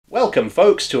Welcome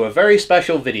folks to a very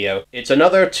special video. It's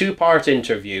another two-part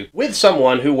interview with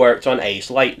someone who worked on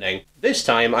Ace Lightning. This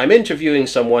time I'm interviewing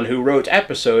someone who wrote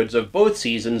episodes of both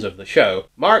seasons of the show,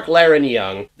 Mark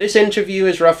Leiren-Young. This interview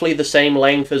is roughly the same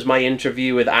length as my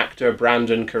interview with actor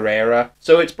Brandon Carrera,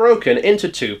 so it's broken into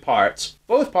two parts.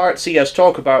 Both parts see us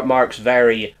talk about Mark's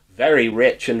very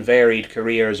rich and varied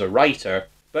career as a writer,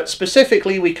 but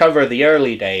specifically we cover the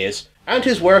early days, and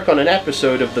his work on an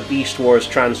episode of the Beast Wars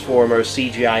Transformers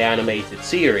CGI animated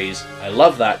series. I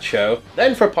love that show.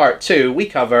 Then for part 2, we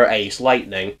cover Ace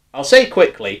Lightning. I'll say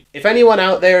quickly, if anyone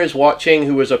out there is watching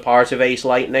who was a part of Ace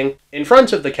Lightning, in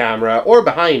front of the camera or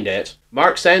behind it,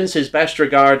 Mark sends his best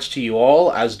regards to you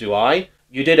all, as do I.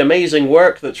 You did amazing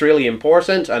work that's really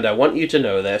important, and I want you to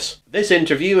know this. This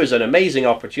interview is an amazing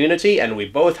opportunity, and we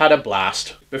both had a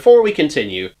blast. Before we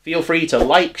continue, feel free to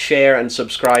like, share, and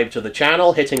subscribe to the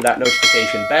channel, hitting that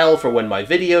notification bell for when my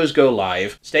videos go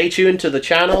live. Stay tuned to the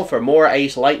channel for more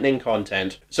Ace Lightning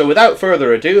content. So without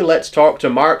further ado, let's talk to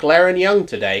Mark Leiren-Young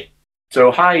today.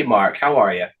 So hi Mark, how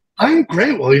are you? I'm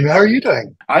great, William. How are you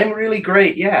doing? I'm really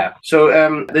great, yeah.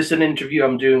 So this is an interview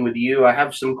I'm doing with you. I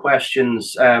have some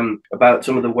questions about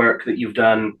some of the work that you've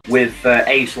done with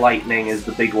Ace Lightning is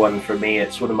the big one for me.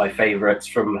 It's one of my favorites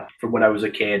from when I was a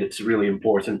kid. It's really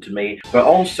important to me. But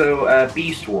also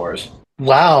Beast Wars.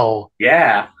 Wow.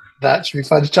 Yeah. That should be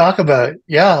fun to talk about.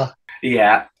 Yeah.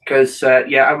 Yeah. Because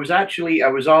I was on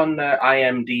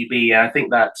IMDb, and I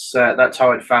think that's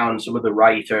how I'd found some of the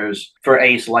writers for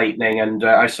Ace Lightning, and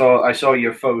I saw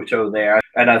your photo there,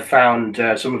 and I found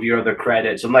some of your other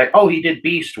credits. I'm like, oh, he did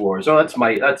Beast Wars. Oh, that's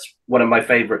one of my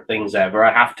favorite things ever.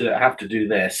 I have to do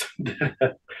this.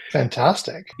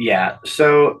 Fantastic. Yeah.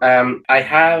 So I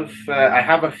have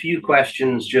a few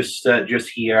questions just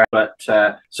here, but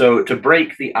so to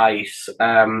break the ice,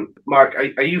 Mark,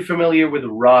 are you familiar with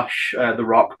Rush, the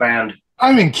rock band?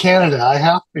 I'm in Canada. I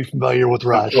have to be familiar with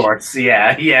Rush. Of course,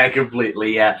 yeah,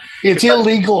 completely, yeah. It's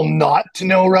illegal not to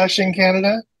know Rush in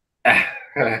Canada.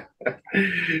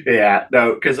 Yeah,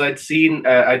 no, because I'd seen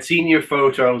your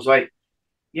photo. I was like,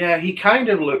 yeah, he kind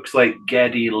of looks like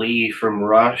Geddy Lee from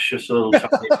Rush, just a little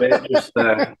tiny bit, just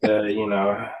the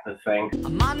the thing. A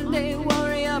Monday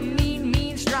warrior,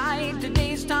 mean stride.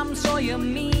 Today's Tom Sawyer,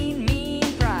 mean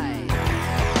pride.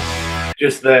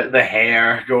 Just the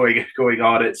hair going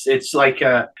on. It's like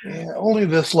only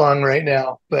this long right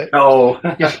now, but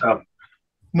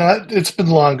it's been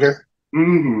longer.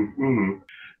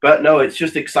 But no, it's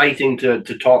just exciting to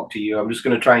talk to you. I'm just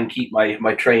going to try and keep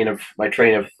my train of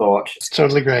thought. It's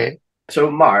totally great.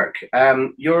 So, Mark,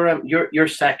 your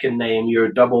second name, your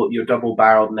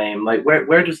double-barreled name, like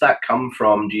where does that come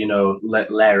from? Do you know,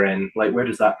 Leiren? Like, where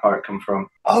does that part come from?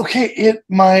 Okay,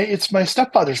 it's my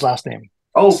stepfather's last name.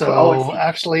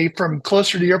 Actually, from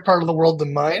closer to your part of the world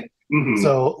than mine.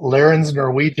 So Leiren's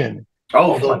Norwegian.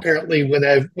 Although apparently, when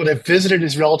I've visited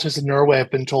his relatives in Norway, I've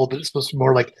been told that it's supposed to be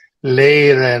more like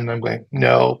Leiren. I'm going,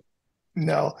 no,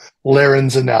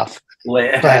 Leiren's enough.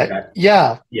 But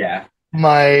yeah.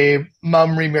 My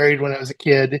mom remarried when I was a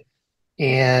kid,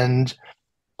 and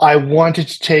I wanted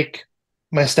to take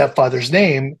my stepfather's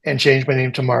name and change my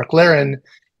name to Mark Leiren,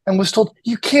 and was told,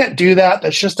 you can't do that.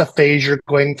 That's just a phase you're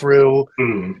going through.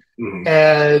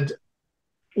 And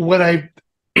when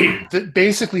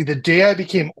basically the day I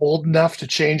became old enough to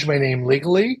change my name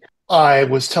legally, I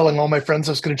was telling all my friends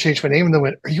I was going to change my name, and they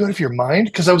went, are you out of your mind?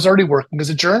 Because I was already working as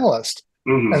a journalist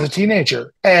as a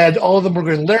teenager. And all of them were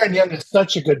going, Leiren-Young is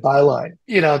such a good byline.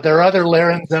 You know, there are other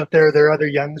Leirens out there, there are other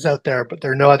Youngs out there, but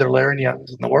there are no other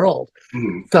Leiren-Youngs in the world.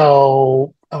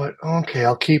 So I went, okay,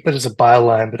 I'll keep it as a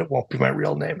byline, but it won't be my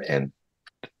real name. And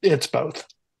it's both.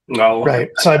 No. Right.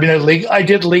 So I mean, I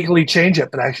did legally change it,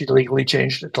 but I actually legally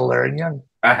changed it to Leiren-Young.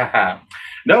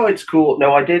 No, it's cool.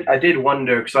 No, I did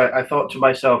wonder, because I thought to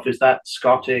myself, is that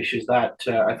Scottish? Is that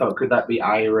I thought, could that be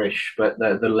Irish? But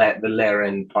the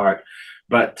Leiren part.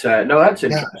 But no, that's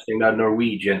interesting. Not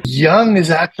Norwegian. Young is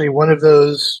actually one of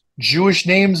those Jewish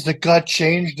names that got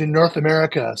changed in North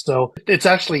America. So it's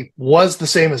actually was the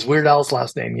same as Weird Al's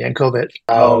last name, Yankovic.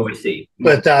 I see.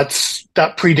 But that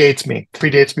predates me.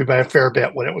 Predates me by a fair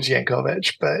bit when it was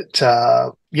Yankovic. But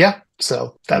yeah,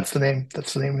 so that's the name.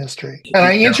 That's the name history. And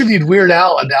I interviewed Weird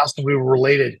Al and asked if we were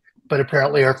related, but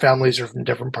apparently our families are from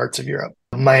different parts of Europe.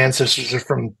 My ancestors are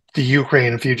from the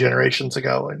Ukraine a few generations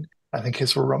ago, and I think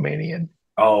his were Romanian.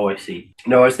 Oh, I see.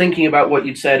 No, I was thinking about what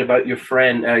you'd said about your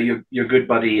friend, your good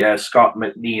buddy Scott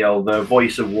McNeil, the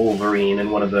voice of Wolverine in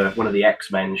one of the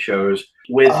X-Men shows.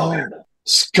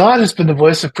 Scott has been the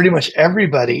voice of pretty much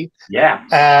everybody. Yeah.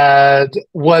 And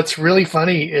what's really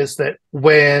funny is that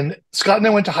when Scott and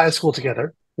I went to high school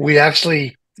together, we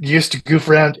actually used to goof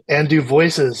around and do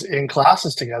voices in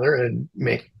classes together and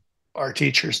make our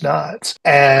teachers nuts.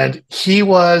 And he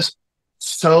was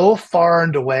so far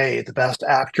and away the best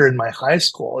actor in my high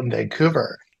school in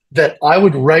Vancouver that I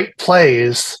would write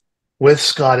plays with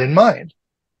Scott in mind.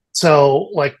 So,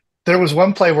 like, there was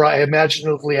one play where I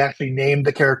imaginatively actually named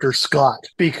the character Scott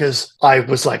because I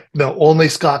was like, no, only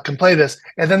Scott can play this.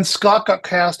 And then Scott got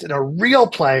cast in a real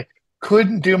play,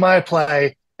 couldn't do my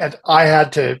play, and I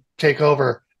had to take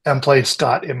over and play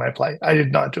Scott in my play. I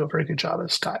did not do a very good job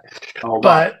as Scott. Oh,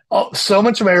 wow. But so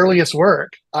much of my earliest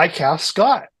work, I cast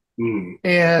Scott.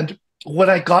 And when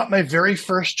I got my very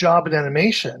first job in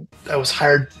animation, I was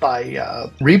hired by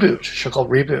Reboot, a show called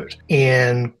Reboot.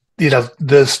 And, you know,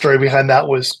 the story behind that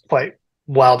was quite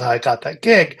wild how I got that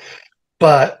gig.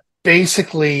 But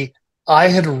basically, I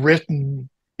had written,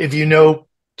 if you know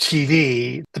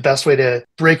TV, the best way to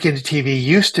break into TV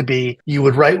used to be you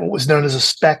would write what was known as a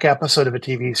spec episode of a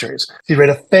TV series. So you'd write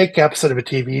a fake episode of a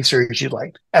TV series you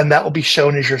liked, and that will be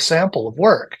shown as your sample of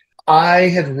work. I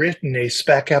had written a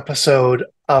spec episode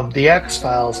of The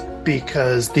X-Files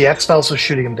because The X-Files was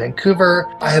shooting in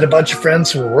Vancouver. I had a bunch of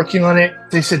friends who were working on it.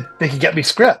 They said they could get me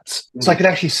scripts. So I could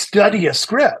actually study a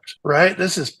script, right?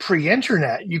 This is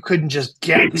pre-internet. You couldn't just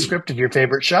get the script of your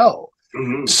favorite show.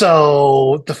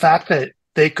 So the fact that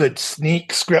they could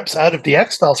sneak scripts out of The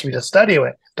X-Files for me to study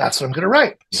it, that's what I'm going to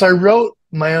write. So I wrote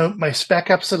my spec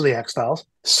episode of The X-Files.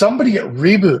 Somebody at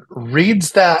Reboot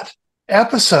reads that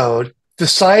episode,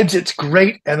 decides it's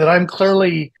great and that I'm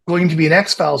clearly going to be an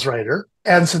X-Files writer.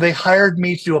 And so they hired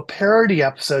me to do a parody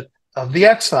episode of The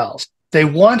X-Files. They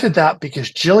wanted that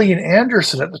because Gillian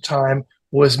Anderson at the time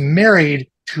was married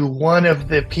to one of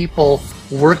the people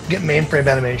working at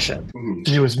Mainframe Animation.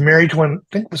 She was married to one,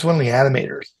 I think it was one of the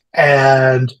animators.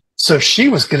 And so she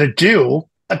was going to do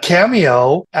a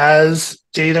cameo as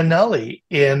Data Nully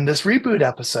in this Reboot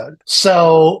episode.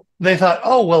 So they thought,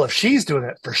 oh, well, if she's doing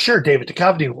it, for sure David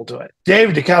Duchovny will do it.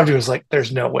 David Duchovny was like,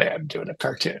 there's no way I'm doing a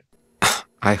cartoon.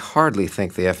 I hardly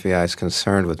think the FBI is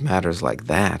concerned with matters like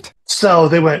that. So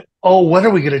they went, oh, what are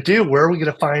we going to do? Where are we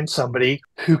going to find somebody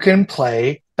who can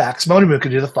play Fox Mulder, who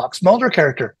can do the Fox Mulder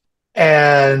character?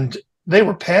 And they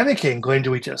were panicking, going,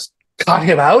 do we just cut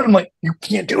him out? I'm like, you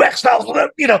can't do X-Files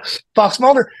without, Fox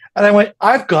Mulder. And I went,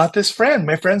 I've got this friend.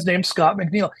 My friend's name's Scott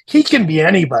McNeil. He can be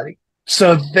anybody.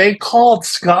 So they called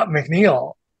Scott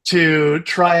McNeil to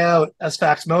try out as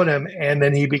Fax Modem, and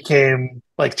then he became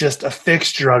like just a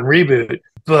fixture on Reboot,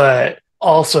 but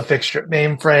also a fixture at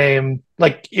Mainframe.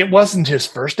 Like, it wasn't his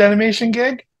first animation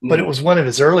gig, but it was one of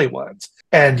his early ones.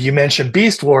 And you mentioned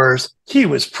Beast Wars. He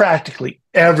was practically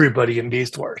everybody in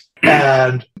Beast Wars.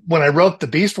 And when I wrote the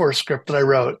Beast Wars script that I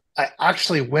wrote, I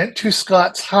actually went to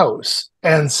Scott's house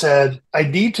and said, I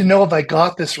need to know if I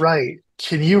got this right.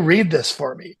 Can you read this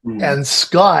for me? And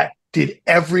Scott did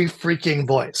every freaking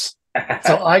voice.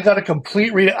 So I got a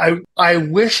complete read. I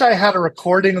wish I had a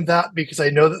recording of that because I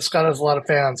know that Scott has a lot of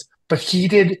fans, but he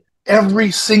did every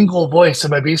single voice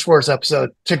in my Beast Wars episode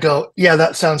to go, yeah,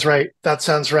 that sounds right. That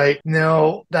sounds right.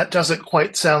 No, that doesn't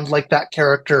quite sound like that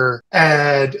character.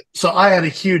 And so I had a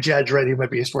huge edge writing my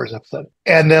Beast Wars episode.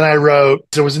 And then I wrote,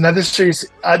 there was another series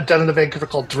I'd done in the Vancouver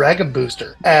called Dragon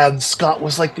Booster. And Scott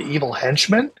was like the evil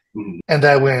henchman. And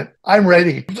I went, I'm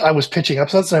ready. I was pitching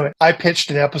episodes, and I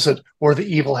pitched an episode where the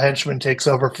evil henchman takes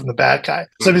over from the bad guy.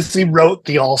 So he wrote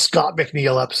the all Scott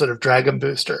McNeil episode of Dragon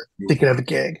Booster. He could have a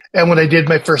gig. And when I did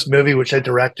my first movie, which I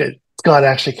directed, Scott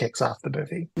actually kicks off the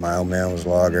movie. My old man was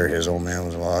logger. His old man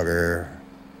was logger.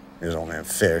 His old man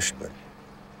fished, but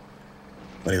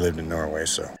he lived in Norway,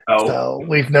 so. So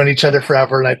we've known each other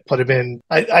forever, and I put him in.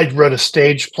 I wrote a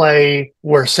stage play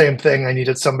where, same thing, I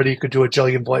needed somebody who could do a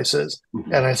jillion voices.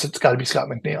 And I said, it's got to be Scott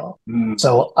McNeil.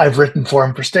 So I've written for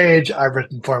him for stage, I've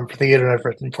written for him for theater, and I've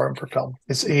written for him for film.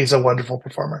 He's a wonderful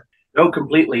performer. No,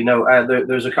 completely. No,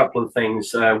 there's a couple of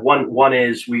things. One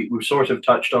is we've sort of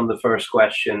touched on the first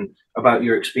question about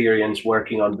your experience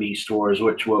working on Beast Wars,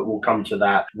 which we'll come to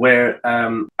that, where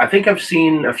I think I've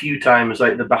seen a few times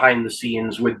like the behind the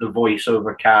scenes with the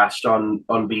voiceover cast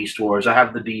on Beast Wars. I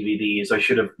have the DVDs. I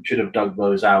should have dug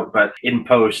those out, but in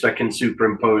post I can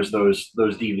superimpose those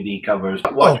DVD covers.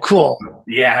 Oh, cool.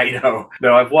 Yeah, I know.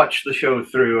 No, I've watched the show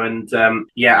through, and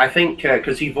I think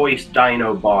because he voiced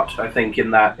Dinobot, I think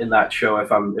in that show,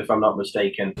 if I'm not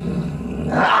mistaken.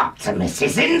 Optimus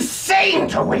is insane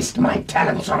to waste my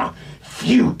talents on a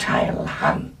futile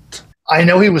hunt. I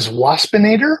know he was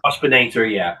Waspinator.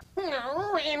 Waspinator, yeah.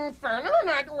 No, Inferno,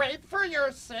 not wait for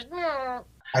your signal.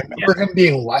 I remember him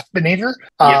being Waspinator.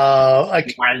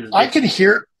 I can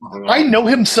hear. I know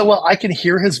him so well. I can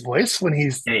hear his voice when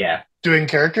he's doing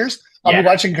characters. I'll be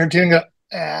watching a cartoon and go,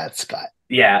 it's Scott.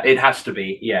 Yeah, it has to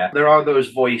be. Yeah, there are those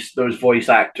voice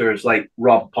actors like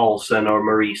Rob Paulson or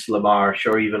Maurice LaMarche,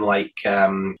 or even like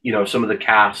some of the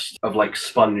cast of like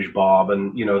SpongeBob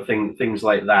and things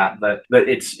like that. That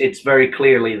it's very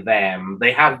clearly them.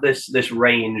 They have this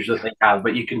range that they have,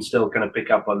 but you can still kind of pick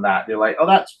up on that. You're like, oh,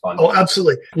 that's fun. Oh,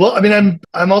 absolutely. Well, I mean,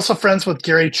 I'm also friends with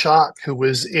Gary Chalk, who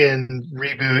was in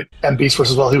Reboot and Beast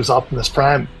Wars as well. He was Optimus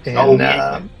Prime. And,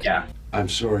 yeah. I'm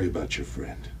sorry about your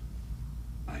friend.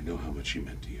 I know how much he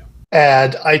meant to you.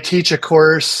 And I teach a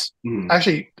course.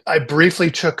 Actually, I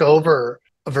briefly took over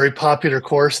a very popular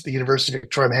course at the University of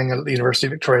Victoria. I'm hanging out at the University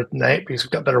of Victoria tonight because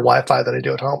we've got better Wi-Fi than I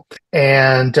do at home.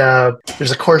 And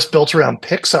there's a course built around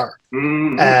Pixar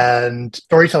and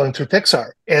storytelling through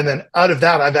Pixar. And then out of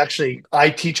that, I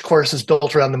teach courses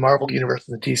built around the Marvel universe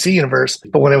and the DC universe.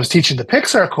 But when I was teaching the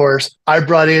Pixar course, I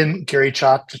brought in Gary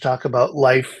Chalk to talk about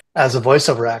life as a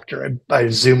voiceover actor. I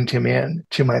zoomed him in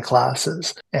to my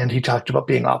classes, and he talked about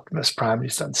being Optimus Prime.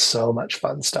 He's done so much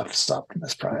fun stuff as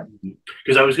Optimus Prime.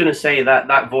 Because I was going to say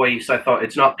that voice, I thought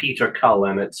it's not Peter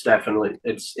Cullen. It's definitely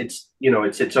it's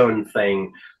its own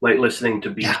thing. Like listening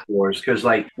to Beast Wars, because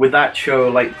like with that show,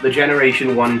 like the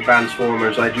Generation 1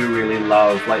 Transformers, I do really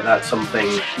love. Like that's something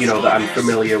that I'm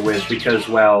familiar with because,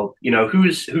 well,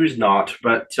 who's not?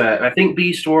 But I think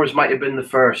Beast Wars might have been the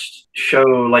first show.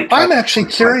 Like I'm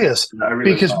actually curious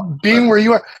because being where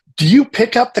you are, do you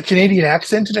pick up the Canadian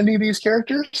accent in any of these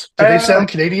characters? Do they sound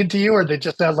Canadian to you, or they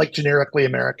just sound like generically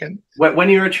American? When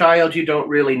you're a child, you don't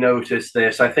really notice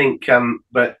this. I think,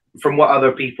 but from what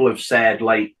other people have said,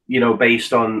 like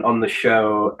based on the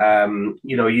show,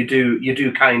 you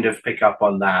do kind of pick up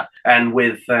on that. And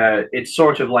with it's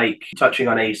sort of like touching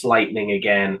on Ace Lightning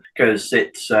again, because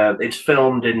it's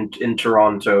filmed in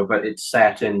Toronto, but it's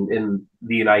set in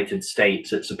the United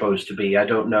States. It's supposed to be. I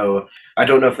don't know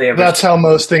if they ever. That's how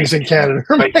most things in Canada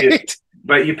are made.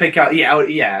 But you pick up,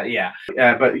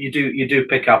 but you do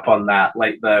pick up on that,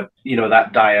 like the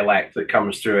that dialect that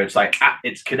comes through. It's like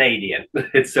it's Canadian.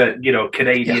 It's a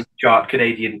Canadian shot,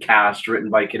 Canadian cast,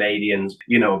 written by Canadians.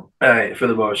 For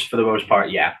the most part,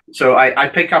 yeah. So I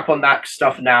pick up on that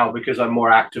stuff now because I'm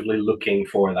more actively looking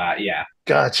for that. Yeah.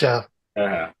 Gotcha.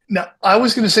 Now, I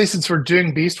was going to say, since we're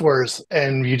doing Beast Wars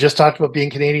and you just talked about being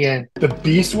Canadian, the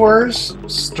Beast Wars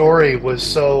story was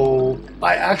so.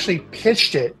 I actually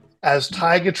pitched it as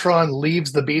Tigatron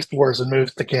leaves the Beast Wars and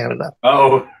moves to Canada.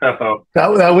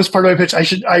 That was part of my pitch. I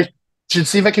should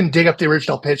see if I can dig up the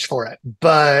original pitch for it.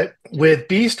 But with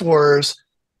Beast Wars,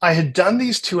 I had done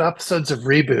these 2 episodes of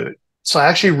Reboot. So I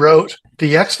actually wrote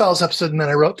the X-Files episode, and then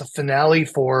I wrote the finale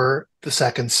for the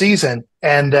 2nd season.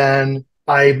 And then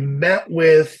I met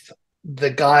with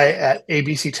the guy at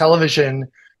ABC Television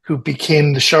who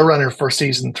became the showrunner for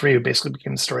season 3, who basically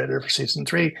became the story editor for season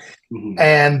 3.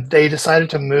 And they decided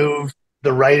to move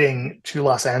the writing to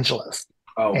Los Angeles.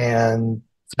 And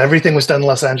everything was done in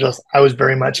Los Angeles. I was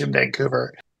very much in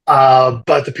Vancouver.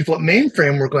 But the people at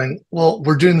Mainframe were going, well,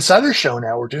 we're doing this other show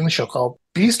now. We're doing the show called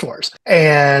Beast Wars.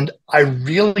 And I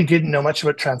really didn't know much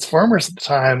about Transformers at the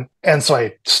time. And so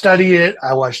I studied it.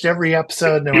 I watched every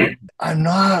episode. And I went, I'm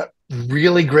not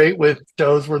really great with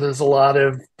shows where there's a lot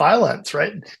of violence,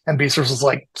 right? And Beast Wars was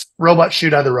like, robots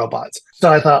shoot other robots.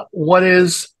 So I thought, what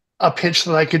is a pitch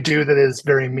that I could do that is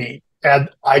very me? And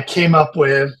I came up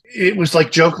with, it was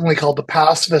like jokingly called the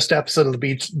pacifist episode of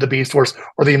the Beast Wars,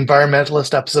 or the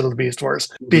environmentalist episode of the Beast Wars,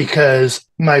 because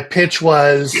my pitch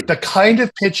was the kind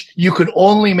of pitch you could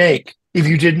only make if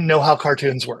you didn't know how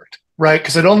cartoons worked, right?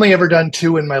 Because I'd only ever done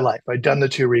 2 in my life. I'd done the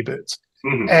 2 reboots.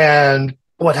 And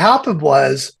what happened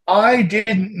was I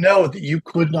didn't know that you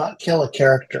could not kill a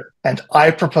character. And I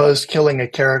proposed killing a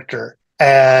character.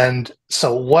 And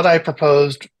so what I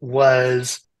proposed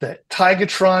was that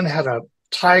Tigatron had a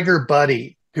tiger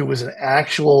buddy who was an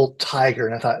actual tiger.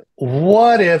 And I thought,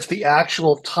 what if the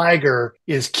actual tiger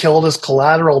is killed as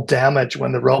collateral damage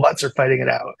when the robots are fighting it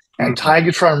out? And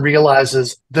Tigatron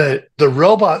realizes that the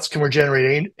robots can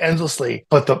regenerate endlessly,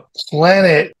 but the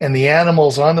planet and the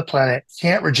animals on the planet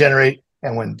can't regenerate.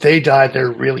 And when they die,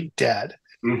 they're really dead.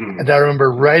 And I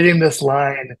remember writing this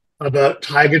line about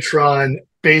Tigatron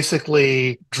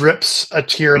basically drips a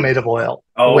tear made of oil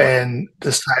when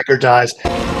this tiger dies.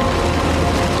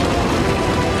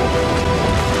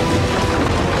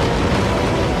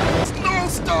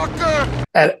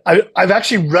 And I've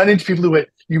actually run into people who went,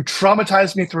 you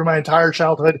traumatized me through my entire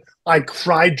childhood. I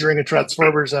cried during a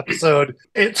Transformers episode.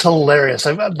 It's hilarious.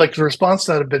 The response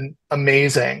to that have been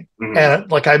amazing.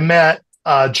 And I met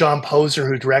John Poser,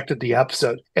 who directed the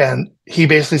episode, and he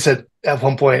basically said at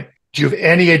one point, do you have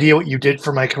any idea what you did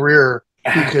for my career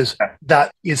because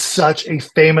that is such a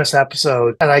famous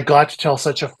episode, and I got to tell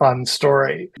such a fun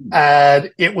story.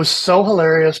 And it was so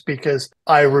hilarious because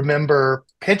I remember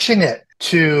pitching it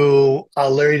to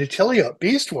Larry DiTillio at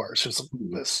Beast Wars, who's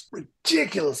this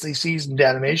ridiculously seasoned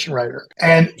animation writer.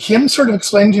 And him sort of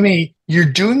explained to me, you're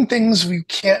doing things we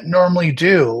can't normally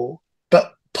do.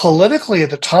 But politically at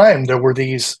the time, there were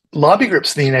these lobby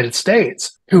groups in the United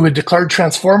States who had declared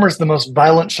Transformers the most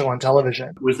violent show on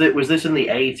television. Was this in the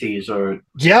 80s or?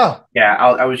 Yeah. Yeah,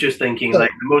 I was just thinking, like,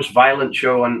 the most violent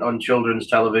show on children's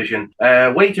television.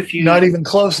 Wait a few... Not even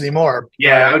close anymore.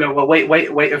 Yeah, no, well,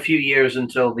 wait a few years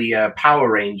until the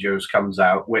Power Rangers comes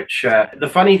out, which, the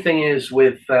funny thing is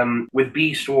with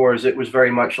Beast Wars, it was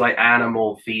very much like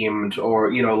animal-themed, or,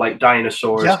 you know, like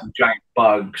dinosaurs and giant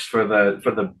bugs for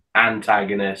the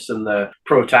antagonists, and the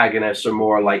protagonists are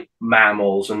more like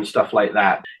mammals and stuff like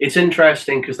that. It's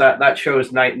interesting because that show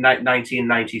is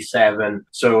 1997.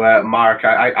 So Mark,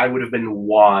 I would have been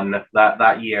 1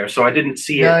 that year, so I didn't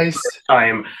see it the first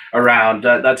time around.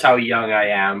 That's how young I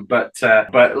am. But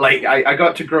like I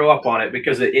got to grow up on it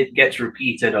because it gets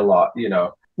repeated a lot, you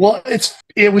know. Well,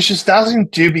 it was just fascinating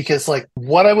too, because like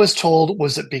what I was told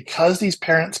was that because this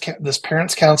parents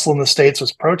council in the States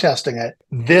was protesting it,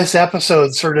 this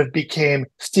episode sort of became,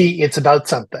 see, it's about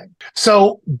something.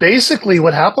 So basically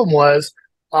what happened was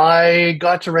I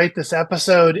got to write this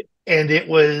episode, and it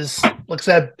was, like I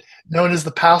said, known as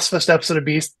the pacifist episode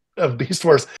of Beast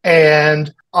Wars.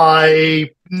 And I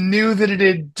knew that it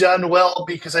had done well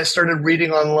because I started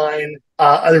reading online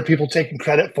other people taking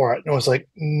credit for it. And I was like,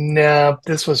 nah,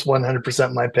 this was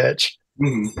 100% my pitch.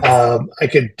 I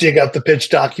could dig up the pitch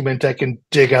document. I can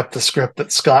dig up the script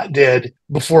that Scott did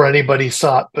before anybody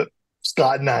saw it, but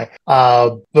Scott and I.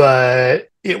 But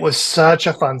it was such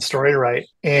a fun story to write.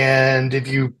 And if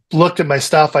you looked at my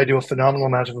stuff, I do a phenomenal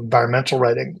amount of environmental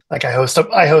writing. Like I host a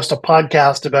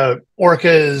podcast about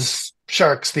orcas,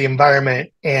 sharks, the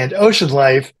environment, and ocean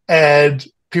life. And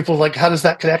people are like, how does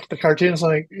that connect to the cartoon? It's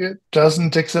like, it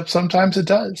doesn't, except sometimes it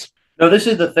does. No, this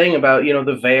is the thing about, you know,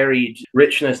 the varied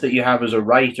richness that you have as a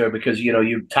writer, because, you know,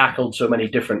 you've tackled so many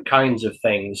different kinds of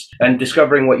things. And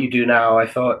discovering what you do now, I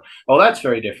thought, oh, that's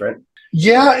very different.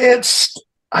 Yeah, it's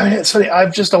funny.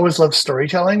 I've just always loved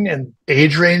storytelling, and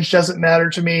age range doesn't matter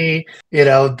to me. You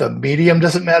know, the medium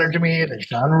doesn't matter to me. The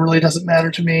genre really doesn't matter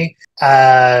to me.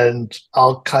 And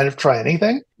I'll kind of try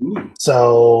anything.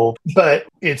 So, but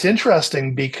it's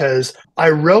interesting because I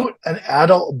wrote an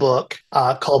adult book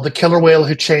called The Killer Whale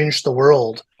Who Changed the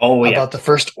World. About the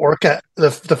first orca,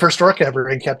 the first orca ever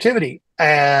in captivity.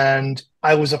 And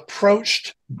I was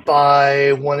approached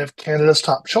by one of Canada's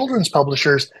top children's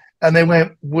publishers, and they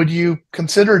went, would you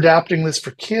consider adapting this for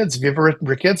kids? Have you ever written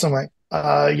for kids? I'm like,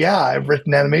 yeah, I've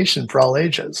written animation for all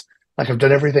ages. Like I've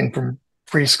done everything from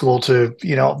preschool to,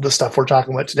 you know, the stuff we're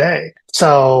talking about today.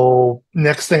 So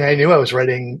next thing I knew, I was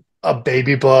writing a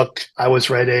baby book. I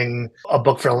was writing a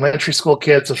book for elementary school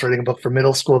kids. I was writing a book for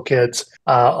middle school kids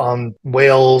on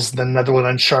whales, then another one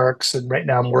on sharks. And right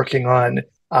now I'm working on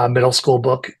a middle school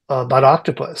book about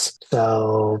octopus.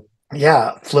 So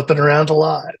yeah, flipping around a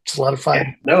lot. It's a lot of fun.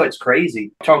 Yeah, no, it's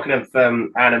crazy. Talking of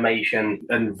animation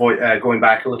and going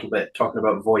back a little bit, talking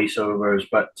about voiceovers,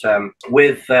 but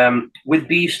with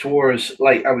Beast Wars,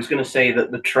 like I was going to say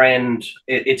that the trend,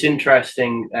 it's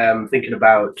interesting thinking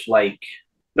about like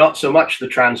not so much the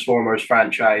Transformers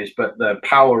franchise, but the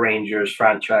Power Rangers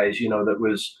franchise, you know, that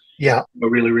was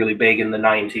really, really big in the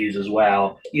 90s as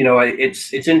well. You know,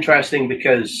 it's interesting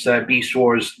because Beast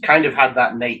Wars kind of had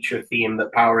that nature theme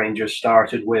that Power Rangers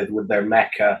started with their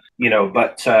mecha, you know,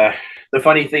 but the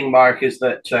funny thing, Mark, is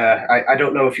that I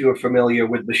don't know if you were familiar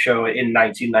with the show in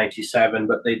 1997,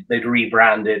 but they'd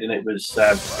rebranded, and it was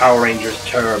Power Rangers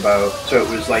Turbo. So it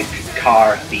was like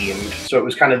car themed. So it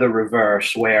was kind of the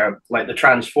reverse, where like the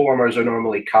Transformers are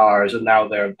normally cars, and now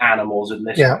they're animals in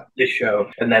this show.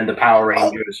 And then the Power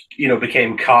Rangers, you know,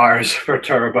 became cars for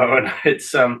Turbo. And it's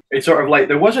sort of like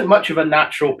there wasn't much of a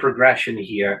natural progression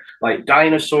here. Like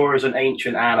dinosaurs and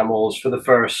ancient animals for the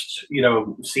first, you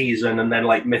know, season, and then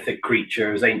like mythic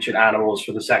creatures, ancient animals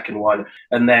for the second one,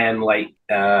 and then like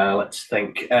let's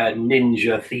think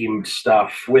ninja themed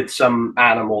stuff with some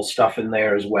animal stuff in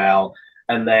there as well,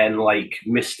 and then like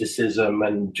mysticism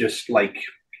and just like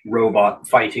robot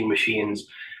fighting machines,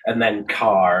 and then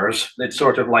cars. It's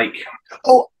sort of like,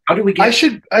 how do we get?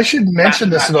 I should mention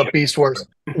this about Beast Wars.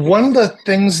 One of the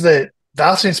things that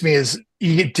fascinates me is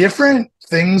you get different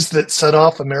things that set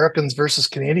off Americans versus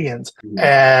Canadians.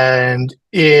 And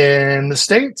in the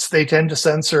States, they tend to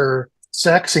censor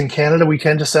sex. In Canada, we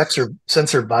tend to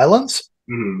censor violence.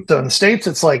 So in the States,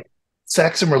 it's like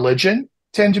sex and religion.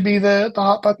 tend to be the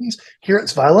hot buttons. Here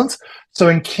it's violence. So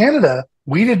in Canada,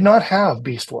 we did not have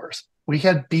Beast Wars. We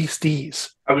had Beasties.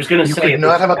 I was going to say... You could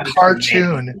not have a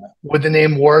cartoon with the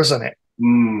name Wars on it.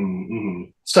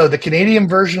 Mm-hmm. So the Canadian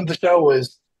version of the show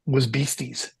was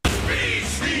Beasties.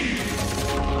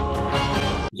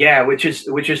 Yeah, which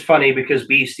is funny because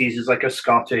Beasties is like a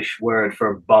Scottish word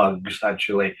for bugs,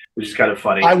 actually, which is kind of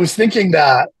funny. I was thinking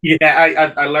that.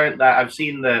 Yeah, I learned that. I've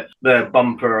seen the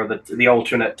bumper or the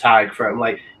alternate tag for it. I'm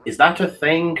like, is that a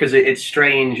thing? Because it's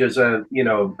strange as a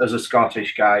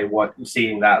Scottish guy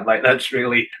seeing that. Like, that's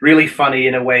really, really funny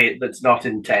in a way that's not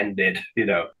intended,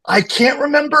 I can't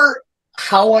remember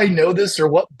how I know this or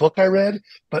what book I read,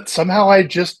 but somehow I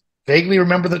just vaguely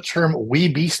remember the term "wee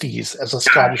beasties" as a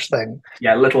Scottish thing.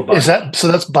 Yeah, little bugs. Is that so?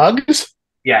 That's bugs.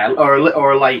 Yeah,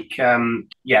 or like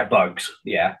bugs.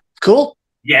 Yeah. Cool.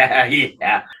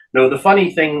 Yeah. No, the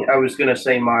funny thing I was going to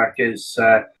say, Mark, is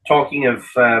talking of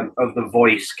the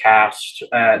voice cast,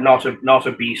 not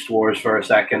a Beast Wars for a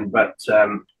second, but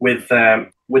with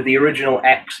the original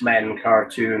X-Men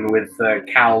cartoon with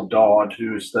Cal Dodd,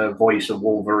 who's the voice of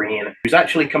Wolverine, who's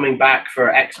actually coming back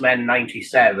for X-Men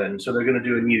 '97. So they're going to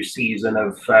do a new season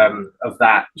of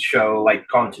that show, like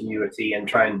continuity, and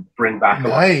try and bring back.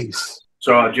 Nice.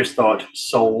 So I just thought,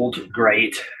 sold,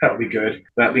 great. That'll be good.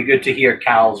 That'll be good to hear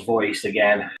Cal's voice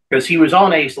again. Because he was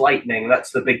on Ace Lightning.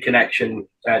 That's the big connection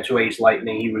to Ace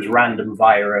Lightning. He was Random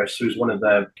Virus, who's one of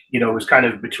the, was kind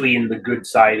of between the good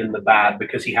side and the bad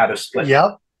because he had a split.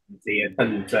 Yep.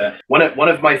 And one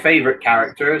of my favorite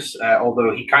characters,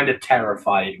 although he kind of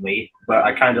terrified me, but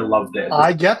I kind of loved it.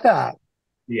 I get that.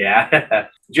 Yeah.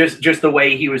 just the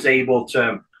way he was able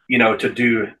to... to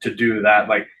do that,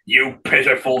 like, you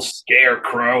pitiful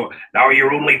scarecrow, now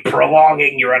you're only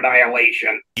prolonging your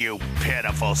annihilation. You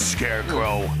pitiful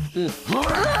scarecrow.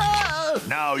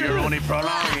 Now you're only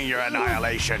prolonging your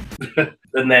annihilation.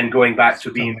 And then going back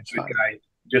to being a good guy,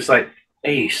 just like,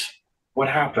 Ace, what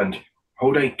happened?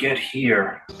 How'd I get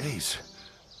here? Ace,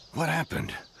 what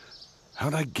happened?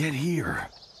 How'd I get here?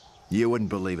 You wouldn't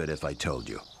believe it if I told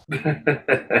you.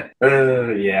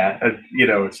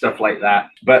 Stuff like that.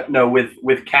 But no,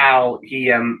 with Cal,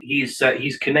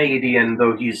 he's Canadian,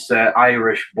 though he's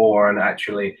Irish born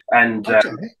actually, and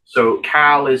so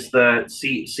Cal is the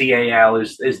Cal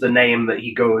is the name that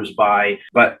he goes by.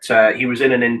 But he was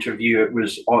in an interview. It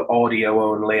was audio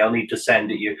only. I'll need to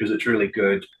send it you because it's really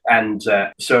good. And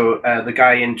so the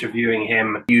guy interviewing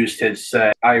him used his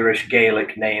Irish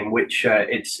Gaelic name, which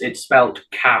it's spelt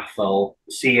Cathal,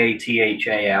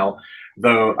 Cathal.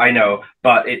 Though I know,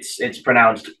 but it's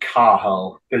pronounced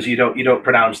Cahill because you don't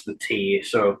pronounce the T,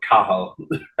 so Cahill.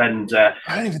 And I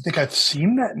don't even think I've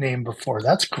seen that name before.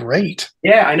 That's great.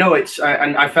 Yeah, I know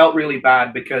and I felt really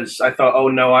bad because I thought, oh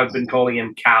no, I've been calling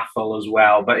him Cathal as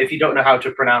well. But if you don't know how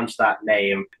to pronounce that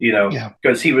name,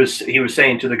 because he was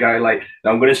saying to the guy like,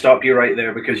 I'm going to stop you right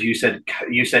there because you said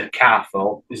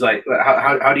Cathal. He's like,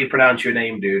 how do you pronounce your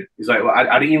name, dude? He's like, well, I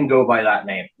don't even go by that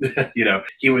name.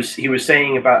 He was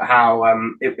saying about how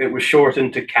it was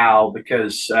shortened to Cal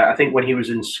because I think when he was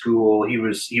in school, he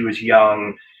was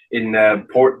young in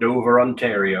Port Dover,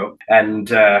 Ontario, and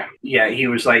he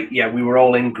was like, we were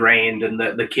all ingrained, and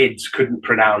the kids couldn't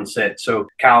pronounce it. So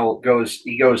Cal goes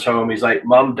home. He's like,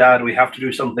 Mom, Dad, we have to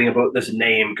do something about this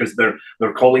name because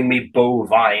they're calling me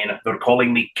bovine, they're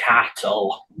calling me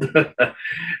cattle,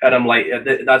 and I'm like,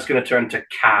 that's going to turn to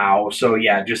cow. So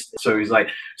so he's like,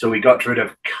 so we got rid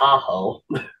of Cahill,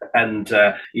 and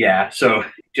so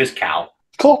just Cal.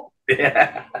 Cool.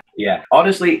 Yeah.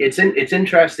 Honestly, it's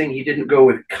interesting he didn't go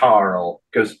with Carl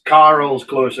because Carl's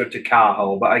closer to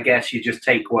Cahill, but I guess you just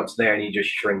take what's there and you just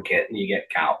shrink it and you get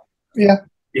Cal. Yeah.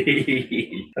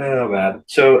 Oh man.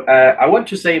 So I want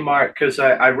to say, Mark, because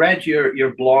I read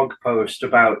your blog post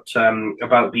about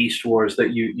Beast Wars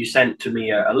that you sent to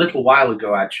me a little while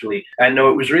ago, actually. And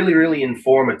no, it was really, really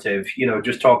informative,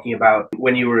 just talking about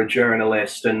when you were a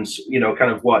journalist and,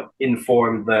 kind of what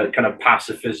informed the kind of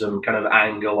pacifism kind of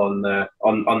angle on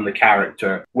the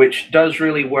character, which does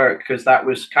really work because that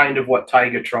was kind of what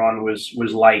Tigatron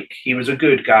was like. He was a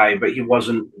good guy, but he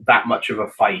wasn't that much of a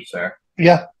fighter.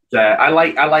 Yeah. I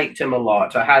liked him a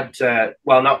lot. I had,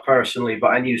 well, not personally, but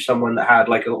I knew someone that had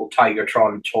like a little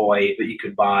Tigatron toy that you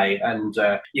could buy, and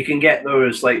you can get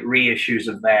those like reissues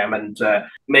of them. And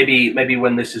maybe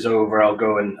when this is over, I'll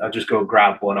just go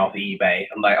grab one off eBay.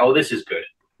 I'm like, oh, this is good.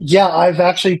 Yeah, I've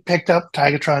actually picked up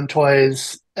Tigatron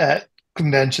toys at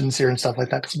conventions here and stuff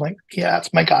like that because I'm like, yeah,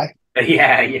 that's my guy.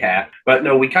 Yeah. But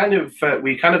no, we kind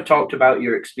of talked about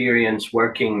your experience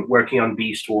working on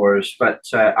Beast Wars. But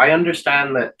I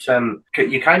understand that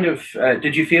you kind of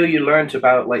did you feel you learned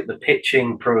about like the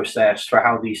pitching process for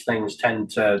how these things tend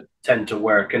to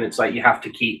work, and it's like you have to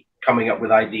keep coming up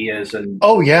with ideas and.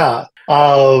 Oh yeah.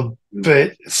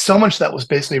 But so much that was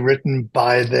basically written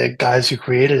by the guys who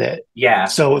created it. Yeah.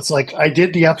 So it's like I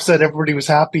did the episode, everybody was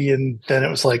happy, and then it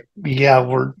was like, yeah,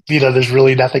 there's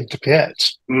really nothing to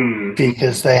pitch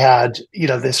because they had,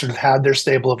 they sort of had their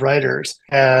stable of writers,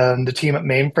 and the team at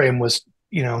Mainframe was,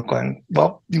 going,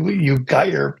 well, you got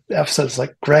your episodes,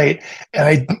 like great.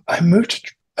 And I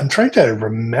moved. I'm trying to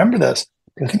remember this.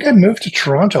 I think I moved to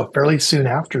Toronto fairly soon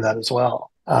after that as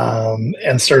well,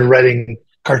 and started writing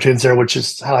cartoons there, which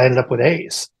is how I ended up with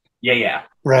Ace. Yeah.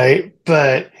 Right.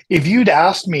 But if you'd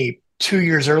asked me 2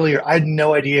 years earlier, I had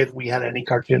no idea if we had any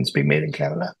cartoons being made in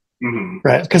Canada.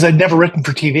 Right. Because I'd never written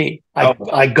for TV.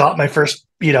 I got my first,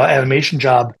 animation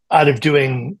job out of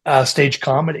doing stage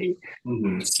comedy.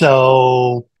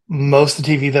 So most of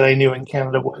the TV that I knew in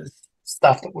Canada was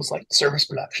stuff that was like service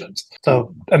productions.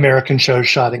 So American shows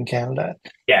shot in Canada.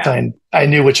 Yeah. So I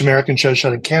knew which American shows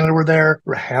shot in Canada were there.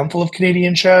 There were a handful of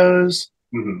Canadian shows.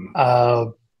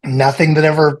 Nothing that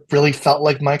ever really felt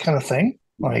like my kind of thing.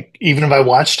 Like, even if I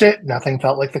watched it, nothing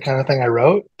felt like the kind of thing I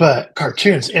wrote. But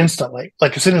cartoons, instantly.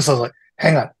 Like, as soon as I was like,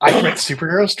 hang on, I can write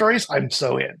superhero stories? I'm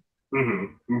so in.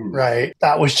 Right?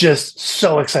 That was just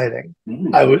so exciting.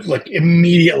 I was like,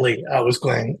 immediately, I was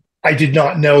going, I did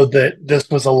not know that this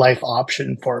was a life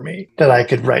option for me, that I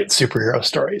could write superhero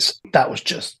stories. That was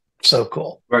just so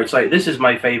cool. Right, it's like, this is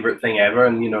my favorite thing ever,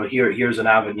 and here's an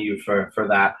avenue for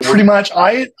that. Pretty much.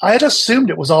 I had assumed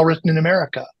it was all written in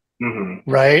America.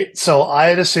 Right? So I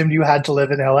had assumed you had to live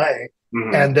in LA.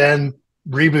 And then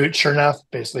Reboot, sure enough,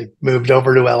 basically moved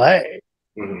over to LA.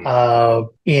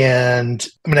 And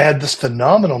I mean, I had this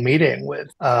phenomenal meeting with,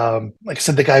 like I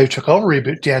said, the guy who took over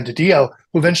Reboot, Dan DiDio,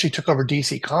 who eventually took over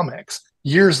DC Comics.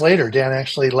 Years later, Dan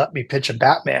actually let me pitch a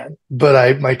Batman,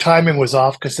 but my timing was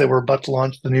off because they were about to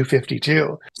launch the New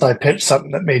 52. So I pitched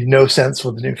something that made no sense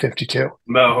with the New 52.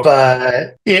 No.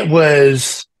 But it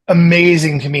was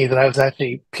amazing to me that I was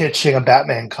actually pitching a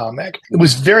Batman comic. It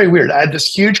was very weird. I had this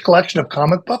huge collection of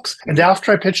comic books, and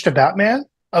after I pitched a Batman,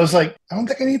 I was like, I don't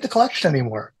think I need the collection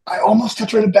anymore. I almost got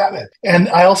to write a Batman. And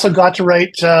I also got to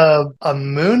write a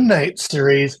Moon Knight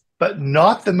series, but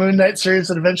not the Moon Knight series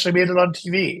that eventually made it on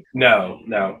TV. No.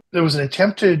 There was an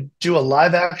attempt to do a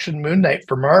live-action Moon Knight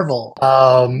for Marvel.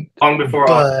 Long before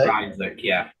Oscar Isaac,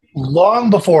 yeah. Long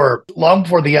before the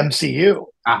MCU,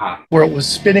 where it was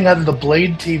spinning out of the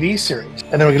Blade TV series,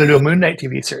 and then we're going to do a Moon Knight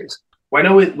TV series. Well, I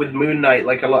know with Moon Knight,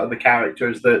 like a lot of the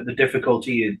characters, the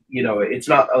difficulty, it's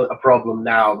not a problem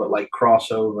now, but like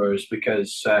crossovers,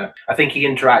 because I think he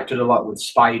interacted a lot with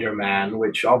Spider-Man,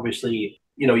 which obviously,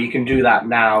 you can do that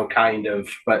now, kind of,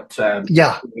 but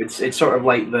it's sort of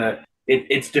like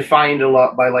it's defined a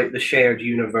lot by like the shared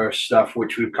universe stuff,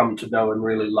 which we've come to know and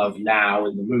really love now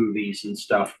in the movies and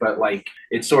stuff. But like,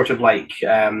 it's sort of like,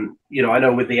 I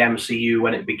know with the MCU,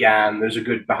 when it began, there's a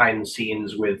good behind the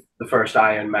scenes with the first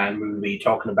Iron Man movie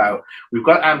talking about, we've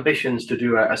got ambitions to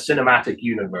do a cinematic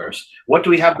universe. What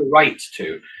do we have the rights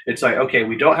to? It's like, okay,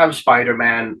 we don't have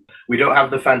Spider-Man. We don't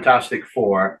have the Fantastic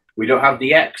Four. We don't have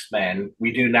the X-Men.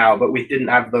 We do now, but we didn't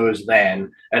have those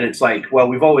then. And it's like, well,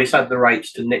 we've always had the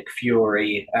rights to Nick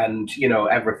Fury and,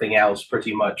 everything else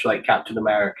pretty much, like Captain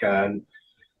America and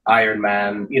Iron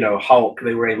Man, Hulk.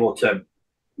 They were able to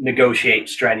negotiate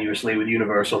strenuously with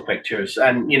Universal Pictures.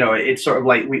 And, it's sort of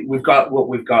like, we've got what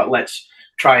we've got. Let's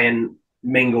try and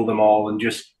mingle them all and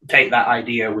just take that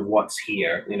idea with what's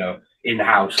here,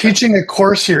 in-house. Teaching a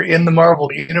course here in the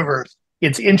Marvel Universe,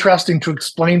 it's interesting to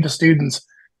explain to students,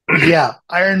 yeah,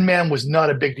 Iron Man was not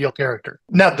a big deal character.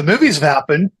 Now, the movies have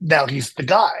happened. Now he's the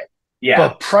guy. Yeah.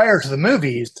 But prior to the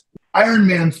movies, Iron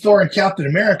Man, Thor, and Captain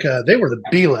America, they were the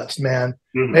B-list, man.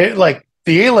 Like,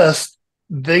 the A-list,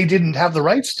 they didn't have the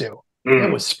rights to.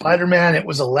 It was Spider-Man, it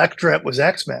was Elektra, it was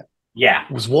X-Men. Yeah.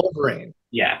 It was Wolverine.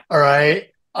 Yeah. All right?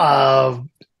 And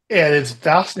it's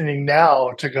fascinating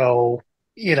now to go,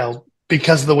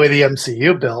 because of the way the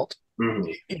MCU built,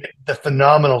 the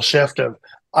phenomenal shift of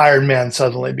Iron Man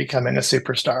suddenly becoming a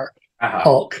superstar,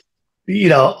 Hulk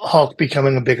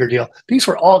becoming a bigger deal. These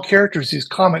were all characters whose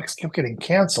comics kept getting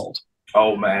canceled.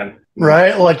 Oh, man.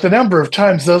 Right? Like the number of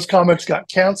times those comics got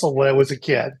canceled when I was a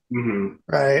kid.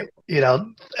 Right?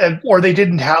 Or they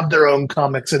didn't have their own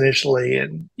comics initially,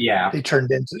 and they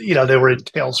turned into, they were in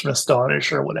Tales from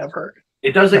Astonish or whatever.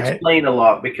 It does explain a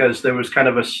lot, because there was kind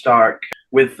of a stark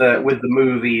with the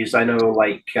movies, I know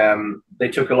like they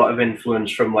took a lot of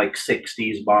influence from like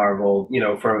 60s Marvel,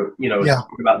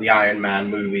 talking about the Iron Man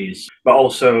movies, but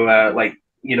also like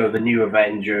the new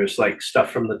Avengers, like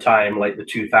stuff from the time, like the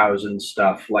 2000s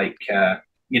stuff, like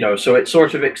so it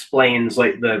sort of explains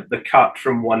like the cut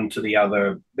from one to the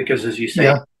other, because as you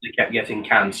say, they kept getting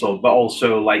cancelled, but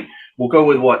also like we'll go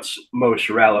with what's most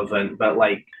relevant. But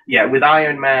like, yeah, with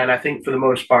Iron Man, I think for the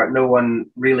most part, no one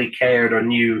really cared or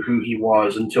knew who he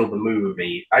was until the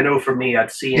movie. I know for me,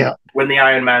 I'd seen when the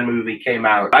Iron Man movie came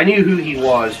out, I knew who he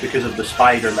was because of the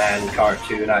Spider-Man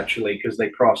cartoon, actually, because they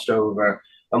crossed over.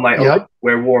 I'm like,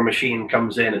 where War Machine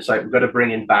comes in, it's like, we've got to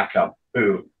bring in backup.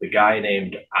 Who? The guy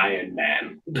named Iron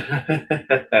Man.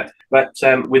 But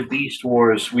with Beast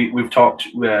Wars, we've talked,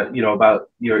 about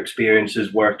your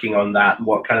experiences working on that and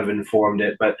what kind of informed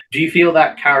it. But do you feel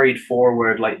that carried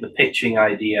forward, like the pitching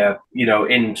idea,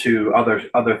 into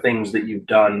other things that you've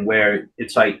done, where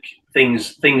it's like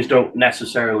things don't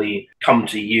necessarily come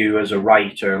to you as a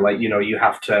writer, like you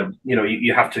have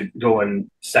to go and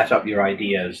set up your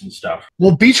ideas and stuff?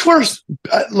 Well, Beast Wars,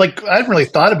 like I hadn't really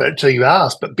thought about it until you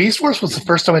asked, but Beast Wars was the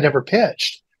first time I'd ever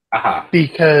pitched,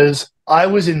 because I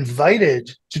was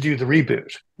invited to do the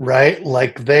reboot, right?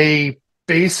 Like they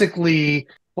basically,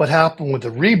 what happened with the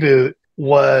reboot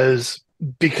was,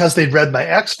 because they'd read my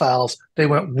X-Files, they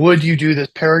went, would you do this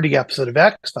parody episode of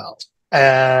X-Files?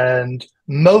 And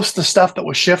most of the stuff that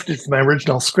was shifted from my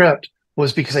original script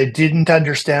was because I didn't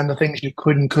understand the things you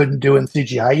couldn't do in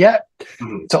CGI yet.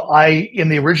 So in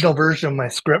the original version of my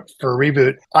script for a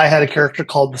reboot, I had a character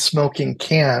called the Smoking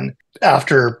Can,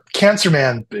 after Cancer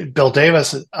Man, Bill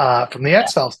Davis from the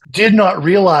X-Files. Did not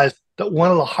realize that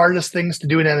one of the hardest things to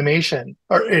do in animation,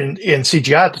 or in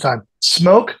CGI at the time,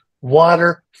 smoke,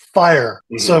 water, fire.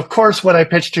 So of course, what I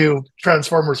pitched to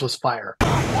Transformers was fire.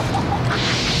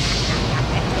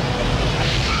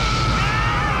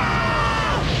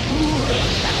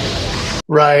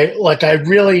 Right. Like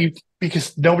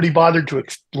because nobody bothered to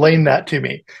explain that to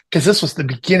me, because this was the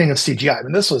beginning of CGI. I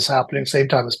mean, this was happening the same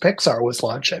time as Pixar was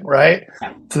launching, right?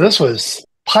 So this was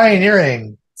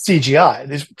pioneering CGI.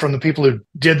 This from the people who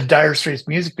did the Dire Straits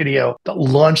music video that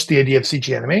launched the idea of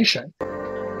CG animation.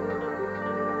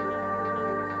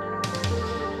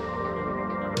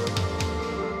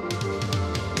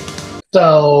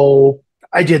 So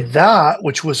I did that,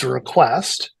 which was a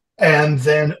request. And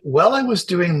then while I was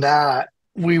doing that,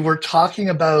 we were talking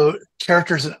about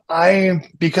characters, and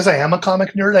because I am a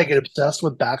comic nerd, I get obsessed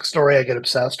with backstory. I get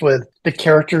obsessed with the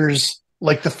characters,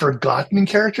 like the forgotten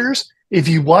characters. If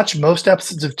you watch most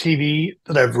episodes of TV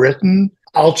that I've written,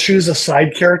 I'll choose a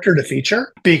side character to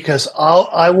feature, because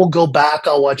I will go back,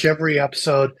 I'll watch every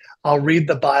episode, I'll read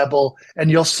the Bible,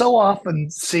 and you'll so often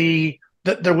see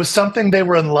that there was something they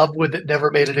were in love with that never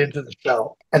made it into the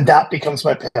show. And that becomes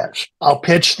my pitch. I'll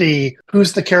pitch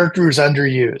who's the character who's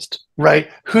underused, right?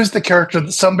 Who's the character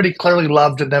that somebody clearly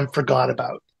loved and then forgot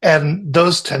about? And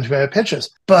those tend to be my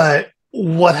pitches. But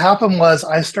what happened was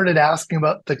I started asking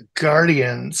about the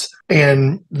Guardians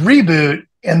in Reboot,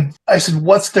 and I said,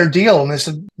 what's their deal? And they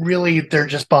said, really, they're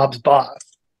just Bob's boss.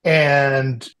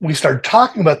 And we started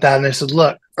talking about that, and I said,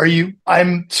 look,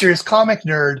 I'm a serious comic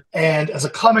nerd, and as a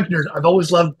comic nerd, I've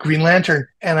always loved Green Lantern,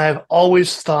 and I've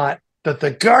always thought that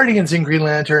the Guardians in Green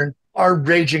Lantern are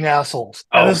raging assholes.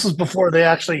 And this was before they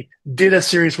actually did a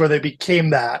series where they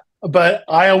became that. But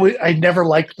I never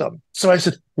liked them. So I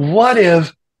said, what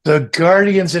if the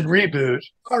Guardians in Reboot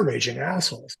are raging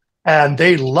assholes? And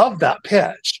they loved that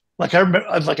pitch. Like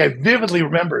I vividly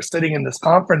remember sitting in this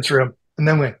conference room and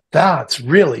then went, that's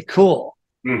really cool.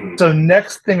 So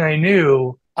next thing I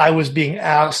knew, I was being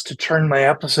asked to turn my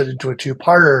episode into a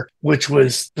two-parter, which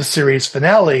was the series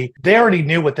finale. They already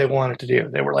knew what they wanted to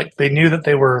do. They knew that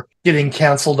they were getting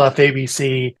canceled off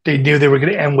ABC. They knew they were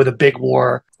going to end with a big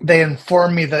war. They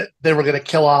informed me that they were going to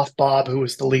kill off Bob, who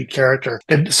was the lead character.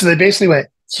 So they basically went,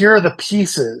 here are the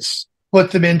pieces,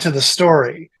 put them into the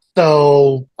story.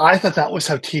 So I thought that was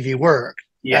how TV worked.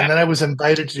 Yeah. And then I was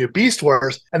invited to do Beast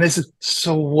Wars, and they said,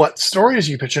 so what stories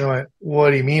are you pitching? And I went,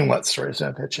 what do you mean what stories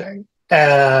am I pitching?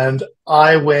 And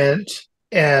I went,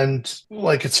 and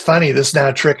like, it's funny, this is now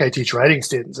a trick I teach writing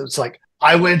students. It's like,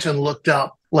 I went and looked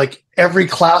up like every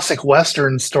classic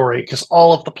Western story, because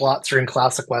all of the plots are in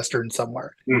classic Western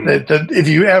somewhere. If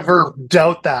you ever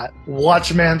doubt that,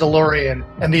 watch Mandalorian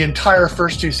and the entire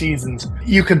first 2 seasons.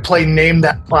 You could name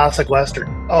that classic Western.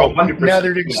 Oh, now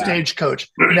they're doing Stagecoach.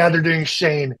 Now they're doing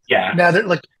Shane. Yeah. Now they're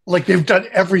like they've done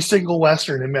every single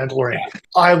Western in Mandalorian. Yeah.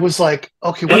 I was like,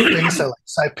 okay, what things I like?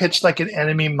 So I pitched like an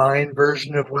Enemy Mine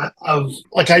version of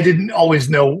I didn't always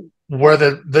know where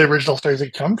the original stories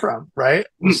had come from, right?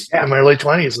 In my early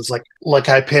 20s, it's like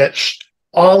I pitched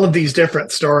all of these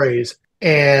different stories,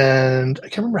 and I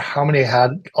can't remember how many I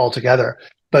had altogether,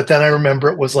 but then I remember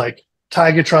it was like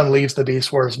Tigatron leaves the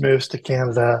Beast Wars, moves to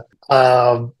Canada,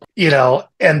 and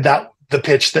that the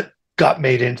pitch that got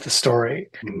made into the story.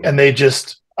 And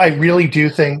I really do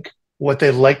think what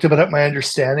they liked about it, my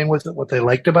understanding was that what they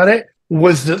liked about it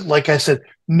was that, like I said,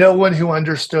 no one who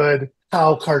understood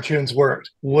how cartoons worked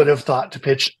would have thought to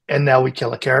pitch, and now we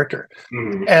kill a character.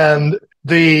 And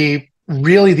the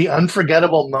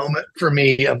unforgettable moment for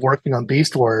me of working on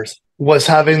Beast Wars was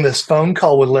having this phone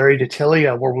call with Larry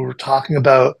DiTillia where we were talking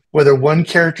about whether one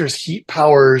character's heat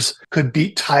powers could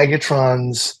beat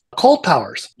Tigatron's cold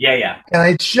powers. Yeah. And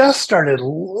I just started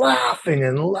laughing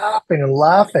and laughing and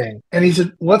laughing. And he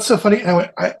said, "What's so funny?" And I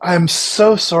went, I'm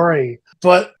so sorry,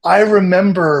 but I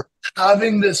remember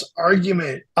having this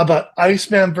argument about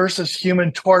Iceman versus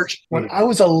Human Torch when I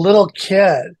was a little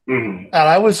kid. And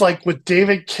I was like with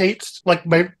David Cates, like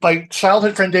my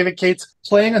childhood friend David Cates,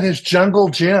 playing on his jungle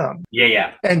gym.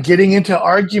 Yeah. And getting into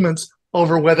arguments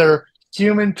over whether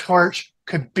Human Torch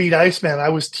could beat Iceman. I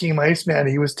was Team Iceman,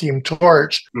 he was Team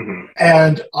Torch.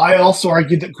 And I also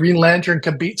argued that Green Lantern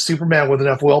could beat Superman with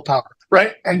enough willpower,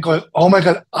 right? And going, oh my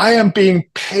God, I am being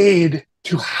paid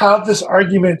to have this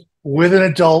argument with an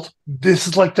adult. This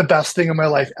is like the best thing in my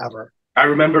life ever. I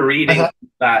remember reading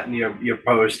that in your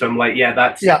post. I'm like,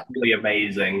 that's really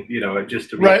amazing. Just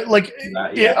to right, like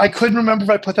I couldn't remember if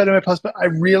I put that in my post, but I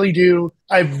really do.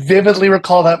 I vividly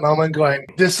recall that moment going,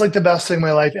 "This is like the best thing in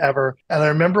my life ever." And I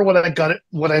remember when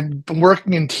I've been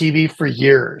working in TV for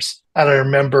years, and I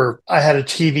remember I had a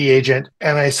TV agent,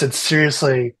 and I said,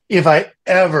 "Seriously, if I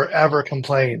ever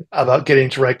complain about getting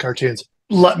to write cartoons,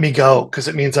 let me go, because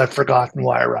it means I've forgotten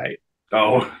why I write."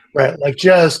 Oh, right, like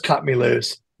just cut me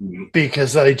loose.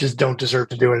 Because I just don't deserve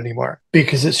to do it anymore.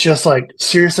 Because it's just like,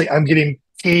 seriously, I'm getting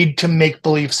paid to make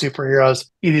believe superheroes.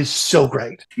 It is so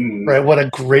great, right? What a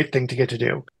great thing to get to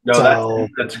do. No,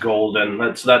 that's golden.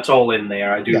 That's all in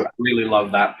there. I do really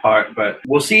love that part. But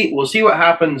we'll see what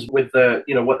happens with the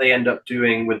what they end up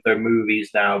doing with their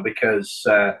movies now, because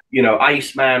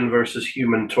Iceman versus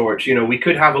Human Torch. We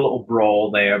could have a little brawl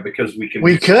there because we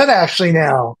could actually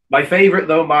now. My favorite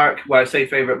though, Mark, when I say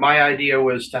favorite, my idea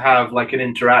was to have like an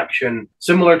interaction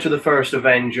similar to the first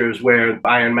Avengers, where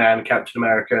Iron Man, Captain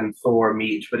America, and Thor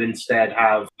meet, but instead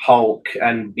have Hulk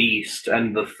and Beast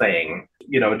and the Thing.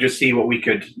 Just see what we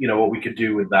could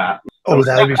do with that. Oh,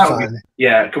 that would be fun.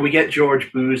 Can we get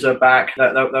George Boozer back?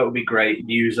 That would be great.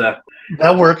 Boozer.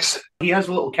 That works. He has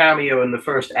a little cameo in the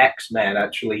first X-Men,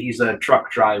 actually. He's a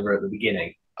truck driver at the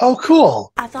beginning. Oh,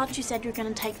 cool. I thought you said you were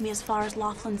going to take me as far as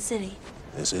Laughlin City.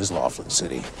 This is Laughlin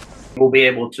City. We'll be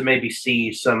able to maybe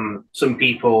see some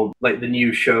people, like the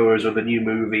new shows or the new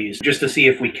movies, just to see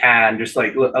if we can, just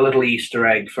like a little Easter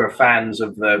egg for fans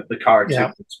of the cartoons.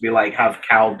 Yeah. Be like, have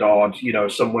Cal Dodd,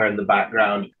 somewhere in the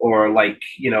background, or like,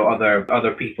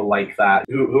 other people like that,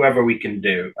 whoever we can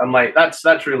do. I'm like, that's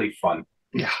really fun.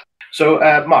 Yeah. So,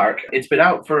 Mark, it's been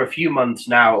out for a few months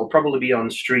now. It'll probably be on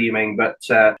streaming, but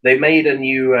they made a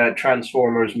new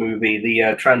Transformers movie,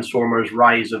 the Transformers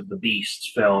Rise of the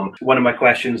Beasts film. One of my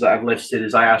questions that I've listed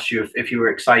is I asked you if you were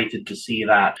excited to see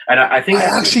that. And I think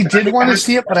I actually did want to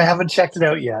see it, but I haven't checked it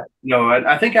out yet. No,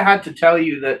 I think I had to tell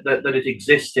you that it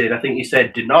existed. I think you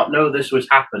said, did not know this was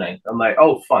happening. I'm like,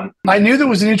 oh, fun. I knew there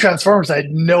was a new Transformers. I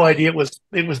had no idea it was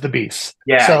the Beasts.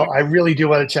 Yeah. So I really do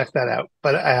want to check that out,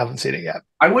 but I haven't seen it yet.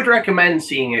 I would recommend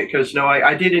seeing it because,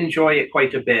 I did enjoy it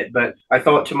quite a bit, but I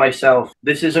thought to myself,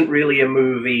 this isn't really a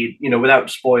movie, without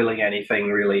spoiling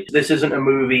anything, really. This isn't a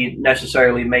movie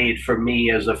necessarily made for me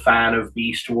as a fan of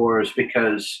Beast Wars,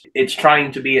 because it's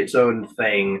trying to be its own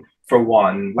thing, for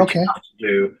one, which you have to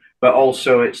do. But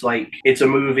also it's like, it's a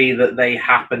movie that they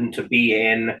happen to be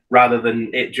in rather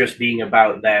than it just being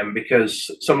about them,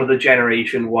 because some of the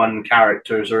Generation 1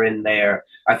 characters are in there,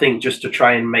 I think, just to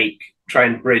try and bridge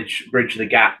the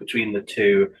gap between the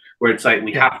two, where it's like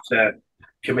we have to,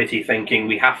 committee thinking,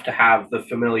 we have to have the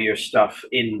familiar stuff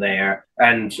in there.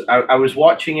 And I was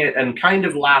watching it and kind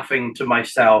of laughing to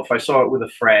myself. I saw it with a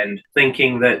friend,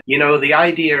 thinking that, the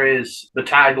idea is, the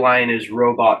tagline is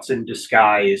robots in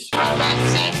disguise.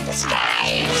 Robots in disguise.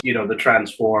 you know, the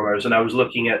Transformers, and I was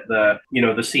looking at the, you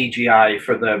know, the CGI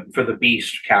for the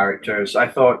Beast characters, I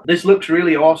thought, this looks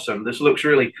really awesome. This looks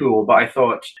really cool. But I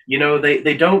thought, you know,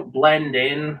 they don't blend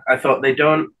in. I thought they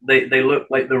look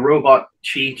like the robot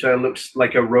cheetah looks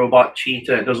like a robot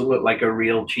cheetah. It doesn't look like a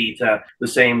real cheetah. The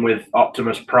same with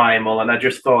Optimus Primal. And I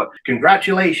just thought,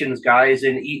 congratulations, guys.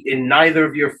 In neither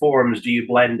of your forms do you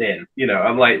blend in. You know,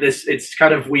 I'm like, this, it's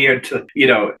kind of weird to, you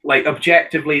know, like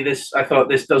objectively, I thought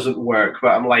this doesn't work, but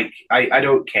I'm like, I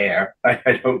don't care.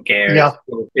 I don't care. Yeah.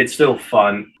 It's still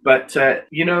fun. But,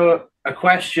 you know, a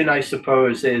question, I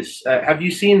suppose, is have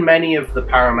you seen many of the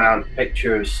Paramount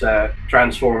Pictures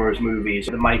Transformers movies,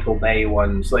 the Michael Bay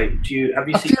ones? Like, have you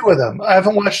seen a few of them? I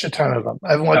haven't watched a ton of them.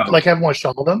 I haven't watched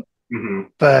all of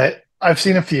them, but I've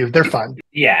seen a few. They're fun.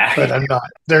 Yeah, but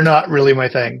they're not really my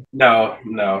thing. No.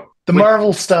 The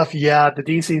Marvel stuff, yeah. The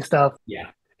DC stuff,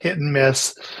 yeah. Hit and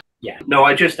miss. Yeah. No,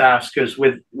 I just asked because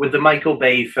with the Michael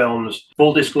Bay films,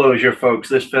 full disclosure, folks,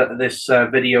 this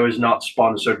video is not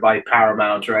sponsored by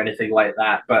Paramount or anything like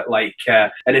that. But like,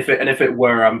 and if it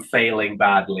were, I'm failing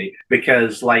badly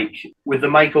because like with the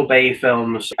Michael Bay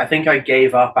films, I think I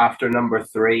gave up after number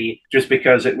 3 just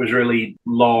because it was really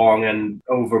long and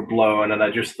overblown, and I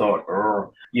just thought,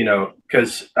 you know,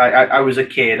 because I was a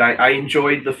kid, I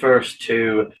enjoyed the first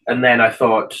 2, and then I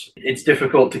thought it's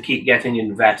difficult to keep getting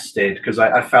invested because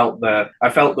I felt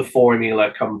the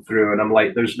formula come through, and I'm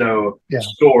like, there's no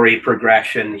story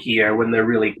progression here when there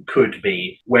really could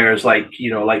be. Whereas like,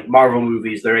 you know, like Marvel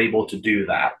movies, they're able to do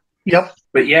that. Yep.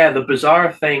 But yeah, the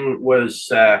bizarre thing was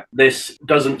this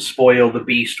doesn't spoil the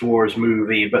Beast Wars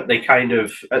movie, but they kind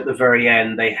of, at the very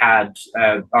end, they had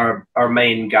our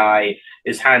main guy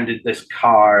is handed this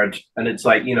card, and it's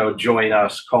like, you know, join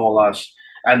us, call us.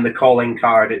 And the calling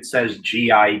card, it says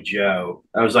G.I. Joe.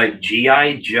 I was like,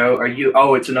 G.I. Joe? Are you?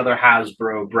 Oh, it's another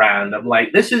Hasbro brand. I'm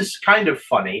like, this is kind of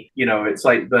funny. You know, it's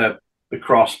like the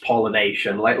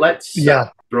cross-pollination. Like, let's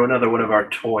throw another one of our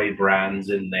toy brands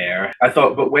in there. I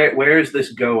thought, but where is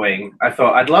this going? I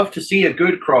thought, I'd love to see a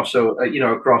good crossover, you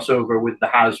know, a crossover with the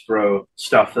Hasbro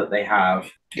stuff that they have.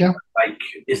 Yeah. Like,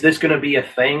 is this going to be a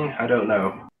thing? I don't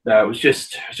know. No, it was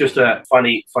just a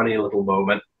funny little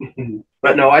moment.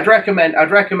 But no, I'd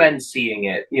recommend seeing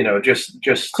it. You know, just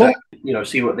cool. You know,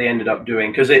 see what they ended up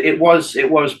doing because it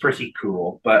was pretty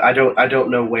cool. But I don't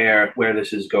know where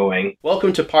this is going.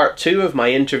 Welcome to part 2 of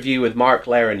my interview with Mark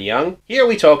Leiren-Young. Here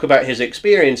we talk about his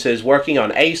experiences working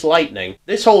on Ace Lightning.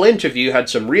 This whole interview had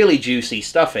some really juicy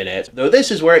stuff in it, though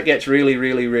this is where it gets really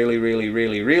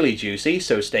juicy.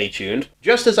 So stay tuned.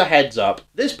 Just as a heads up,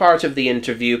 this part of the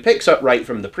interview picks up right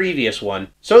from the previous one,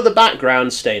 so the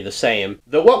backgrounds stay the same,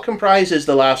 though what comprises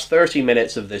the last 30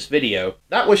 minutes of this video,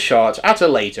 that was shot at a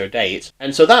later date,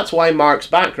 and so that's why Mark's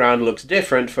background looks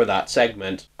different for that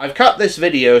segment. I've cut this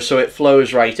video so it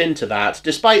flows right into that,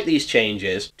 despite these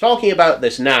changes. Talking about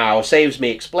this now saves me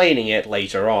explaining it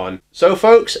later on. So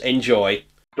folks, enjoy.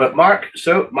 But Mark,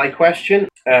 so my question,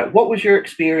 what was your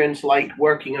experience like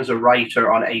working as a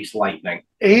writer on Ace Lightning?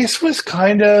 Ace was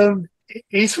kind of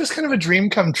a dream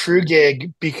come true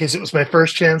gig because it was my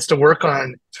first chance to work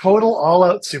on total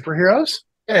all-out superheroes.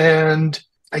 And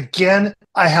again,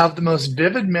 I have the most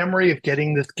vivid memory of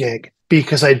getting this gig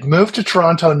because I'd moved to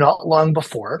Toronto not long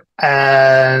before,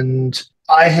 and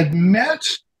I had met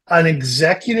an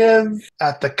executive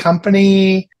at the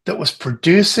company that was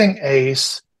producing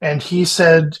Ace, and he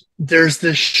said, there's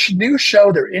this new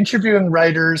show, they're interviewing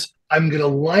writers. I'm going to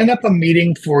line up a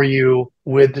meeting for you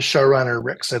with the showrunner,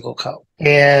 Rick Siggelkow.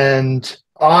 And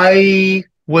I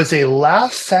was a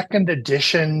last-second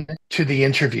addition to the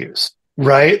interviews,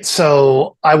 right?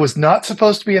 So I was not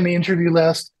supposed to be in the interview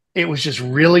list. It was just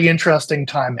really interesting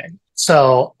timing.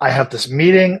 So I have this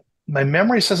meeting. My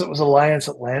memory says it was Alliance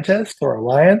Atlantis or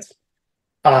Alliance.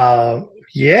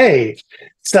 Yay.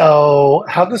 So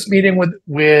have this meeting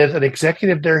with an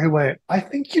executive there who went, I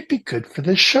think you'd be good for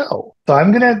this show. So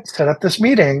I'm going to set up this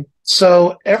meeting.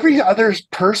 So every other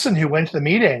person who went to the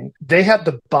meeting, they had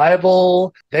the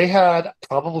Bible, they had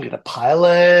probably the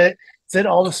pilot, did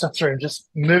all the stuff. Sorry, I'm just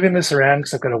moving this around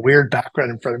because I've got a weird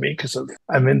background in front of me because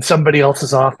I'm in somebody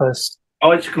else's office.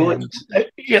 Oh, it's cool.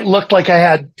 It looked like I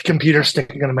had computers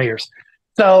sticking into my ears.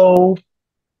 So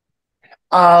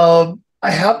I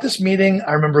have this meeting.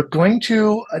 I remember going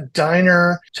to a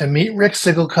diner to meet Rick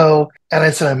Siggelkow, and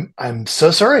I said, I'm so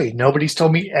sorry. Nobody's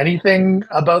told me anything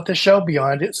about the show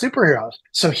beyond its superheroes.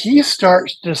 So he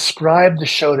starts to describe the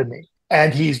show to me,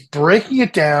 and he's breaking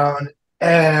it down,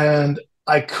 and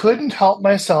I couldn't help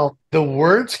myself. The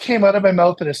words came out of my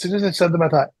mouth, and as soon as I said them, I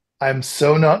thought, I'm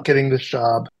so not getting this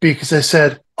job, because I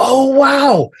said, oh,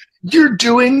 wow, you're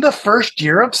doing the first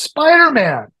year of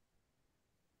Spider-Man.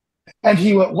 And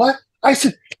he went, what? I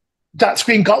said, that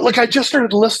screen got, like, I just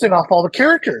started listing off all the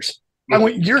characters. I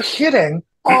went, you're hitting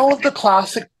all of the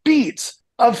classic beats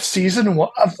of season one,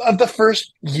 of the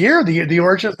first year, the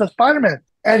origin of the Spider-Man.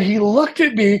 And he looked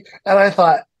at me, and I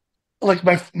thought, like,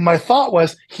 my thought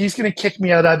was, he's going to kick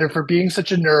me out either for being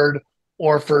such a nerd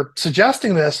or for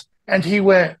suggesting this. And he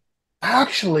went,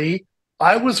 actually,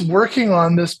 I was working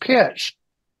on this pitch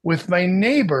with my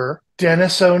neighbor,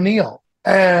 Dennis O'Neill.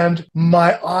 And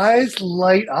my eyes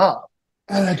light up.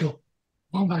 And I go,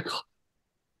 oh my God,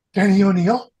 Danny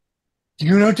O'Neill? Do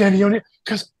you know Danny O'Neill?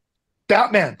 Because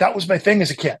Batman, that was my thing as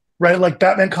a kid, right? Like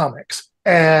Batman comics.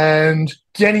 And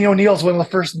Danny O'Neill is one of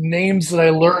the first names that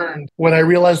I learned when I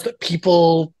realized that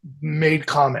people made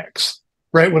comics,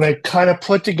 right? When I kind of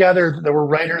put together that there were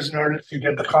writers and artists who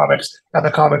did the comics, and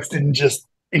the comics didn't just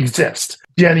exist.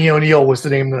 Danny O'Neill was the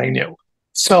name that I knew.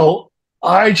 So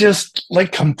I just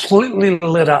like completely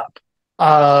lit up.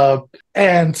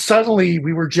 And suddenly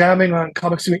we were jamming on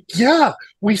comics. Yeah,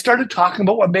 we started talking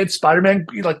about what made Spider-Man,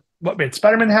 like what made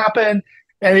Spider-Man happen.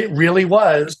 And it really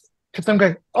was, because I'm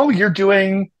going, oh, you're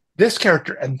doing this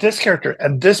character and this character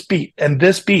and this beat and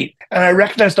this beat. And I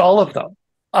recognized all of them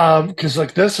because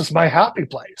like this is my happy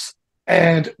place.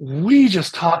 And we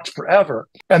just talked forever.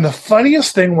 And the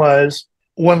funniest thing was,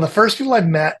 one of the first people I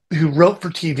met who wrote for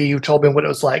TV, who told me what it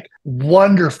was like,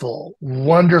 wonderful,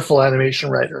 wonderful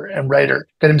animation writer,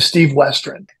 named Steve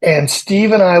Westron. And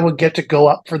Steve and I would get to go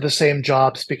up for the same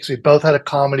jobs because we both had a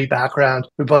comedy background.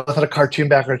 We both had a cartoon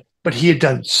background, but he had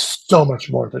done so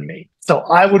much more than me. So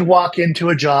I would walk into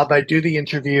a job, I'd do the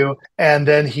interview, and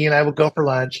then he and I would go for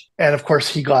lunch. And of course,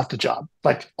 he got the job.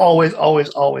 Like always, always,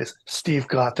 always, Steve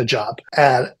got the job.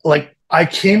 And like, I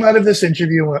came out of this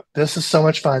interview and went, this is so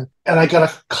much fun. And I got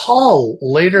a call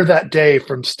later that day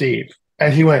from Steve.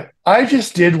 And he went, I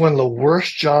just did one of the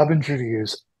worst job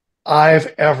interviews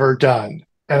I've ever done.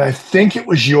 And I think it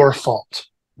was your fault.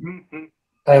 Mm-hmm.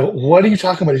 What are you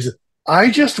talking about? He said, I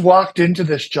just walked into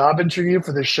this job interview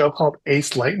for this show called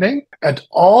Ace Lightning. And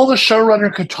all the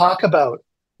showrunner could talk about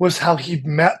was how he'd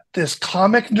met this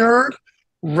comic nerd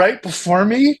right before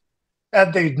me.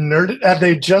 And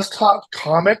they just talked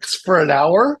comics for an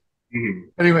hour. Mm-hmm.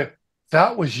 And he went,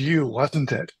 that was you,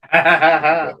 wasn't it?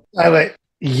 I went,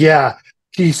 yeah.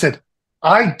 He said,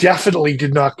 I definitely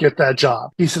did not get that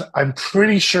job. He said, I'm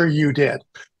pretty sure you did.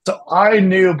 So I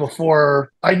knew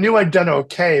I'd done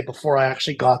okay before I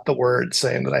actually got the word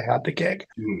saying that I had the gig.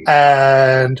 Mm-hmm.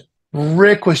 And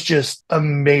Rick was just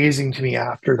amazing to me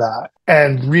after that.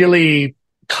 And really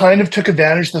kind of took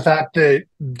advantage of the fact that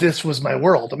this was my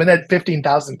world. I mean, I had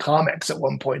 15,000 comics at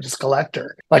one point as a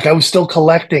collector. Like I was still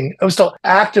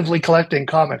actively collecting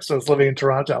comics. I was living in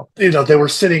Toronto. They were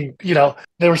sitting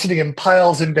in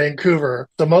piles in Vancouver.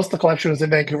 So most of the collection was in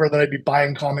Vancouver. Then I'd be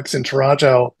buying comics in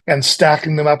Toronto and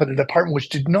stacking them up in an apartment, which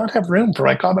did not have room for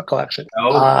my comic collection.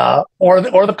 Oh. Or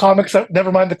the comics,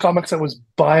 never mind the comics I was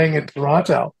buying in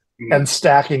Toronto and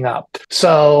stacking up.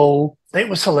 So it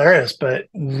was hilarious, but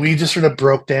we just sort of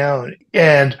broke down.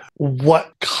 And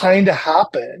what kind of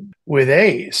happened with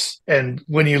Ace, and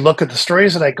when you look at the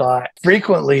stories that I got,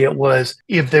 frequently it was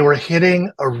if they were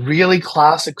hitting a really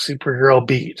classic superhero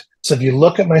beat. So if you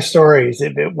look at my stories,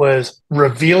 if it was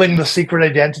revealing the secret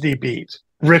identity beat,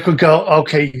 Rick would go,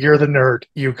 okay, you're the nerd.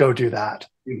 You go do that.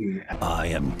 Mm-hmm. I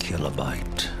am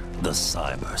Kilobyte, the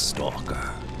cyber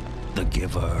stalker, the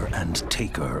giver and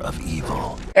taker of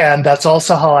evil. And that's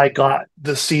also how I got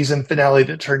the season finale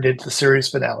that turned into the series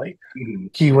finale. Mm-hmm.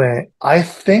 He went, I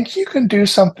think you can do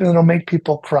something that'll make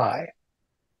people cry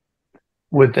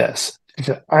with this. He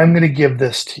said, I'm going to give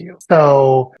this to you.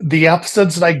 So the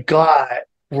episodes that I got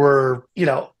were,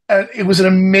 it was an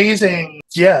amazing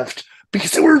gift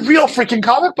because there were real freaking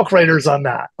comic book writers on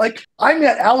that. Like, I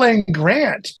met Alan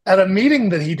Grant at a meeting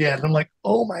that he did. And I'm like,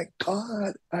 oh my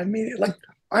God.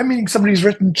 I'm meeting somebody who's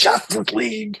written Justice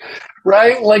League,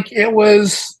 right? Like it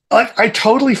was like I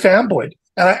totally fanboyed,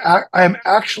 and I'm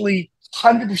actually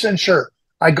 100% sure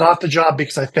I got the job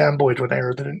because I fanboyed when I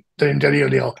heard the name Danny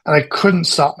O'Neill, and I couldn't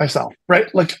stop myself, right?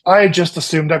 Like I just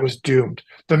assumed I was doomed.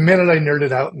 The minute I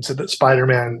nerded out and said that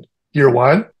Spider-Man Year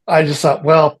One, I just thought,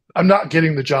 well, I'm not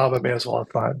getting the job. I may as well have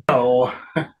fun. Oh,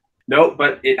 no,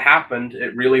 but it happened.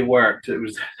 It really worked. It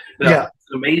was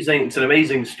amazing. It's an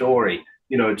amazing story.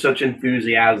 Such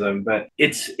enthusiasm, but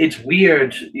it's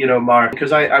weird, Mark,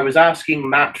 because I was asking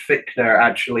Matt Fichtner,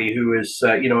 actually, who is,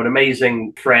 an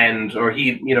amazing friend, or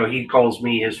he calls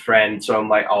me his friend. So I'm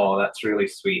like, oh, that's really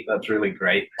sweet. That's really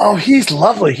great. Oh, he's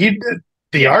lovely.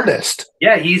 The artist.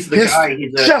 Yeah, he's the guy.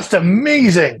 He's just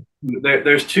amazing.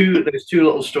 There's two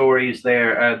little stories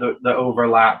there that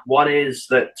overlap. One is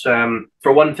that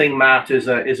for one thing, Matt is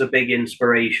a big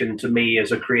inspiration to me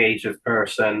as a creative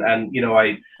person, and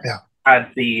I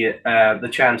had the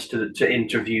chance to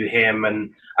interview him,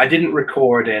 and I didn't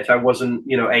record it. I wasn't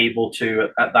able to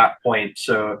at that point.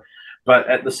 So, but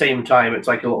at the same time, it's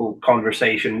like a little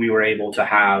conversation we were able to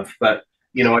have. But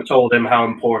I told him how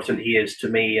important he is to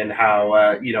me and how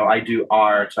I do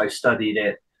art. I studied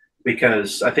it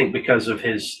because of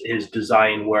his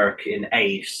design work in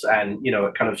Ace, and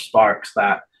it kind of sparks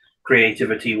that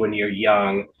creativity when you're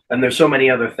young. And there's so many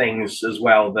other things as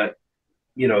well that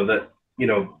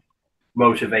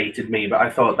motivated me, but I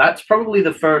thought that's probably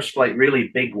the first like really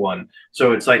big one.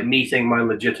 So it's like meeting my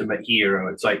legitimate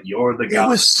hero. It's like, you're the guy. It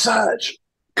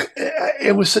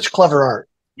was such clever art.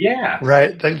 Yeah.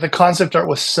 Right. The concept art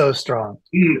was so strong.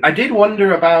 I did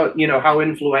wonder about, how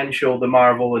influential the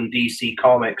Marvel and DC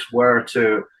comics were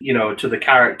to the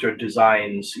character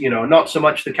designs, not so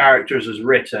much the characters as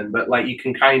written, but like you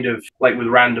can kind of, like with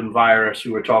Random Virus,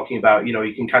 who we're talking about,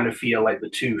 you can kind of feel like the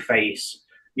Two-Face,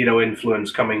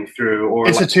 influence coming through. Or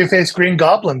it's like a Two-Face Green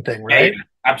Goblin thing, right? Yeah,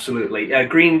 absolutely.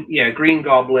 Green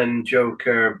Goblin,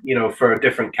 Joker, for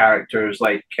different characters.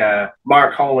 Like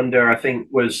Mark Hollander, I think,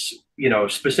 was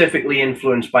specifically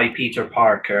influenced by Peter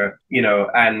Parker,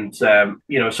 and so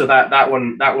that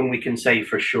one we can say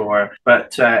for sure.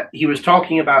 But he was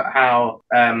talking about how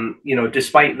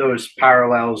despite those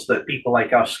parallels that people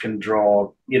like us can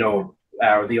draw,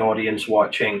 or the audience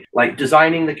watching, like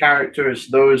designing the characters,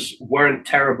 those weren't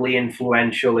terribly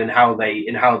influential in how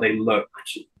they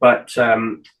looked. But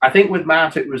I think with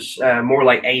Matt, it was more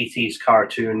like 80s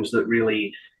cartoons that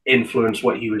really influenced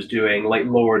what he was doing, like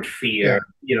Lord Fear,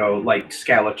 like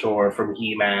Skeletor from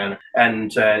He-Man, and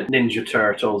Ninja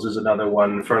Turtles is another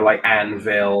one for like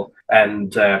Anvil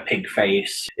and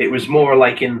Pigface. It was more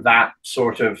like in that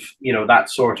sort of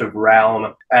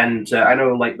realm. And I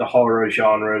know like the horror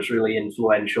genre is really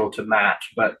influential to Matt,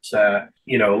 but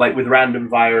like with Random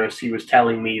Virus, he was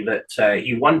telling me that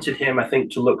he wanted him, I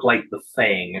think, to look like The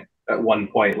Thing at one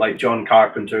point, like John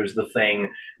Carpenter's The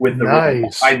Thing, with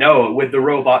the with the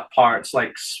robot parts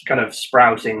like kind of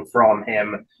sprouting from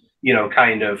him,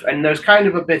 kind of. And there's kind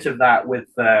of a bit of that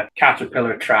with the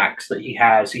caterpillar tracks that he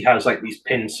has. He has like these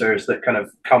pincers that kind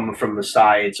of come from the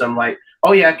sides. I'm like,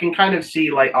 oh yeah, I can kind of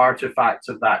see like artifacts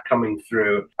of that coming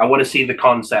through. I want to see the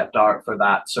concept art for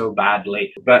that so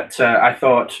badly. But I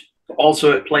thought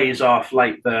also it plays off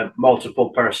like the multiple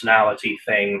personality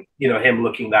thing, him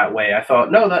looking that way. I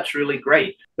thought, no, that's really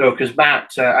great. No, because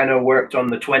Matt, I know, worked on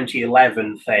the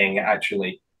 2011 thing,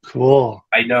 actually. Cool.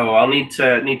 I know. I'll need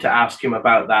to ask him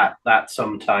about that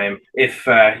sometime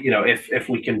if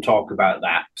we can talk about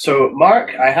that. So,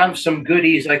 Mark, I have some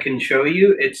goodies I can show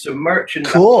you. It's some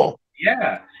merchandise. Cool.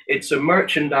 Yeah. It's some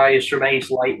merchandise from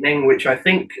Ace Lightning, which I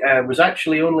think was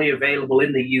actually only available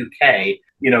in the UK,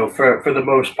 for the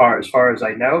most part, as far as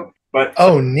I know. But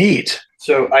neat.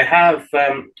 So I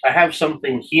have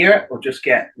something here. We'll just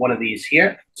get one of these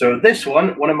here. So this one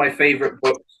of my favorite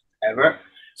books ever.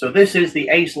 So this is the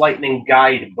Ace Lightning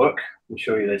Guidebook. I'll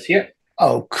show you this here.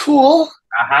 Oh, cool.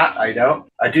 I know.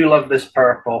 I do love this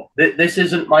purple. This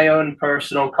isn't my own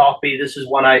personal copy. This is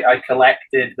one I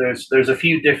collected. There's a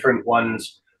few different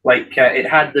ones. Like it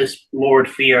had this Lord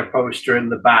Fear poster in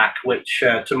the back, which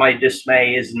to my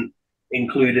dismay isn't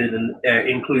included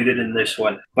in this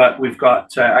one. But we've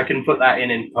got I can put that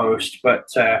in post. But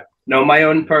no, my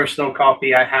own personal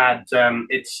copy I had,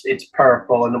 it's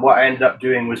purple, and what I ended up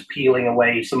doing was peeling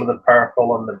away some of the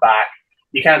purple on the back.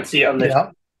 You can't see it on this,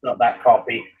 not that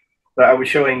copy. But I was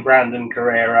showing Brandon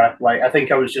Carrera. Like I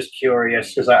think I was just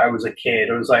curious because I was a kid.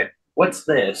 I was like, "What's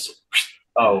this?"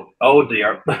 Oh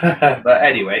dear. But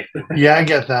anyway. Yeah, I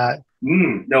get that.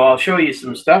 No, I'll show you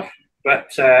some stuff.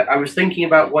 But I was thinking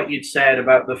about what you'd said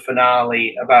about the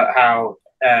finale, about how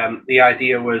the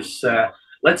idea was,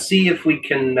 let's see if we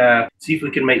can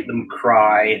make them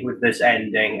cry with this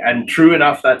ending. And true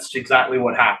enough, that's exactly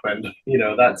what happened.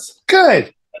 That's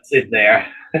good. That's it there.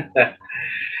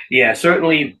 Yeah,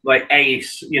 certainly like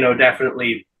Ace,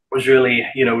 definitely was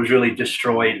really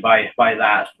destroyed by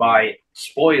that, by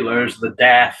spoilers, the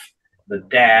death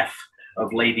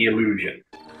of Lady Illusion.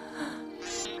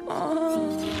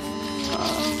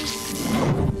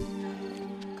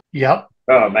 Yep.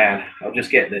 Oh man, I'll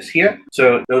just get this here.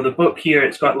 So the book here,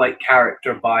 it's got like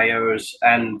character bios,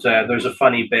 and there's a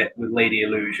funny bit with Lady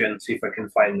Illusion. See if I can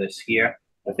find this here.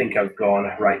 I think I've gone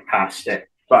right past it.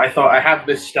 But I thought I have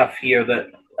this stuff here that,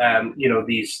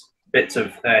 these bits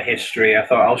of history. I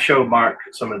thought I'll show Mark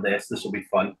some of this. This will be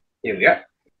fun. Here we go.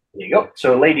 There you go.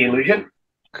 So Lady Illusion.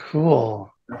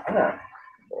 Cool.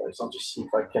 So I'll just see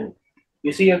if I can.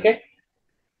 You see okay?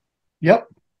 Yep.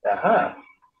 Aha.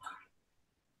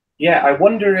 Yeah, I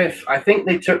wonder if I think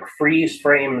they took freeze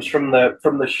frames from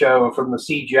the show, from the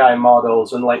CGI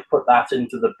models, and like put that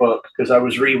into the book, because I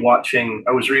was rewatching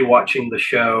the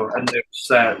show, and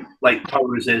there's like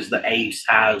poses that Ace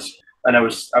has, and I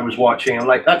was watching, and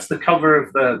like that's the cover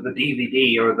of the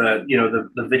DVD or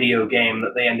the video game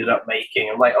that they ended up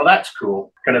making. I'm like, oh, that's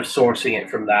cool, kind of sourcing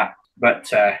it from that.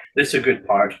 But this is a good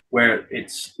part where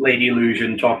it's Lady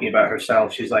Illusion talking about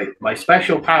herself. She's like, my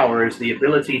special power is the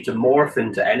ability to morph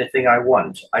into anything I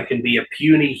want. I can be a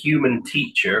puny human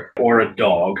teacher or a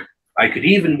dog. I could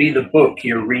even be the book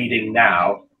you're reading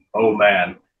now. Oh,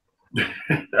 man.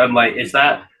 I'm like,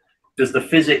 does the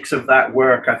physics of that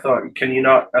work? I thought, can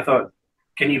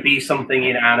you be something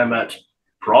inanimate?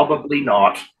 Probably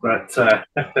not, but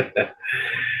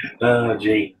oh,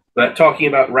 gee. But talking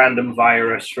about random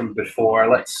virus from before,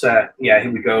 let's here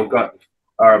we go. Got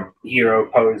our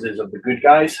hero poses of the good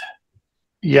guys.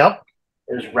 Yep.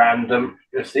 There's random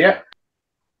just here.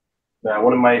 Now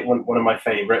one of my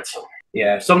favorites.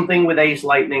 Yeah, something with Ace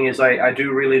Lightning is I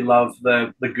do really love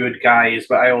the good guys,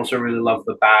 but I also really love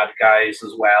the bad guys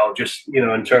as well. Just,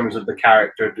 in terms of the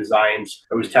character designs.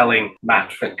 I was telling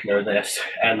Matt Fickner this,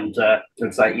 and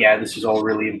it's like, yeah, this is all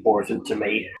really important to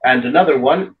me. And another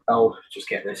one, I'll just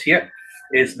get this here,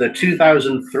 is the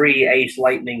 2003 Ace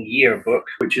Lightning yearbook,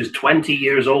 which is 20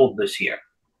 years old this year.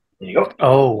 There you go.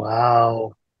 Oh,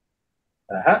 wow.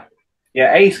 Uh-huh.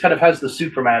 Yeah, Ace kind of has the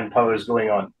Superman pose going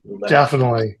on.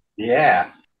 Definitely.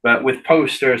 Yeah, but with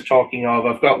posters talking of,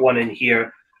 I've got one in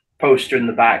here, poster in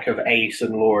the back of Ace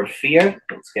and Lord Fear.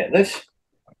 Let's get this.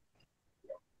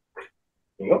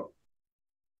 There you go.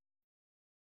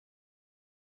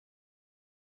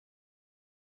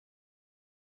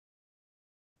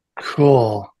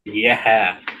 Cool.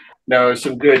 Yeah. No,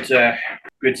 some good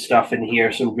stuff in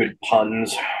here, some good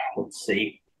puns. Let's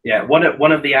see. Yeah,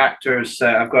 one of the actors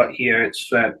I've got here,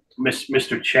 it's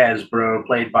Mr. Chesbro,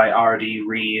 played by R.D.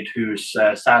 Reed, who's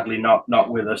sadly not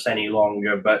with us any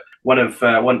longer. But one of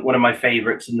my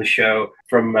favorites in the show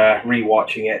from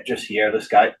rewatching it just here. This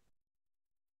guy.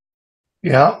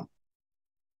 Yeah,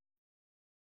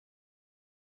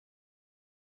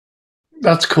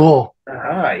 that's cool.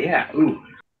 Ah, yeah. Ooh.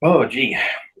 Oh, gee.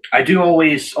 I do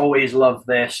always love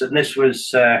this, and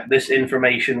this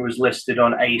information was listed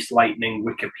on Ace Lightning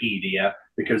Wikipedia,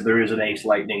 because there is an Ace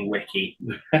Lightning wiki.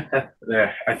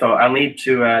 There, I thought I'll need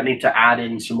to add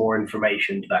in some more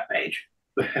information to that page.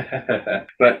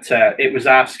 But it was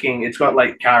asking, it's got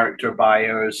like character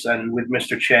bios, and with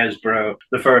Mr. Chesbro,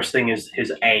 the first thing is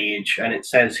his age, and it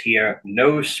says here,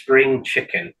 no spring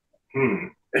chicken.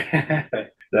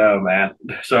 Oh, man.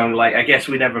 So, like, I guess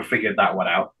we never figured that one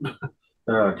out.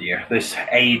 Oh, dear. This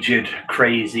aged,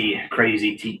 crazy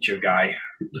teacher guy.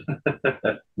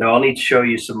 No, I'll need to show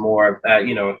you some more,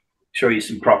 show you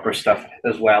some proper stuff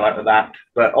as well out of that.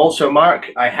 But also, Mark,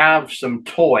 I have some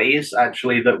toys,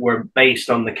 actually, that were based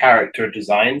on the character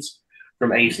designs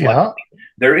from Ace Lightning.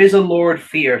 There is a Lord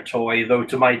Fear toy, though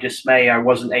to my dismay, I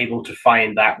wasn't able to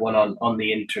find that one on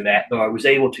the internet, though I was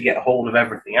able to get a hold of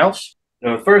everything else.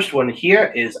 Now, the first one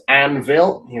here is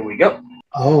Anvil. Here we go.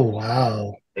 Oh,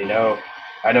 wow. I know.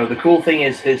 The cool thing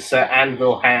is his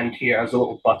anvil hand here has a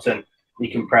little button.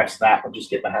 You can press that. I'll just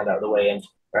get my hand out of the way and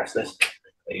press this.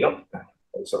 There you go.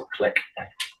 It's a click.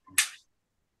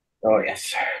 Oh,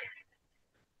 yes.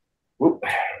 Whoop.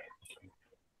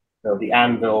 So the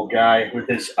anvil guy with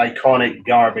his iconic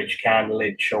garbage can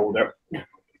lid shoulder.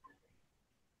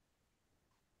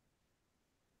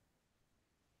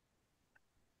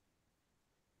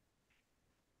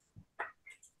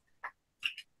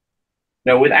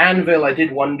 Now, with Anvil, I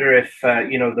did wonder if,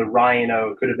 the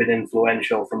rhino could have been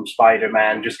influential from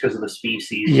Spider-Man just because of the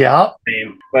species. Yeah.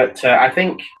 Name. But I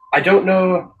don't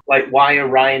know, like, why a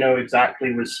rhino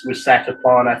exactly was set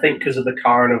upon. I think because of the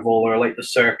carnival or, like, the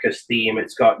circus theme.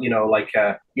 It's got, like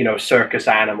a, circus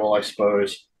animal, I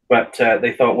suppose. But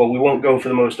they thought, well, we won't go for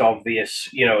the most obvious,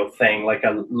 thing, like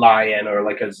a lion or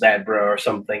like a zebra or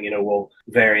something. We'll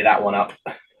vary that one up.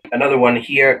 Another one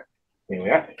here we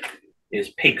are,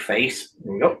 is Pig Face.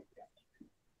 There we go.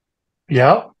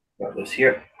 Yeah. Got this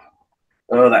here.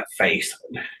 Oh, that face.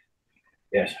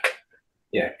 Yes.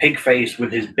 Yeah, Pig Face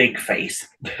with his big face.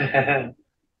 Okay.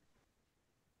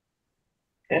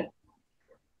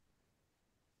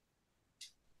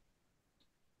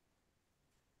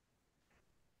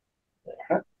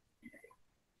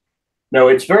 No,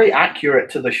 it's very accurate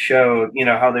to the show,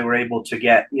 how they were able to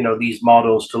get, these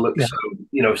models to look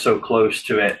so, so close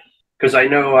to it. because I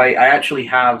know I actually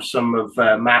have some of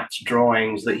Matt's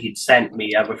drawings that he'd sent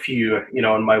me. I have a few,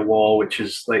 on my wall, which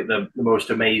is like the most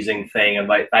amazing thing. And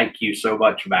like, thank you so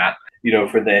much, Matt,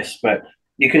 for this. But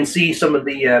you can see some of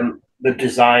the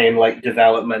design, like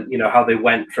development, how they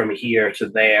went from here to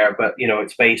there. But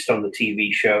it's based on the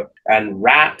TV show. And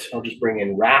Rat, I'll just bring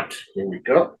in Rat. Here we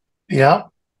go. Yeah.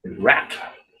 Rat.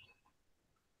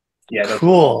 Yeah.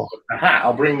 Cool. Aha!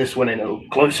 I'll bring this one in a little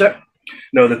closer.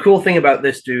 No, the cool thing about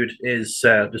this dude is,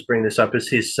 just bring this up, is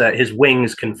his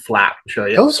wings can flap. I'll show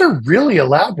you. Those are really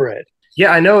elaborate.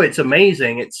 Yeah, I know, it's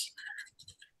amazing.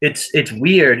 It's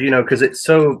weird, because it's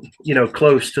so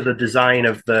close to the design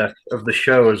of the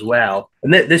show as well.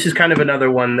 And this is kind of another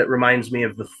one that reminds me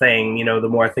of The Thing. The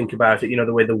more I think about it,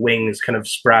 the way the wings kind of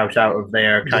sprout out of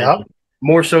there, kind of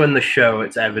more so in the show.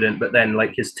 It's evident, but then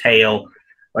like his tail,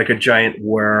 like a giant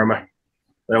worm.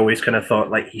 I always kind of thought,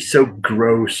 like, he's so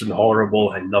gross and horrible.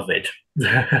 I love it.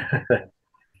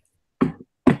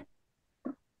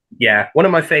 Yeah, one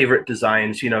of my favorite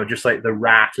designs, just like the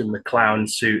rat and the clown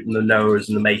suit and the nose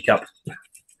and the makeup.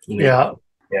 Yeah.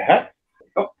 Yeah.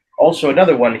 Oh, also,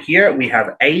 another one here. We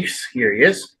have Ace. Here he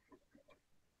is.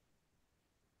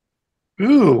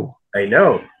 Ooh. I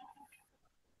know.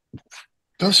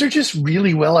 Those are just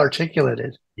really well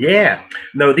articulated. Yeah,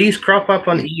 no, these crop up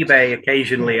on eBay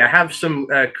occasionally. I have some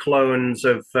clones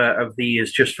of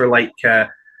these just for like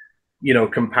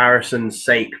comparison's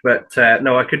sake. But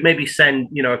no, I could maybe send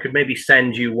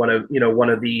you one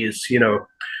of these.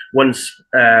 Once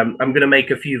I'm gonna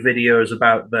make a few videos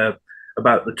about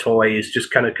the toys,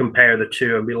 just kind of compare the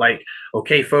two and be like,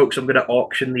 okay, folks, I'm gonna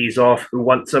auction these off. Who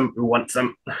wants them? Who wants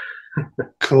them?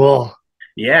 Cool.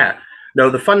 Yeah. No,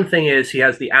 the fun thing is he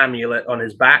has the amulet on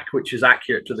his back, which is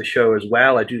accurate to the show as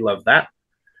well. I do love that.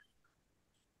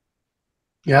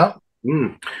 Yeah.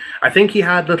 I think he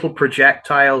had little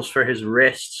projectiles for his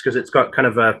wrists because it's got kind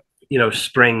of a,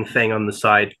 spring thing on the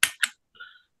side.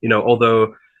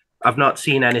 Although I've not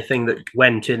seen anything that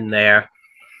went in there.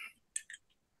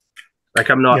 Like,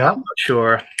 I'm not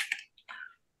sure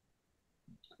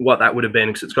what that would have been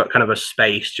because it's got kind of a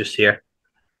space just here.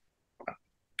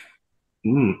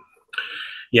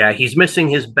 Yeah, he's missing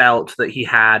his belt that he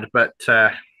had, but,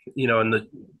 and the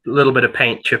little bit of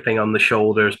paint chipping on the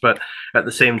shoulders. But at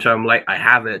the same time, like, I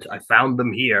have it. I found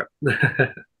them here.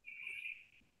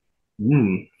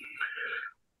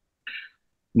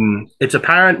 It's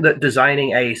apparent that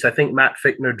designing Ace, I think Matt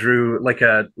Fichtner drew like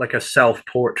a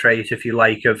self-portrait, if you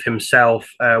like, of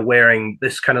himself wearing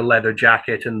this kind of leather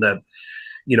jacket and the,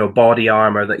 body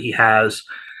armor that he has.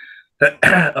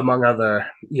 Among other,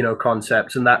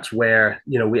 concepts, and that's where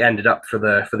we ended up for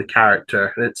the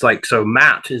character. It's like, so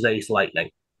Matt is Ace Lightning.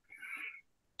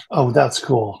 Oh, that's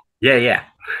cool. Yeah.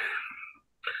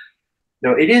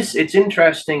 No, it's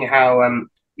interesting how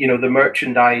the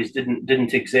merchandise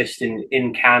didn't exist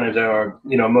in Canada or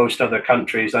most other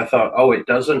countries. I thought, oh, it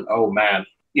doesn't. Oh man,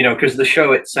 because the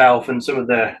show itself and some of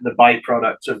the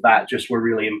byproducts of that just were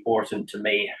really important to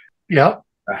me. Yeah.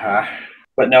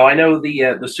 But no, I know the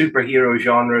superhero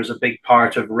genre is a big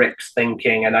part of Rick's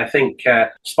thinking, and I think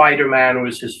Spider-Man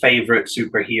was his favorite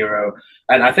superhero.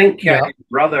 And I think his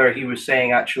brother, he was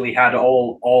saying, actually had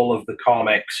all of the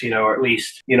comics, or at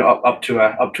least up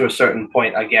to a certain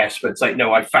point, I guess. But it's like,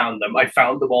 no, I found them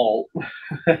all.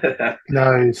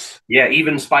 Nice. Yeah,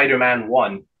 even Spider-Man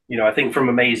 1. I think from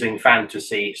Amazing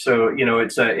Fantasy. So,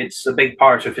 it's a big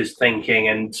part of his thinking.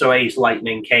 And so Ace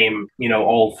Lightning came,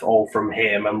 all from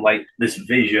him. I'm like, this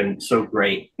vision, so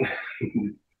great.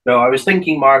 No, I was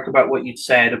thinking, Mark, about what you'd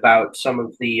said about some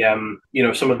of the,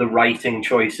 some of the writing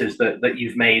choices that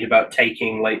you've made about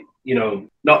taking, like,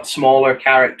 not smaller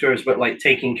characters, but like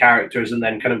taking characters and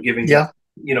then kind of giving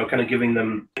giving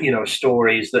them,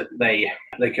 stories that they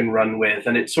can run with.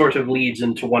 And it sort of leads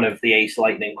into one of the Ace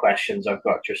Lightning questions I've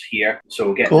got just here. So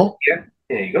we'll get here.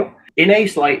 There you go. In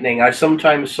Ace Lightning, I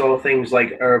sometimes saw things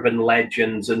like urban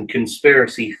legends and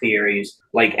conspiracy theories,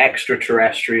 like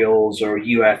extraterrestrials or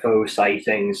UFO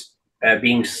sightings,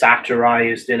 being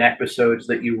satirized in episodes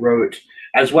that you wrote,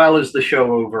 as well as the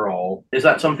show overall. Is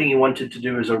that something you wanted to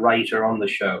do as a writer on the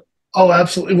show? Oh,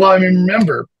 absolutely. Well, I mean,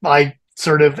 remember, I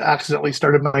sort of accidentally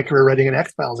started my career writing an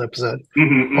X-Files episode,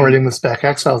 or writing the Spec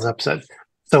X-Files episode.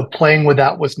 So playing with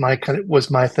that was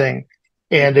my thing.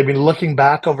 And I mean, looking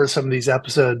back over some of these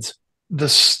episodes, the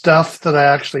stuff that I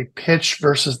actually pitched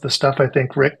versus the stuff I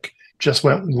think Rick just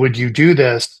went, would you do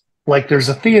this? Like, there's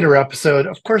a theater episode.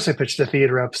 Of course I pitched a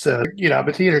theater episode. I'm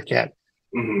a theater kid,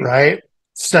 right?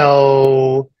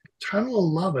 So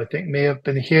Eternal Love, I think, may have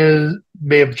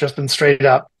just been straight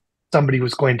up, somebody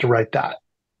was going to write that.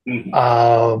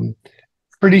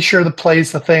 Pretty sure The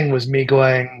Play's the Thing was me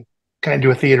going, can I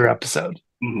do a theater episode?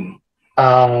 Mm-hmm.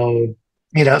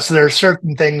 So there are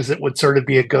certain things that would sort of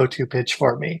be a go-to pitch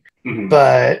for me. Mm-hmm.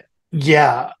 But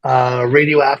yeah,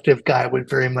 radioactive guy would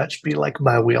very much be like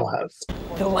my wheelhouse.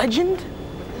 The legend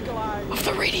of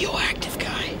the radioactive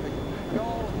guy.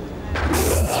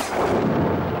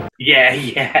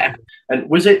 Yeah. And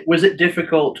was it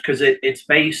difficult because it's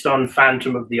based on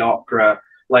Phantom of the Opera?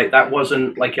 Like that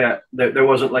wasn't like there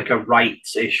wasn't like a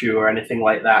rights issue or anything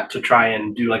like that to try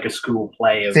and do like a school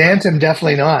play of Phantom,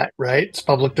 definitely not, right? It's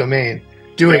public domain.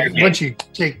 Once you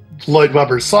take Lloyd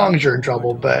Webber's songs, you're in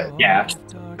trouble, but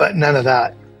none of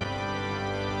that.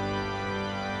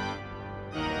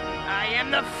 I am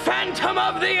the Phantom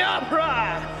of the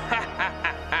Opera.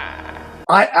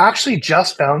 I actually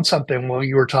just found something while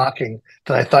you were talking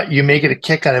that I thought you may get a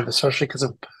kick out of, especially because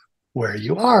of where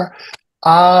you are.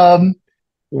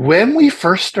 When we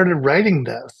first started writing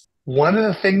this, one of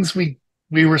the things we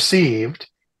received,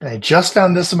 and I just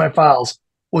found this in my files,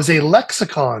 was a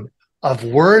lexicon of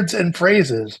words and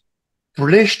phrases,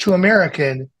 British to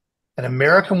American, and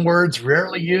American words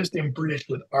rarely used in British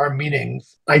with our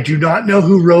meanings. I do not know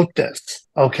who wrote this,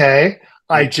 okay?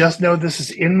 I just know this is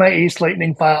in my Ace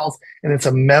Lightning files, and it's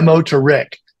a memo to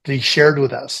Rick that he shared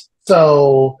with us.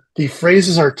 So the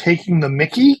phrases are taking the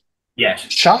mickey, yes,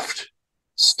 chuffed,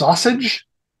 sausage,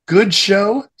 good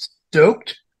show,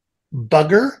 stoked,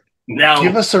 bugger, no,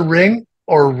 give us a ring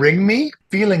or ring me,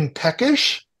 feeling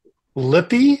peckish,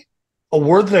 lippy, a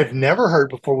word that I've never heard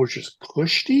before, which is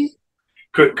kushti.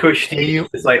 Kushti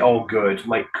is like all good,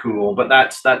 like cool, but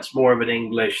that's more of an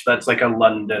English. That's like a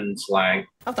London slang.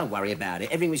 Oh, don't worry about it.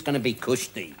 Everything's going to be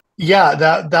kushti. Yeah,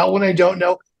 that one I don't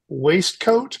know.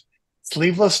 Waistcoat,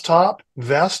 sleeveless top,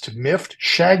 vest, miffed,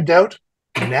 shagged out,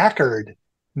 knackered,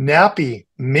 nappy,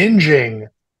 minging,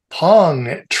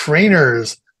 pong,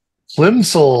 trainers,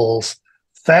 plimsolls,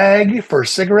 fag for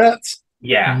cigarettes,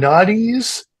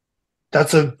 naughties.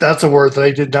 That's a word that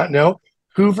I did not know.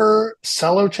 Hoover,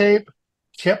 sellotape,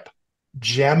 tip,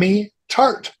 jammy,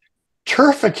 tart,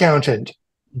 turf accountant,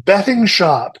 betting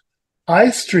shop,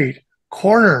 high street,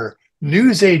 corner,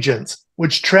 news agents,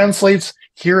 which translates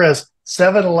here as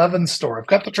 7-Eleven store. I've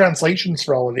got the translations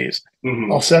for all of these.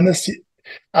 Mm-hmm. I'll send this to you.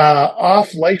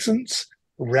 Off license,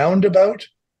 roundabout,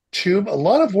 tube, a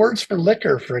lot of words for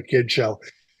liquor for a kid show.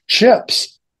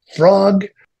 Chips, frog,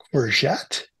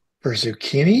 courgette for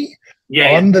zucchini,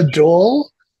 on the dole,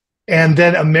 and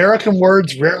then American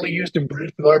words rarely used in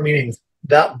British with our meanings.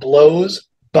 That blows,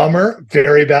 bummer,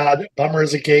 very bad. Bummer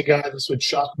is a gay guy. This would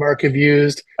shock Mark have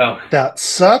used. Oh. That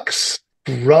sucks,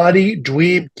 grotty,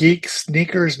 dweeb, geek,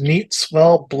 sneakers, neat,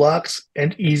 swell, blocks,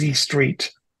 and easy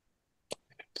street.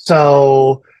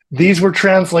 So these were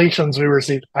translations we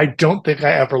received. I don't think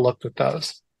I ever looked at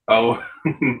those. Oh.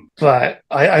 But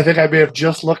I think I may have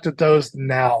just looked at those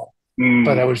now.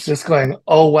 But I was just going,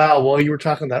 oh, wow, while you were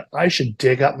talking that, I should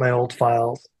dig up my old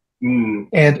files.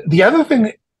 And the other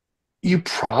thing, you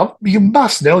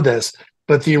must know this,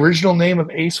 but the original name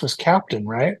of Ace was Captain,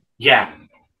 right? Yeah.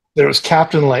 There was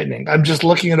Captain Lightning. I'm just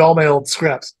looking at all my old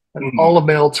scripts, and all of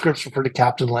my old scripts refer to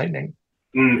Captain Lightning.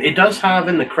 It does have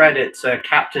in the credits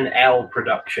Captain L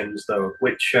Productions, though,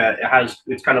 which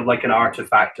it's kind of like an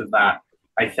artifact of that,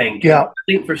 I think. Yeah. I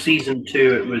think for season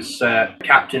 2 it was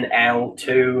Captain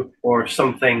L2 or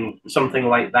something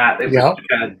like that. It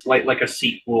was like a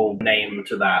sequel name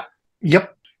to that.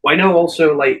 Yep. Well, I know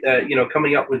also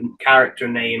coming up with character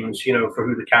names, for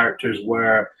who the characters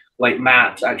were. Like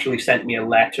Matt actually sent me a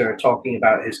letter talking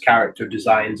about his character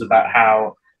designs, about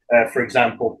how, for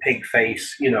example,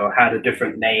 Pigface, had a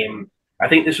different name. I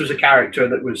think this was a character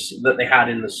that they had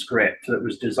in the script that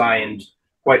was designed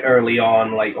quite early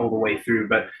on, like all the way through.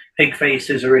 But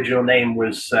Pigface's original name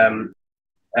was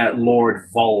Lord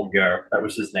Vulgar. That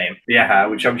was his name. Yeah,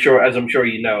 which I'm sure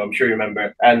you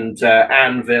remember. And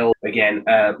Anvil, again,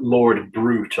 Lord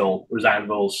Brutal was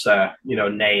Anvil's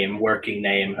name, working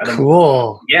name. And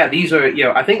cool. Yeah, these are,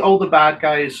 I think all the bad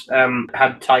guys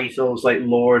had titles like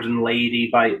Lord and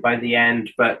Lady by the end.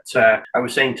 But I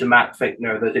was saying to Matt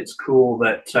Fickner that it's cool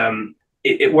that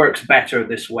it works better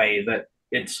this way, that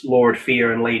it's Lord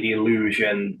Fear and Lady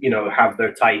Illusion, have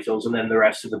their titles, and then the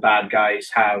rest of the bad guys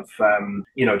have,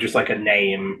 just like a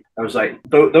name. I was like,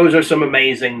 those are some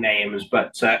amazing names,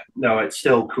 but no, it's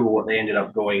still cool what they ended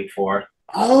up going for.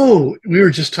 Oh, we were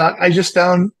just talking. I just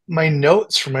found my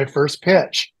notes from my first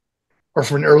pitch, or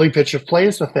from an early pitch of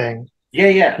Plays the Thing.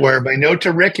 Yeah. Where my note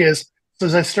to Rick is, so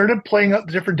as I started playing up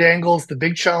the different angles, the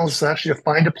big challenge is actually to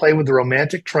find a play with a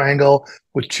romantic triangle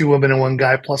with 2 women and 1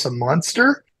 guy plus a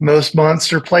monster. Most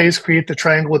monster plays create the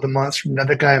triangle with a monster and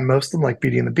another guy, and most of them, like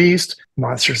Beauty and the Beast,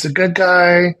 monster's a good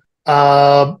guy,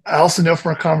 I also know from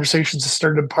our conversations it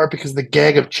started in part because the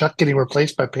gag of Chuck getting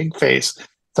replaced by Pigface.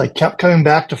 So I kept coming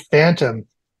back to Phantom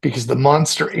because the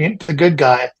monster ain't the good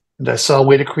guy, and I saw a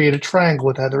way to create a triangle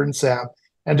with Heather and Sam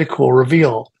and a cool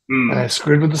reveal. And I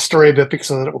screwed with the story a bit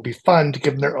because I thought it would be fun to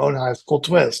give them their own high school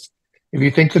twist. If you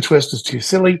think the twist is too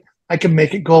silly, I can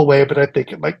make it go away, but I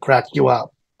think it might crack you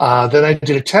up. Then I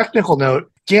did a technical note.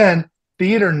 Again,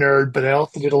 theater nerd, but I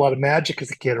also did a lot of magic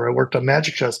as a kid, or I worked on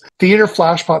magic shows. Theater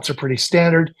flashpots are pretty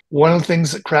standard. One of the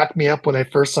things that cracked me up when I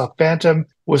first saw Phantom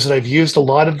was that I've used a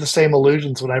lot of the same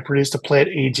illusions when I produced a play at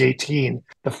age 18.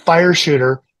 The fire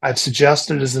shooter I've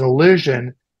suggested as an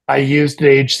illusion I used at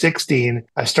age 16.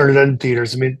 I started out in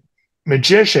theaters. I mean,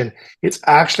 magician, it's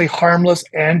actually harmless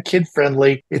and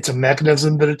kid-friendly. It's a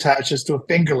mechanism that attaches to a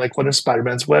finger like one of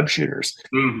Spider-Man's web shooters.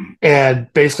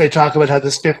 And basically I talk about how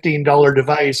this $15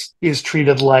 device is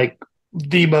treated like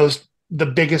the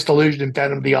biggest illusion in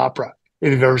Phantom of the Opera,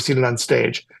 if you've ever seen it on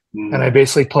stage. And I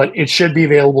basically put, it should be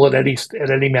available at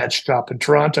any magic shop in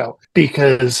Toronto,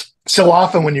 because so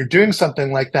often when you're doing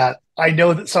something like that, I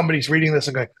know that somebody's reading this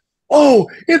and going, oh,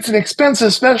 it's an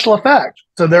expensive special effect.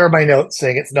 So there are my notes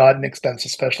saying it's not an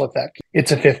expensive special effect.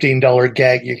 It's a $15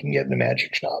 gag you can get in a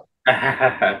magic shop.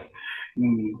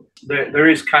 There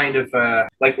is kind of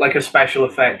like a special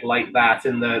effect like that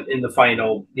in the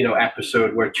final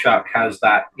episode where Chuck has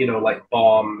that like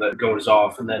bomb that goes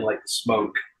off and then like the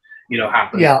smoke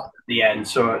happens at the end.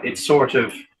 So it's sort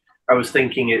of, I was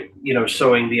thinking it,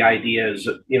 sowing the ideas,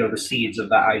 the seeds of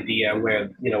that idea where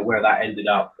that ended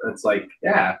up. It's like,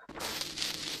 yeah.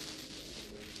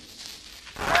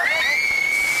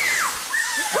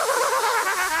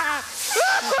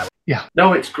 Yeah.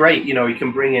 No, it's great. You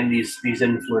can bring in these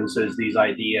influences, these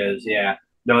ideas. Yeah.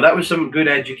 No, that was some good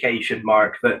education,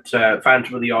 Mark, that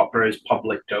Phantom of the Opera is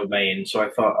public domain. So I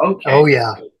thought, okay. Oh,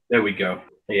 yeah. There we go.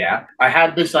 Yeah, I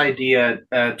had this idea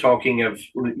talking of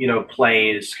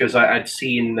plays, because I'd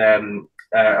seen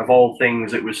of all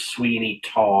things it was Sweeney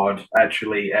Todd.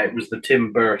 Actually, it was the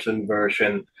Tim Burton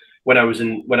version when I was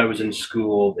in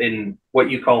school, in what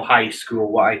you call high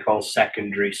school, what I call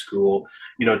secondary school.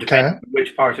 Depending on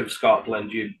which part of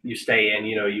Scotland you stay in,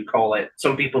 you call it.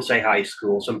 Some people say high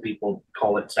school, some people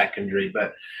call it secondary,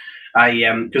 but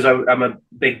because I'm a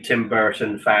big Tim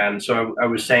Burton fan, so I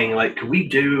was saying, like, could we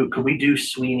do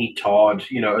Sweeney Todd,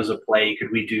 as a play? Could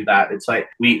we do that? It's like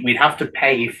we'd have to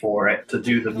pay for it to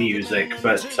do the music,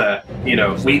 but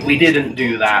we didn't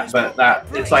do that. But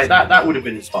that would have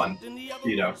been fun,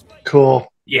 Cool.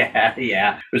 Yeah.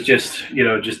 It was just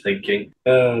just thinking.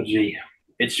 Oh gee,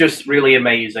 it's just really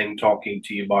amazing talking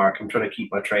to you, Mark. I'm trying to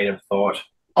keep my train of thought.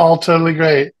 All totally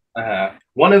great.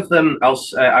 One of them,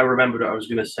 I remembered what I was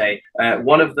going to say.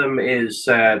 One of them is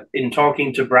in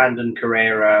talking to Brandon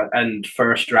Carrera and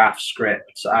first draft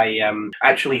scripts. I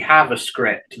actually have a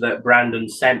script that Brandon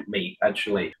sent me,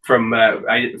 actually, from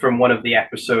one of the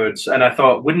episodes. And I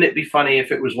thought, wouldn't it be funny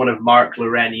if it was one of Mark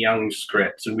Leiren-Young's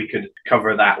scripts and we could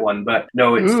cover that one? But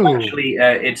no, it's actually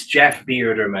it's Jeff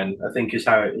Bearderman, I think is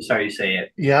how you say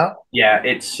it. Yeah. Yeah,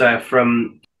 it's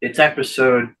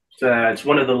episode. It's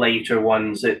one of the later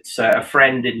ones. It's A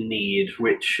Friend in Need,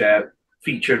 which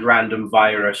featured Random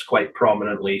Virus quite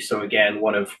prominently. So again,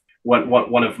 one of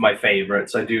my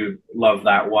favorites. I do love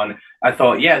that one. I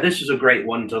thought, yeah, this is a great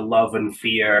one to love and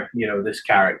fear, this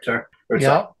character.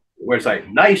 Where it's like,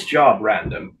 nice job,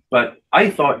 Random, but I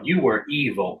thought you were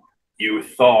evil. You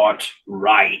thought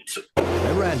right.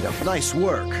 Hey, Random, nice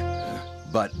work.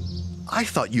 But I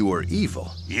thought you were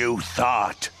evil. You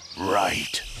thought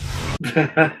right.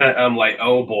 I'm like,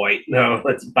 oh boy, no,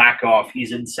 let's back off.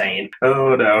 He's insane.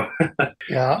 Oh no.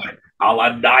 Yeah. I'll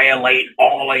annihilate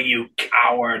all of you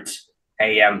cowards.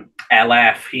 Hey,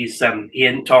 LF, he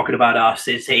isn't talking about us,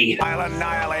 is he? I'll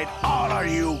annihilate all of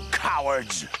you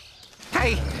cowards.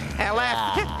 Hey,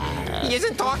 LF, he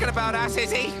isn't talking about us,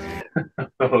 is he?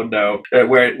 Oh no,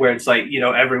 where it's like,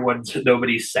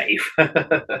 nobody's safe.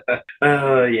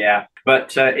 Yeah,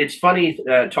 but it's funny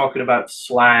talking about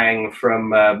slang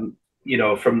from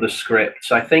from the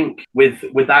scripts. I think with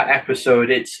that episode,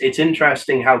 it's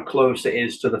interesting how close it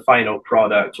is to the final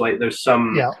product. Like there's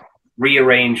some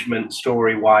rearrangement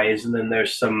story wise, and then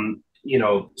there's some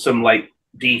like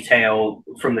detail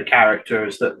from the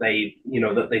characters that they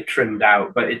trimmed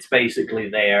out, but it's basically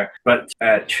there. But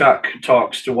Chuck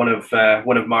talks to one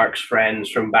of Mark's friends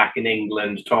from back in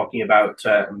England, talking about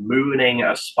mooning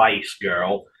a Spice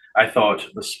Girl. I thought,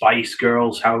 the Spice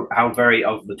Girls, how very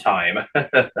of the time.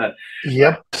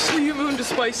 Yep. So you mooned a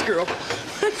Spice Girl.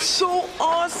 That's so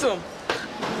awesome.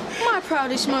 My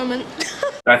proudest moment.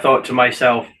 I thought to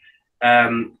myself,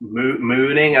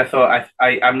 Mooning. I thought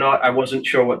I wasn't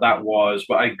sure what that was,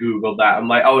 but I googled that. I'm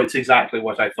like, oh, it's exactly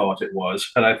what I thought it was,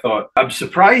 and I thought I'm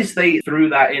surprised they threw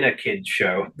that in a kids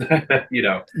show. You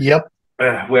know. Yep.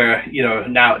 Where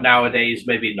nowadays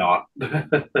maybe not.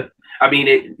 I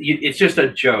mean, it's just a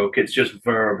joke. It's just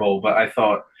verbal. But I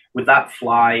thought, would that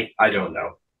fly? I don't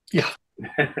know. Yeah.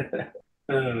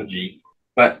 Oh gee.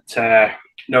 But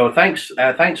no, thanks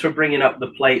for bringing up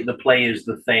the play. The play is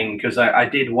the thing, because I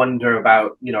did wonder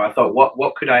about, I thought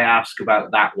what could I ask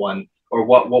about that one, or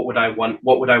what would I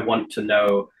want to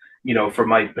know, for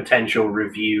my potential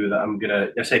review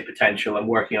that I say potential. I'm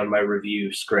working on my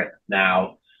review script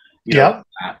now. Yeah.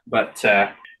 But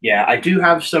yeah, I do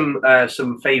have some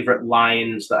favorite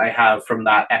lines that I have from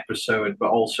that episode, but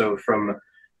also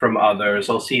from others.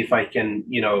 I'll see if I can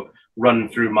run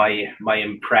through my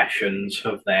impressions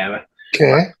of them.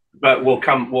 Okay. But we'll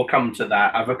come to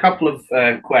that. I have a couple of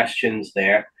questions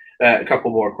there, a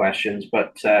couple more questions.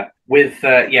 But with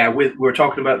we're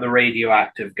talking about the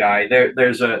radioactive guy.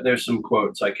 There's some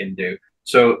quotes I can do.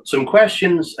 So some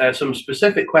questions, some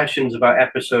specific questions about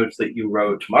episodes that you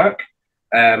wrote, Mark.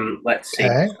 Let's see.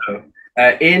 Okay. So,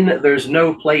 in There's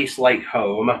No Place Like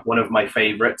Home, one of my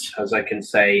favorites, as I can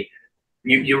say.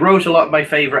 You wrote a lot of my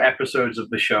favorite episodes of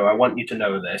the show. I want you to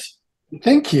know this.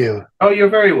 Thank you. Oh, you're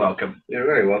very welcome. You're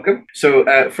very welcome. So,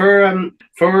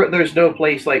 for There's No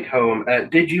Place Like Home,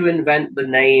 did you invent the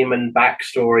name and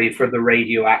backstory for the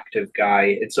radioactive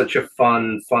guy? It's such a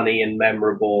fun, funny, and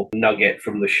memorable nugget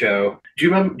from the show. Do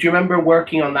you remember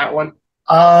working on that one?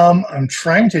 I'm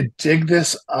trying to dig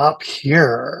this up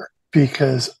here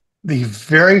because the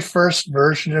very first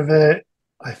version of it,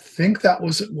 I think that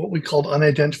was what we called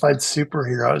Unidentified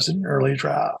Superheroes in an early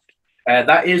draft.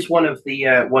 That is one of the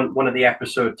one of the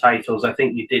episode titles. I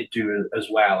think you did do as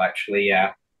well, actually.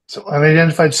 Yeah. So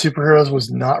Unidentified Superheroes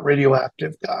was not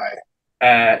Radioactive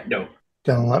Guy. No.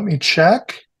 Then let me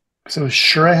check, because I was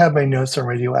sure I had my notes on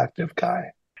Radioactive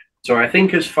Guy. So I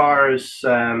think as far as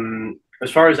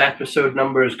episode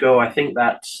numbers go, I think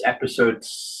that's episode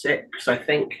 6. I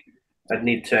think I'd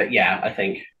need to. Yeah, I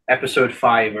think episode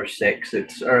 5 or 6.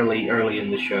 It's early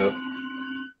in the show.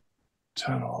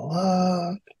 Tunnel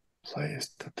up. Place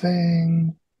the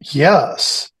thing.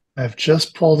 Yes, I've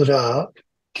just pulled it up.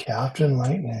 Captain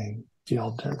Lightning,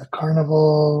 Field to the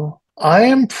Carnival. I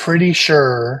am pretty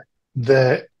sure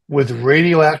that with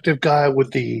Radioactive Guy,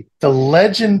 with the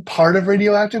legend part of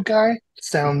Radioactive Guy,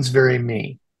 sounds very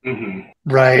me. Mm-hmm.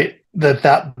 Right? That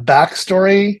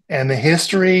backstory and the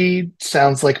history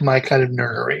sounds like my kind of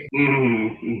nerdery.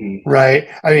 Mm-hmm. Mm-hmm. Right?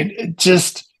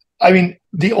 I mean,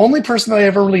 the only person that I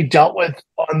ever really dealt with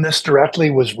on this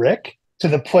directly was Rick, to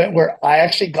the point where I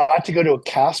actually got to go to a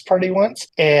cast party once.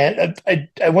 And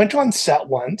I went on set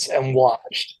once and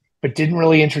watched, but didn't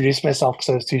really introduce myself because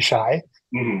I was too shy.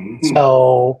 Mm-hmm.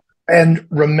 So, and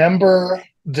remember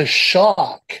the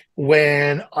shock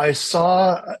when I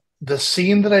saw the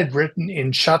scene that I'd written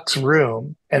in Chuck's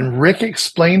room, and Rick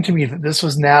explained to me that this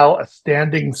was now a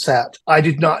standing set. I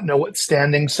did not know what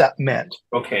standing set meant.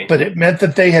 Okay. But it meant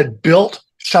that they had built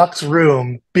Chuck's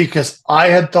room because I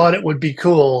had thought it would be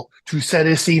cool to set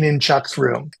a scene in Chuck's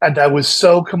room. And I was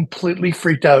so completely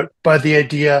freaked out by the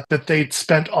idea that they'd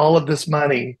spent all of this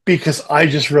money because I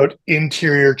just wrote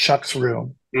interior Chuck's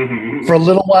room. Mm-hmm. For a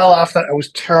little while after that, I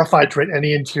was terrified to write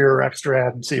any interior extra I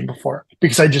hadn't seen before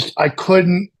because I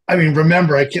couldn't. I mean,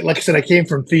 remember, like I said, I came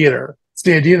from theater. It's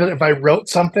the idea that if I wrote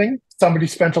something, somebody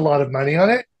spent a lot of money on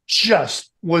it, just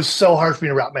was so hard for me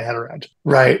to wrap my head around.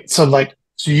 Right. So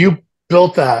you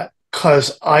built that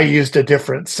because I used a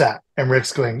different set. And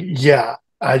Rick's going, yeah.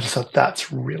 I just thought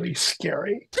that's really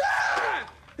scary.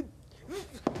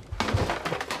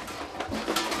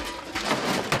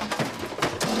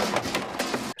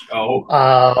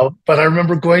 Oh. But I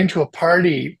remember going to a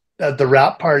party, the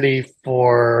rap party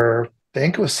for, I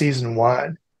think it was season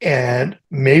 1, and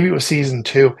maybe it was season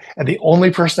 2. And the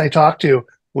only person I talked to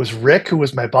was Rick, who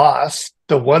was my boss,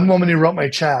 the one woman who wrote my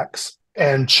checks,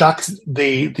 and Chuck's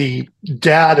the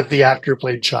dad of the actor who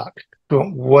played Chuck.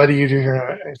 But what do you do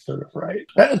here? I sort of right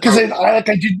because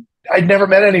I'd never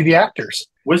met any of the actors.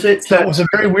 Was it? So it was a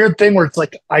very weird thing where it's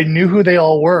like I knew who they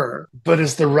all were, but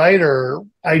as the writer,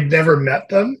 I'd never met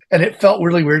them, and it felt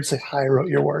really weird to say, "Hi, I wrote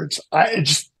your words." I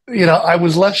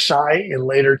was less shy in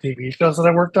later TV shows that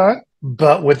I worked on,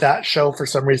 but with that show, for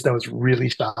some reason, I was really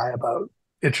shy about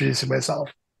introducing myself.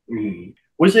 Mm.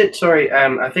 Was it? Sorry,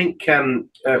 I think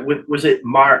was it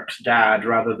Mark's dad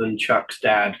rather than Chuck's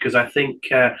dad? Because I think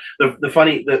the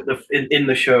funny in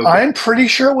the show, I'm pretty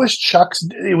sure it was Chuck's.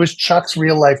 It was Chuck's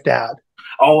real life dad.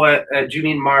 Oh, do you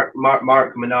mean Mark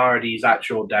Minardi's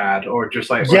actual dad, or just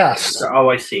like? Yes. Oh,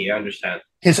 I see. I understand.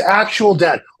 His actual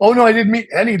dad. Oh no, I didn't meet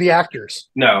any of the actors.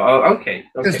 No. Oh, okay.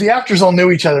 Because the actors all knew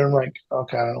each other. I'm like,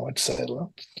 okay, I don't know what to say.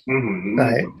 Mm-hmm.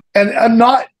 Right. And I'm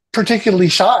not particularly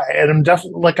shy, and I'm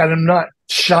definitely like I'm not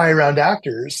shy around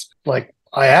actors. Like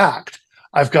I act.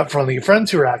 I've got friendly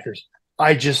friends who are actors.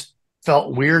 I just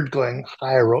felt weird going,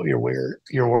 "Hi, I wrote your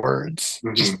words."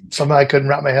 Mm-hmm. Just somehow I couldn't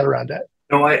wrap my head around it.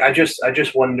 No, I just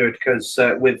wondered because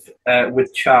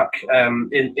with Chuck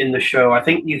in the show, I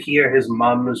think you hear his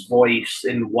mum's voice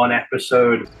in one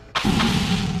episode.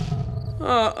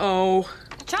 Uh-oh.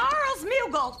 Charles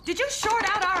Mughal, did you short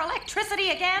out our electricity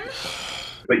again?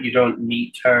 But you don't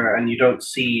meet her, and you don't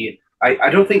see. I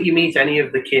don't think you meet any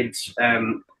of the kids.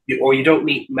 Or you don't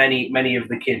meet many of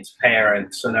the kids'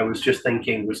 parents, and I was just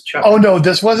thinking, was Chuck? Oh no,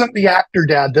 this wasn't the actor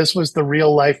dad. This was the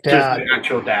real life dad. Just the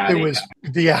actual dad. It was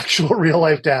the actual real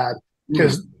life dad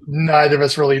because neither of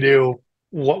us really knew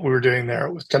what we were doing there.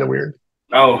 It was kind of weird.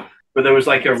 Oh, but there was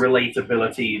like a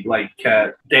relatability, like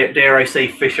dare I say,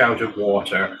 fish out of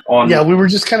water. Yeah, we were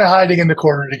just kind of hiding in the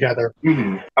corner together.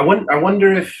 Mm-hmm. I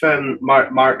wonder if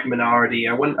Mark Minardi.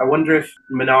 I wonder if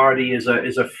Minardi is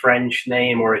a French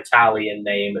name or Italian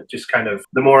name. It just kind of,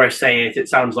 the more I say it, it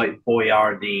sounds like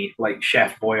Boyardee, like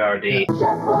Chef Boyardee.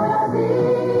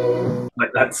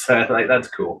 Like that's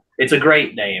cool. It's a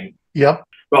great name. Yep.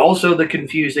 But also the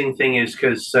confusing thing is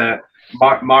because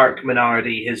Mark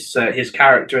Minardi, his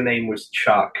character name was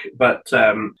Chuck, but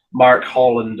Mark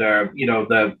Hollander, you know,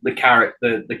 the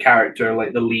character,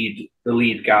 like the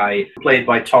lead guy, played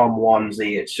by Tom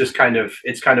Wansley. It's just kind of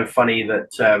funny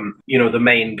that you know, the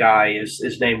main guy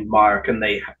is named Mark, and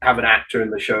they have an actor in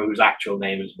the show whose actual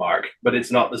name is Mark, but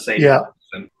it's not the same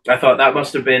person. I thought that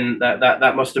must have been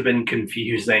that must have been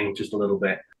confusing just a little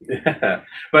bit.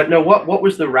 But no, what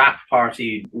was the rap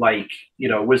party like? You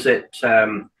know, was it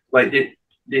like did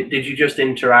you just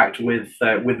interact with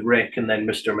Rick and then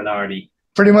Mr. Minardi?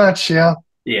 Pretty much, yeah.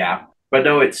 Yeah, but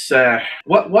no, it's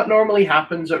what normally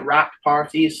happens at rap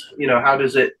parties. You know, how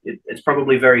does it's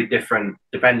probably very different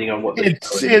depending on what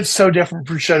it's so different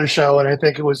from show to show, and I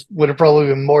think it would have probably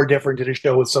been more different to a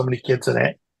show with so many kids in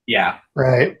it. Yeah,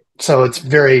 right. So it's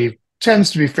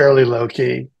tends to be fairly low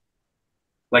key.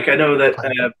 Like I know that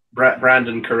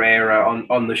Brandon Carrera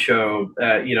on the show,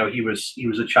 you know, he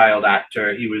was a child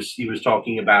actor. He was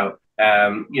talking about,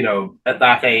 you know, at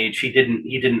that age he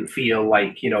didn't feel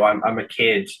like, you know, I'm a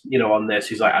kid, you know, on this.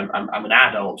 He's like, I'm an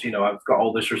adult, you know, I've got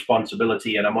all this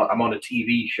responsibility, and I'm on a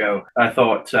TV show. I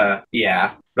thought,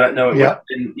 yeah. But no,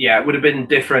 it would have been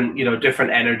different, you know,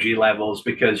 different energy levels,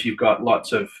 because you've got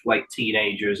lots of like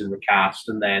teenagers in the cast,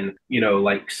 and then, you know,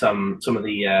 like some of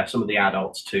the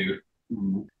adults too.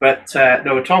 But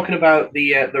no, talking about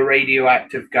the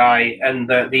radioactive guy and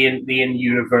the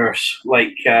in-universe,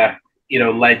 like you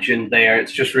know, legend there.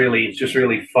 It's just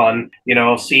really fun. You know,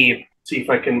 I'll see if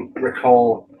I can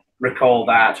recall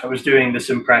that. I was doing this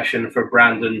impression for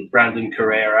Brandon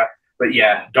Carrera. But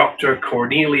yeah, Dr.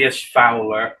 Cornelius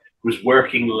Fowler was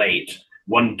working late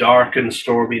one dark and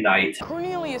stormy night.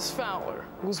 Cornelius Fowler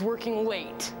was working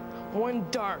late one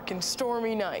dark and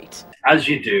stormy night. As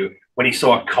you do when he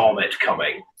saw a comet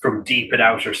coming from deep in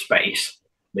outer space,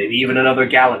 maybe even another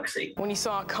galaxy. When he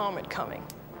saw a comet coming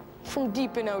from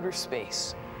deep in outer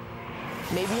space,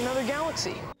 maybe another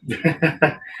galaxy.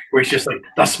 Where he's just like,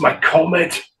 that's my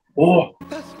comet. Oh,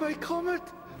 that's my comet.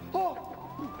 Oh.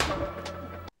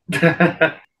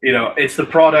 You know, it's the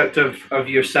product of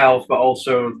yourself, but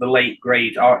also the late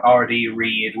great R.D.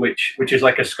 Reid, which is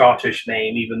like a Scottish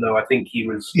name, even though I think he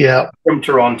was from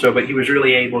Toronto, but he was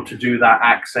really able to do that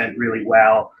accent really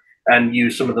well and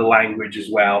use some of the language as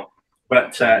well.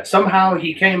 But somehow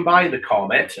he came by the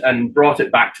comet and brought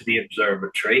it back to the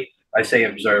observatory. I say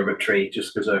observatory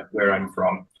just because of where I'm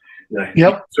from.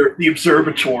 The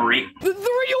observatory. The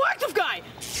radioactive guy.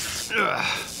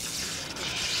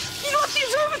 He left the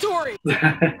observatory.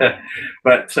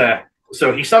 But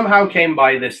so he somehow came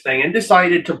by this thing and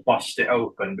decided to bust it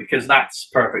open, because that's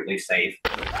perfectly safe.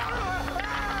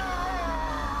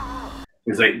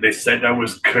 He's like, they said I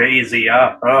was crazy,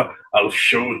 huh? I'll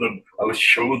show them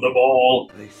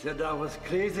all. They said I was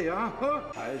crazy, huh?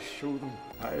 I'll show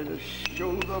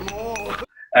them all.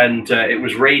 And it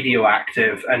was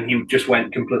radioactive, and he just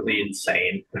went completely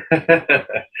insane.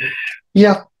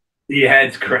 Yeah. Yeah,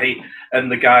 it's great. And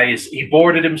the guys, he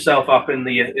boarded himself up in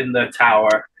the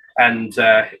tower, and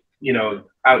you know,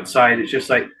 outside it's just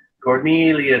like,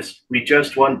 Cornelius, we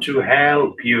just want to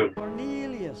help you.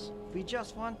 Cornelius, we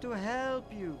just want to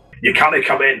help you. You can't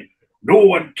come in. No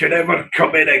one can ever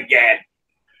come in again.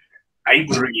 I'm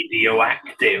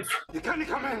radioactive. You can't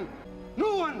come in.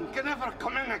 No one can ever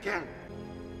come in again.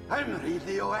 I'm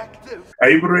radioactive.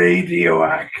 I'm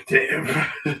radioactive.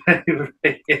 I'm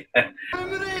radioactive.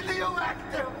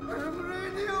 I'm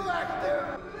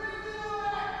radioactive.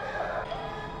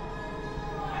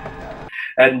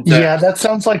 And yeah, that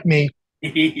sounds like me.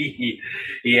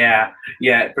 yeah.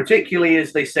 Particularly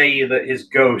as they say that his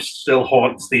ghost still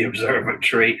haunts the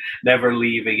observatory, never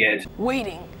leaving it.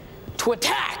 Waiting to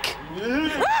attack.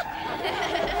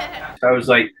 I was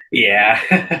like,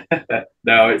 yeah.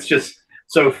 No, it's just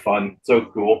so fun, so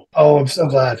cool. Oh, I'm so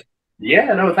glad.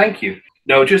 Yeah, no, thank you.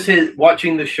 No, just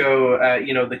watching the show,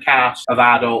 the cast of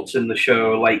adults in the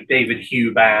show, like David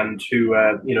Huband,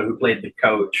 who played the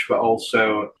coach, but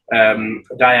also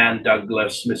Diane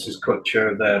Douglas, Mrs.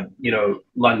 Kutcher, the,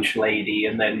 lunch lady,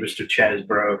 and then Mr.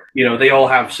 Chesbro. They all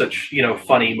have such,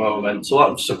 funny moments. A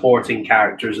lot of supporting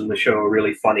characters in the show are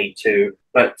really funny too.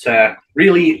 But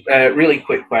really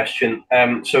quick question.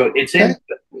 So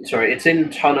it's in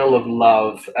Tunnel of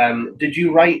Love. Did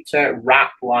you write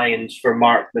rap lines for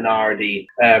Mark Minardi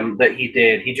that he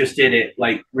did? He just did it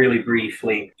like really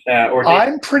briefly.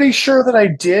 I'm pretty sure that I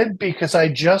did because I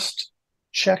just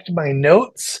checked my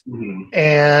notes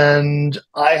and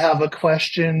I have a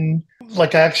question.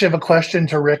 Like I actually have a question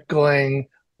to Rick going,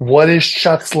 what is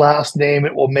Chuck's last name?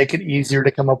 It will make it easier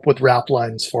to come up with rap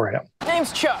lines for him.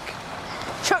 Name's Chuck.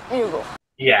 Chuck Mughal.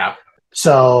 Yeah.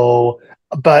 So,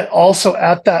 but also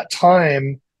at that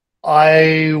time,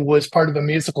 I was part of a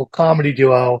musical comedy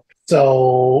duo.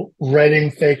 So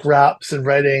writing fake raps and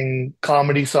writing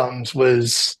comedy songs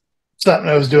was something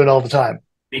I was doing all the time.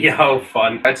 Yeah, how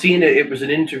fun. I'd seen it. It was an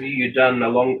interview you'd done a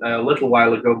little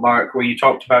while ago, Mark, where you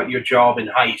talked about your job in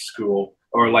high school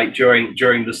or like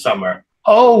during the summer.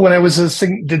 Oh, when I was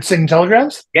did Sing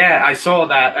Telegrams? Yeah, I saw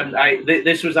that, and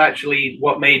this was actually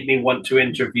what made me want to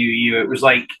interview you. It was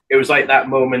like that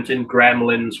moment in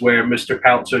Gremlins where Mr.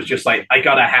 Peltzer's just like, I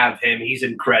gotta have him. He's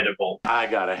incredible. I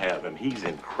gotta have him. He's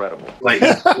incredible. Like,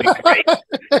 he's great.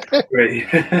 Great.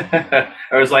 I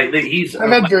was like, he's.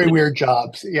 I've had very weird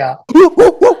jobs. Yeah.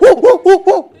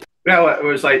 Well, it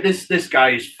was like this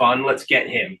guy is fun. Let's get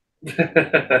him.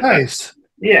 Nice.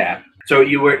 Yeah. So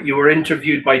you were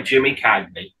interviewed by Jimmy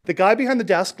Cagney. The guy behind the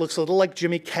desk looks a little like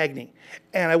Jimmy Cagney.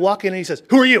 And I walk in and he says,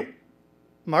 "Who are you?"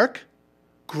 "Mark."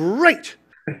 "Great."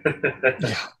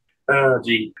 Yeah. Oh,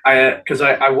 gee. Because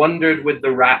I wondered with the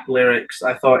rap lyrics,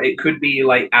 I thought it could be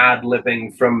like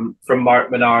ad-libbing from Mark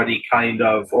Minardi, kind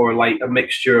of, or like a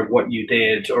mixture of what you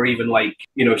did, or even like,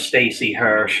 Stacey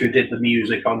Hirsch, who did the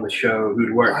music on the show,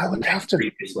 who'd worked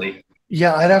previously.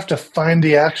 Yeah, I'd have to find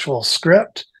the actual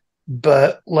script.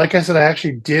 But like I said, I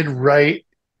actually did write,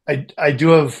 I do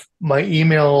have my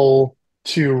email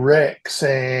to Rick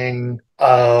saying,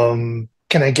 can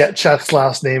I get Chuck's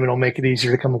last name and it'll make it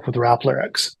easier to come up with rap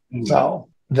lyrics. Mm-hmm. So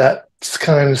that's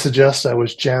kind of suggests I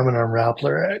was jamming on rap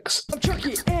lyrics. I'm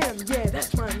Chucky M, yeah,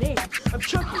 that's my name. I'm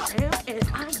Chucky M, and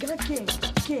I got game.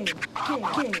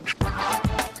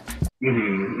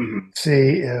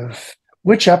 See if...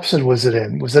 Which episode was it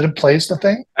in? Was it in Plays the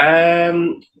Thing?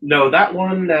 No, that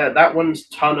one's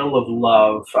Tunnel of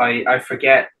Love. I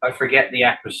forget the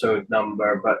episode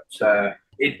number, but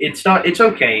it's not. It's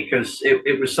okay because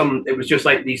it was just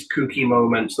like these kooky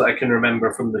moments that I can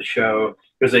remember from the show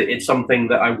because it's something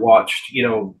that I watched,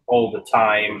 all the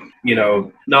time.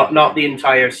 Not the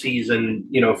entire season,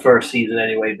 first season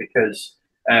anyway, because.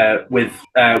 With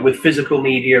physical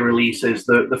media releases,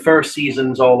 the first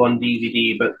season's all on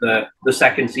DVD, but the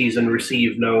second season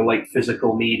received no like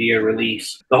physical media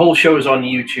release. The whole show's on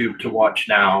YouTube to watch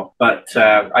now, but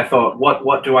I thought,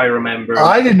 what do I remember?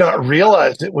 I did not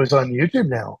realize it was on YouTube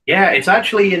now. Yeah, it's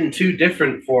actually in two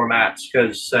different formats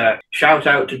because shout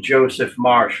out to Joseph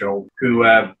Marshall, who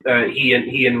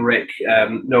he and Rick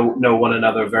know one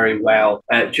another very well.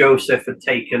 Joseph had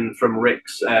taken from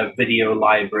Rick's video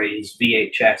library, his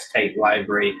VHS tape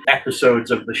library,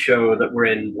 episodes of the show that were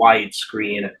in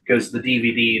widescreen because the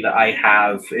DVD that I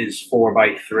have is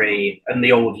 4:3 and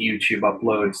the old YouTube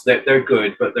uploads, they're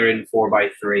good, but they're in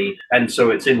 4:3 and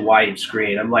so it's in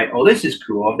widescreen. I'm like, oh, this is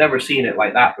cool. I've never seen it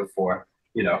like that before,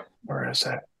 Where is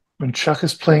that? When Chuck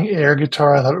is playing air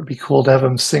guitar, I thought it would be cool to have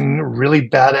him sing a really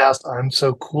badass I'm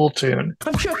So Cool tune.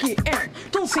 I'm Chucky M,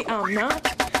 don't say I'm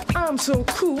not. I'm so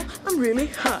cool, I'm really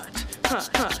hot.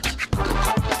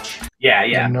 Yeah,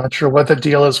 yeah. I'm not sure what the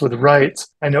deal is with rights.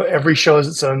 I know every show has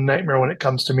its own nightmare when it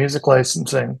comes to music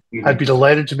licensing. Mm-hmm. I'd be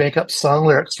delighted to make up song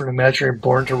lyrics for an imaginary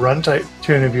Born to Run type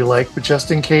tune if you like, but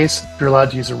just in case, if you're allowed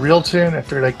to use a real tune, I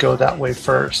figured I'd go that way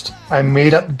first. I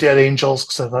made up Dead Angels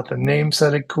because I thought the name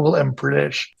sounded cool and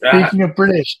British. Speaking of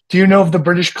British, do you know if the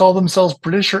British call themselves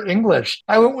British or English?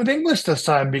 I went with English this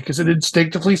time because it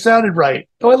instinctively sounded right,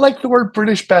 though I like the word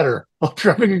British better. Hope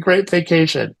you're having a great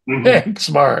vacation. Mm-hmm. Thanks,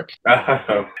 Mark.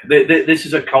 This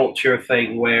is a culture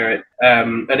thing where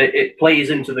it plays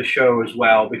into the show as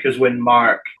well, because when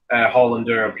Mark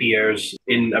Hollander appears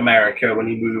in America, when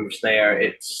he moves there,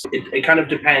 it kind of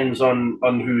depends on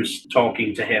who's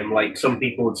talking to him. Like, some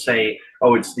people would say,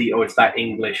 it's that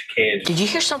English kid. Did you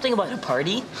hear something about a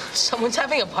party? Someone's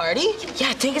having a party? Yeah,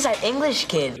 I think it's that English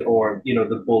kid. Or,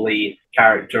 the bully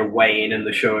character Wayne in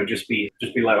the show would just be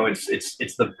like,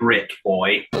 it's the Brit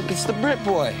boy. Look, it's the Brit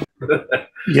boy.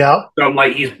 Yeah. So I'm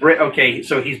like, he's okay,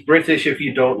 so he's British if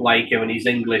you don't like him, and he's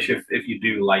English if you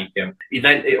do like him.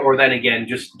 Then again,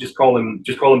 just call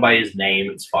him by his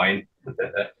name. It's fine.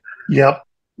 Yep.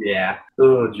 Yeah.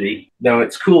 Oh, gee. No,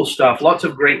 it's cool stuff. Lots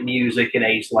of great music in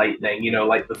Ace Lightning,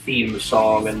 like the theme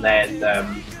song, and then,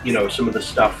 some of the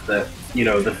stuff that,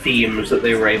 the themes that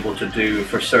they were able to do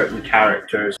for certain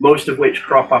characters, most of which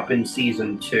crop up in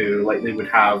season 2. Like, they would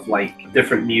have, like,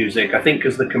 different music. I think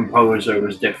because the composer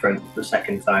was different the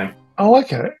second time. Oh, I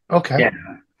get it. Okay. Yeah.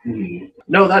 Mm-hmm.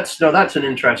 No, that's an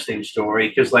interesting story,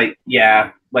 because, like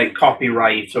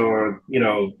copyright or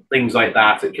things like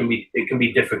that, it can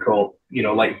be difficult.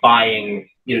 Like buying,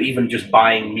 even just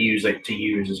buying music to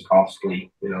use is costly.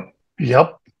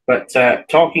 Yep. But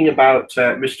talking about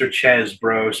Mr.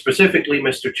 Chesbro, specifically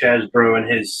Mr. Chesbro and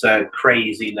his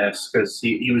craziness, because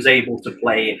he was able to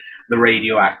play the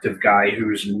radioactive guy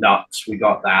who's nuts. We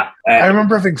got that. I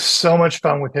remember having so much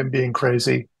fun with him being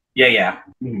crazy. Yeah.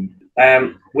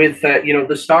 Mm-hmm. With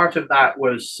the start of that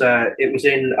was it was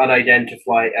in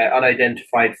unidentified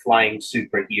flying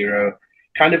superhero,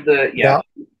 kind of the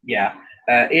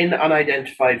in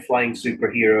Unidentified Flying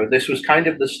Superhero. This was kind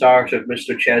of the start of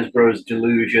Mr. Chesbro's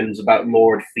delusions about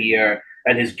Lord Fear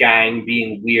and his gang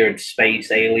being weird space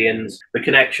aliens. The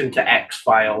connection to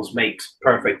X-Files makes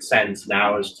perfect sense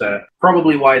now as to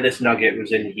probably why this nugget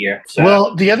was in here. So,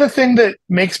 well, the other thing that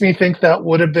makes me think that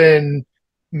would have been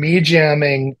me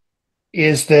jamming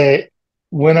is that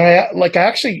when I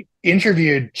actually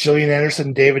interviewed Gillian Anderson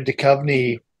and David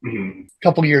Duchovny a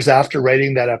couple years after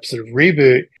writing that episode of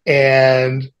Reboot,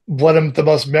 and one of the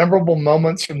most memorable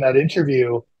moments from that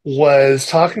interview was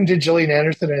talking to Gillian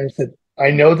Anderson, and I said, I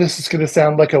know this is going to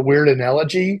sound like a weird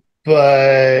analogy,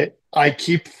 but I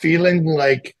keep feeling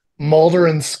like Mulder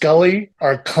and Scully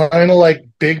are kind of like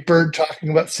Big Bird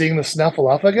talking about seeing the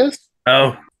Snuffleupagus.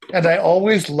 Oh. And I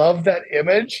always love that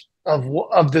image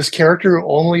of this character who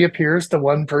only appears to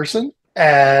one person,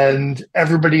 and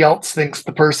everybody else thinks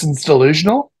the person's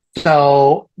delusional.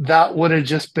 So that would have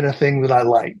just been a thing that I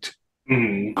liked.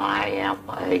 Mm. I am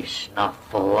a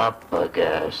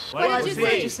Snuffleupagus. What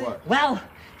did you say? Well,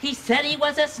 he said he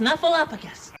was a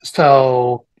Snuffleupagus.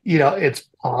 So, it's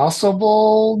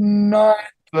possible not,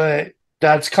 but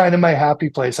that's kind of my happy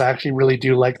place. I actually really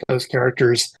do like those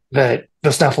characters, that the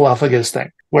Snuffleupagus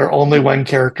thing, where only one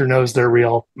character knows they're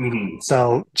real. Mm-hmm.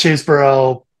 So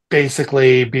Chesbro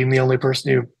basically being the only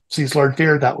person who sees Lord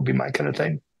Fear, that would be my kind of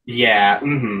thing. Yeah,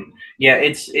 mm-hmm. Yeah,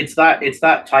 it's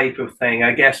that type of thing,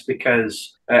 I guess,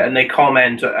 because and they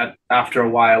comment after a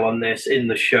while on this in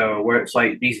the show, where it's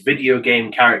like these video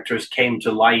game characters came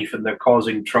to life and they're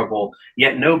causing trouble,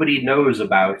 yet nobody knows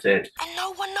about it. And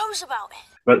no one knows about it.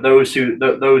 But those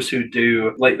who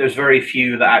do, like, there's very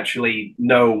few that actually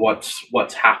know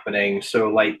what's happening. So,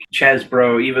 like,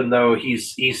 Chesbro, even though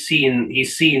he's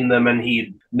seen them and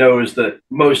he knows that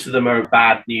most of them are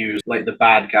bad news, like the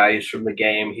bad guys from the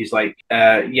game, he's like,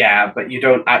 yeah, but you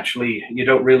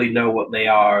don't really know what they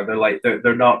are.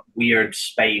 They're not weird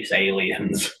space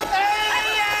aliens.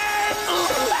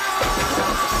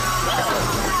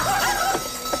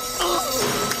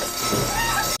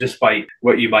 Despite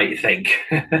what you might think.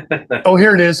 Oh,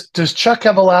 here it is. Does Chuck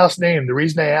have a last name? The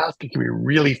reason I asked, it can be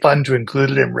really fun to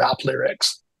include it in rap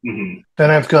lyrics. Mm-hmm.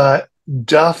 Then I've got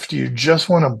Duff. Do you just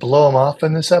want to blow him off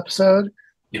in this episode?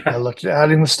 Yeah. I looked at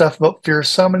adding the stuff about Fear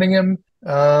summoning him.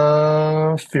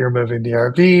 Fear moving the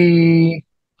RV.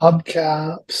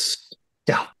 Hubcaps.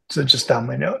 Yeah, so just found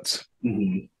my notes.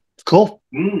 Mm-hmm. Cool.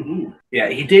 Mm-hmm. Yeah,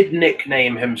 he did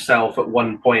nickname himself at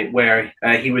one point where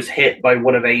he was hit by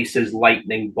one of Ace's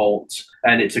lightning bolts,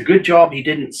 and it's a good job he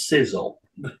didn't sizzle.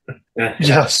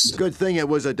 Yes. Good thing it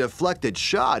was a deflected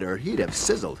shot, or he'd have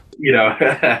sizzled. You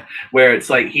know, where it's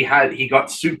like he got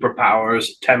superpowers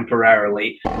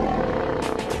temporarily.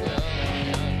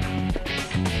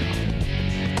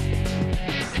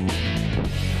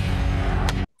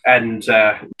 And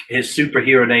his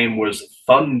superhero name was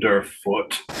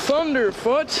Thunderfoot.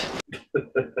 Thunderfoot?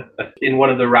 In one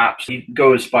of the raps, he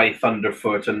goes by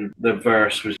Thunderfoot, and the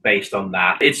verse was based on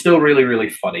that. It's still really, really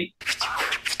funny.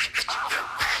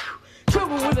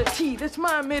 Trouble with a T, that's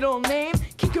my middle name.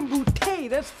 Kick'em-bootay,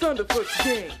 that's Thunderfoot's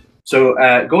game. So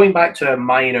going back to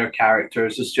minor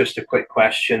characters, it's just a quick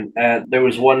question. There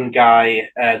was one guy,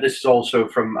 this is also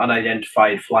from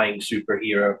Unidentified Flying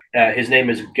Superhero. His name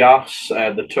is Gus,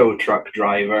 the tow truck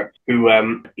driver, who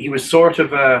he was sort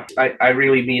of I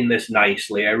really mean this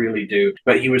nicely, I really do,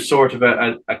 but he was sort of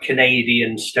a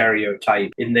Canadian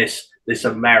stereotype in this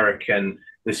American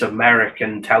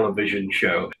television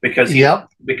show because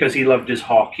he loved his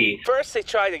hockey. First, they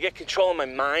tried to get control of my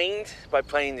mind by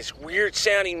playing this weird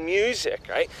sounding music,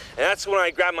 right? And that's when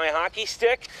I grabbed my hockey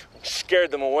stick, and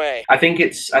scared them away. I think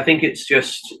it's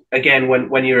just, again,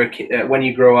 when you're a kid, when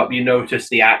you grow up, you notice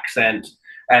the accent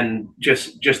and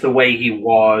just the way he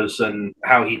was and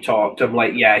how he talked. I'm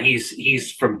like, yeah,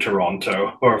 he's from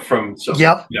Toronto or from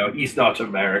he's not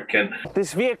American.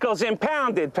 This vehicle's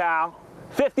impounded, pal.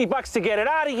 $50 to get it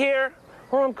out of here,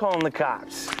 or I'm calling the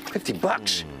cops.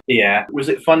 $50? Yeah. Was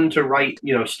it fun to write,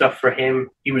 stuff for him?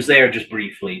 He was there just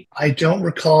briefly. I don't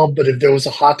recall, but if there was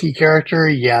a hockey character,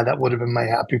 yeah, that would have been my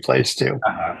happy place too.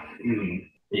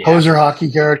 Yeah. Poser hockey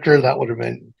character, that would have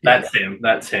been. That's him.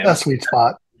 That's him. A sweet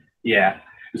spot. Yeah.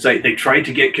 It's like they tried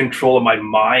to get control of my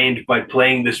mind by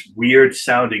playing this weird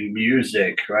sounding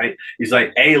music, right? He's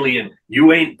like, alien,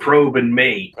 you ain't probing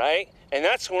me. Right? And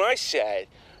that's when I said,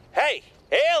 hey,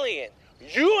 alien,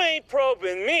 you ain't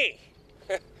probing me.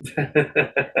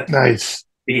 Nice.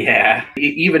 Yeah.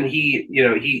 Even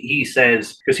he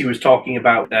says, because he was talking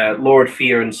about Lord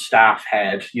Fearon's staff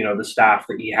head, the staff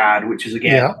that he had, which is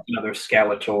again another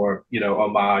Skeletor,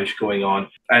 homage going on.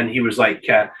 And he was like,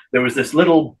 there was this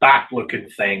little bat-looking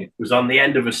thing. It was on the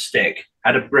end of a stick,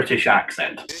 had a British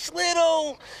accent. This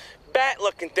little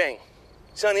bat-looking thing.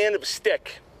 It's on the end of a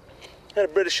stick. Had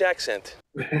a British accent.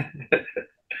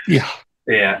 Yeah.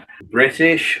 Yeah.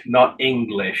 British, not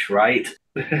English, right?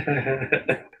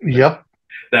 Yep.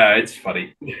 No, it's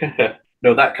funny.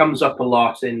 No, that comes up a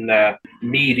lot in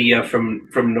media from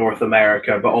North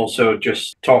America, but also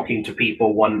just talking to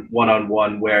people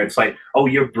one-on-one where it's like, oh,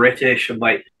 you're British. I'm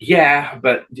like, yeah,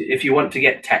 but if you want to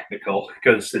get technical,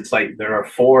 because it's like there are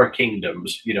 4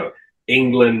 kingdoms,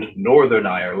 England, Northern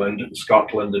Ireland,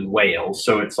 Scotland, and Wales.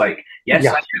 So it's like, yes,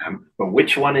 I am, but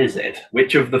which one is it?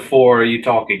 Which of the 4 are you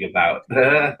talking about?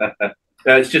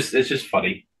 It's just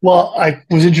funny. Well, I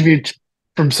was interviewed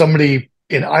by somebody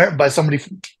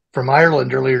from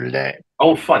Ireland earlier today.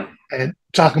 Oh, fun! And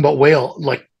talking about Wales,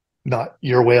 like not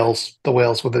your Wales, the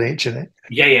Wales with an H in it.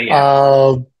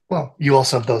 Yeah. Well, you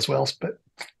also have those Wales, but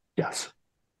yes.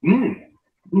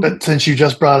 But since you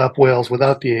just brought up Wales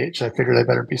without the H, I figured I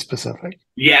better be specific.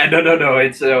 Yeah, no,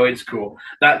 it's cool.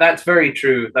 That's very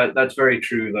true. That's very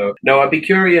true, though. No, I'd be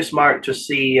curious, Mark, to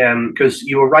see because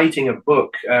you were writing a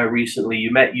book recently.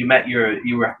 You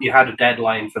had a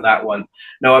deadline for that one.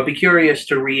 No, I'd be curious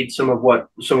to read some of what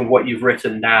you've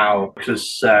written now,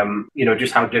 because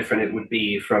just how different it would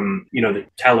be from the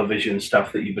television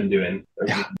stuff that you've been doing.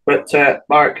 Yeah. But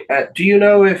Mark, do you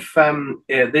know if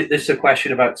this is a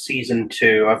question about season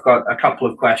 2? I've got a couple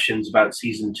of questions about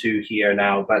season 2 here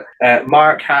now, but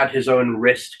Mark had his own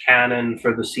wrist cannon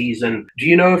for the season. Do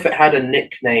you know if it had a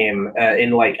nickname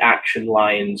in like action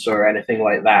lines or anything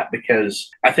like that? Because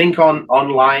I think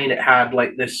online it had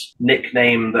like this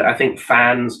nickname that I think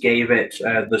fans gave it,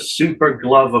 the Super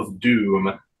Glove of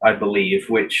Doom, I believe,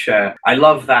 which I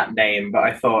love that name, but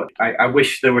I thought I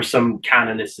wish there was some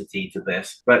canonicity to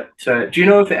this. But do you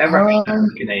know if it ever had a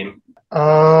name?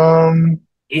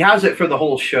 He has it for the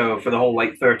whole show, for the whole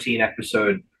 13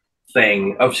 episode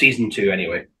thing of season 2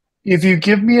 anyway. If you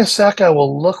give me a sec, I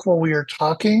will look while we are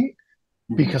talking,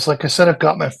 because like I said, I've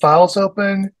got my files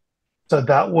open, so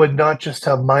that would not just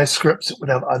have my scripts, it would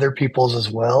have other people's as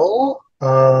well.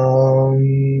 Let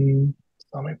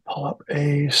me pull up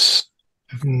Ace.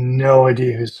 I have no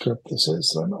idea whose script this is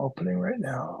that I'm opening right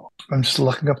now. I'm just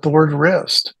looking up the word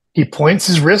wrist. He points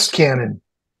his wrist cannon.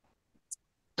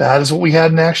 That is what we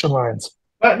had in action lines.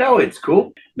 But no, it's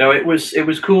cool. No, it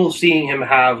was cool seeing him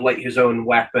have his own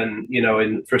weapon,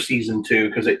 for season 2,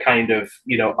 because it kind of,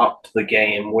 upped the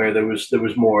game where there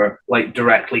was more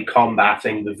directly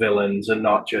combating the villains and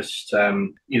not just,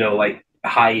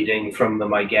 hiding from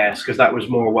them, I guess, because that was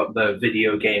more what the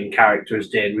video game characters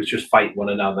did, was just fight one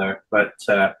another. But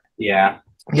yeah.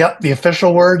 Yep, the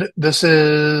official word. This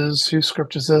is, whose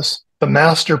script is this? The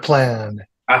Master Plan.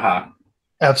 Uh-huh.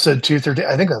 Episode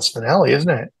 213. I think that's finale, isn't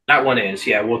it? That one is,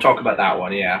 yeah. We'll talk about that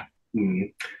one, yeah.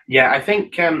 Yeah, I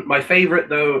think my favorite,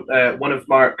 though, one of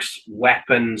Mark's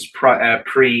weapons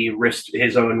pre-wrist,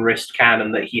 his own wrist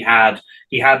cannon that he had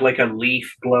like a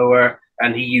leaf blower,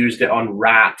 and he used it on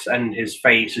Rat, and his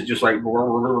face is just like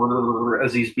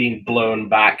as he's being blown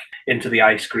back into the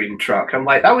ice cream truck. I'm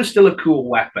like, that was still a cool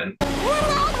weapon.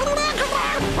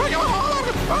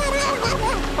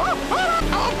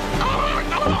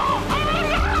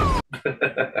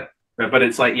 But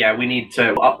it's like, yeah, we need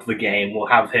to up the game. We'll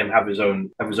have him have his own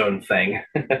thing.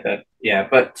 Yeah,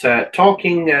 but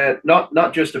talking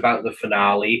not just about the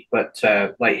finale, but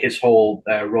like his whole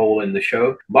role in the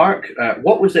show. Mark,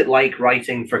 what was it like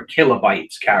writing for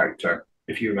Kilobyte's character,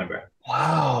 if you remember?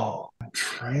 Wow, I'm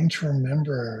trying to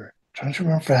remember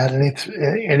if I had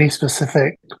any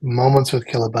specific moments with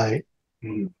Kilobyte.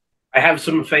 I have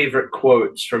some favorite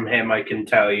quotes from him, I can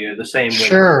tell you. The same with,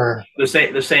 sure. The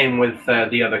same with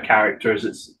the other characters.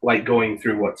 It's like going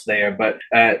through what's there. But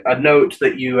a note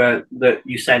that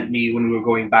you sent me when we were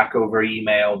going back over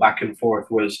email back and forth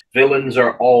was, villains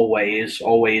are always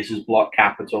is block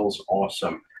capitals,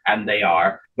 awesome. And they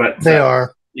are. But they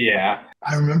are. Yeah.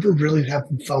 I remember really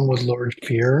having fun with Lord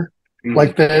Fear.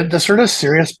 Like the sort of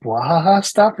serious blah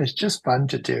stuff is just fun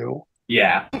to do.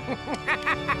 Yeah.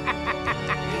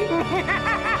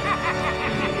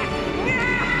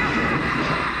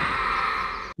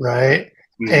 Right?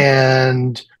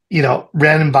 And,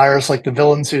 random virus like the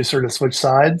villains who sort of switch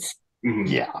sides.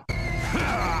 Yeah.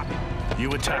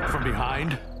 You attacked from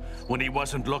behind when he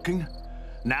wasn't looking?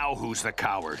 Now who's the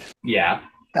coward? Yeah.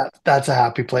 That's a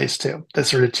happy place too. That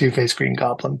sort of Two-Faced Green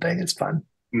Goblin thing is fun.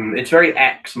 It's very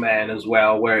X-Men as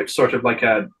well, where it's sort of like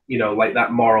like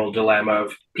that moral dilemma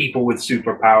of people with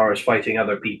superpowers fighting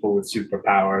other people with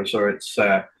superpowers, or it's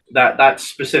that's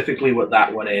specifically what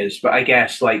that one is. But I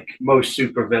guess like most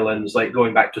supervillains, like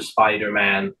going back to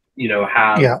Spider-Man,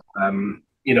 have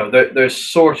there's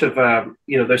sort of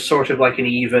like an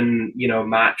even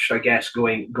match, I guess,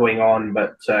 going on.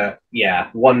 But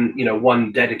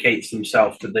one dedicates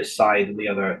themselves to this side and the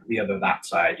other that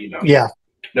side. Yeah.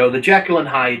 No, the Jekyll and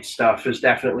Hyde stuff is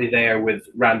definitely there with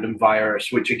Random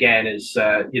Virus, which again is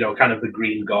kind of the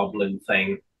Green Goblin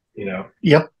thing.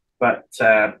 Yep. But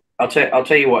I'll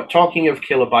tell you what. Talking of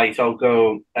Kilobyte, I'll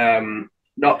go.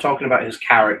 Not talking about his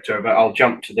character, but I'll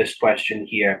jump to this question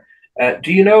here.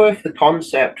 Do you know if the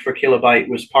concept for Kilobyte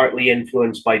was partly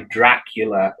influenced by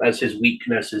Dracula, as his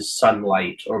weakness is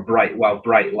sunlight or bright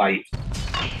light?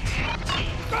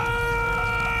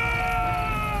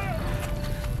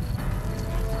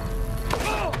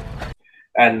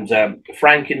 And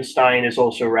Frankenstein is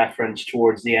also referenced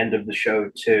towards the end of the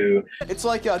show too. It's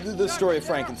like the story of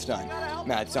Frankenstein.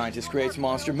 Mad scientist creates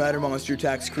monster, matter monster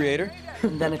attacks creator,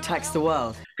 and then attacks the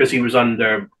world. Because he was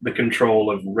under the control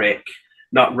of Rick,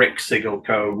 not Rick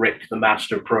Sigelco, Rick the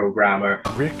master programmer.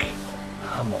 Rick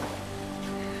Hummel.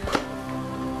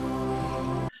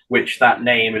 Which that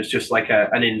name is just like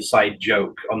an inside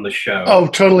joke on the show. Oh,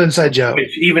 total inside joke.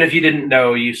 Which, even if you didn't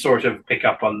know, you sort of pick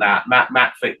up on that.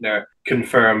 Matt Fichtner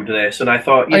confirmed this, and I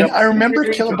thought, I remember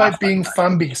Kilobyte being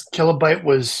fun because Kilobyte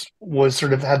was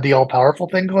sort of had the all powerful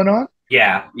thing going on.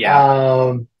 Yeah.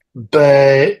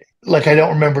 But like I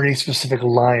don't remember any specific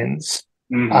lines.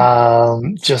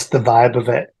 Just the vibe of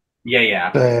it.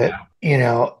 Yeah. But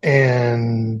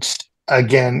and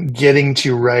again, getting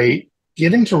to write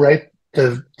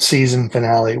the season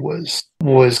finale was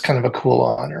kind of a cool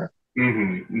honor.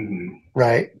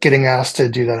 Right? Getting asked to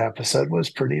do that episode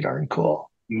was pretty darn cool.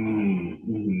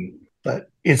 But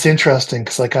it's interesting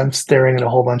because like I'm staring at a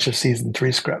whole bunch of season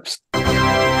 3 scripts.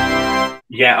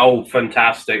 Yeah. Oh,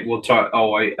 fantastic. We'll talk.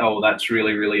 Oh, that's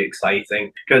really, really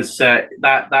exciting because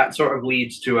that sort of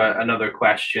leads to another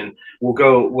question. I'll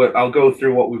go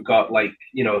through what we've got. Like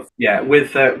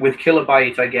with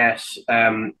Kilobyte, I guess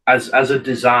as a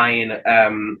design.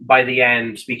 By the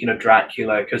end, speaking of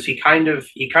Dracula, because he kind of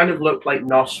looked like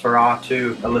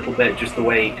Nosferatu a little bit, just the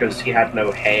way because he had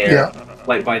no hair. Yeah.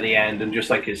 Like by the end, and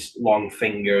just like his long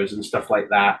fingers and stuff like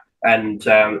that. And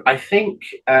I think.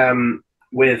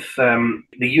 With the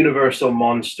universal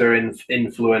monster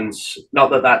influence, not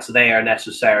that that's there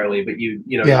necessarily, but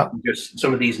just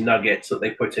some of these nuggets that they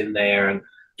put in there, and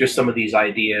just some of these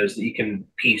ideas that you can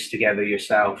piece together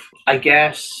yourself. I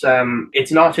guess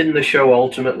it's not in the show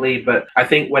ultimately, but I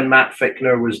think when Matt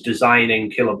Fichtner was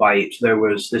designing Kilobyte, there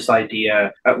was this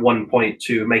idea at one point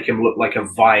to make him look like a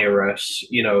virus,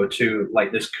 you know, to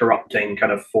like this corrupting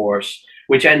kind of force,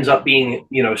 which ends up being,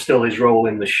 you know, still his role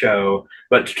in the show,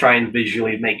 but to try and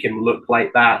visually make him look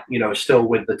like that, you know, still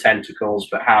with the tentacles,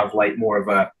 but have like more of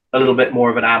a little bit more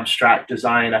of an abstract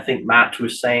design. I think Matt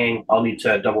was saying, I'll need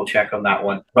to double check on that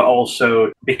one. But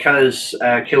also because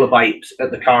Kilobyte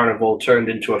at the carnival turned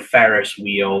into a Ferris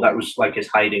wheel, that was like his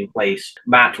hiding place.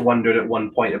 Matt wondered at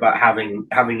one point about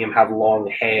having him have long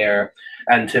hair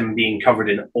and him being covered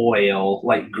in oil,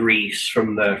 like grease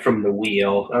from the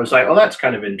wheel. I was like, oh, that's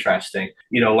kind of interesting.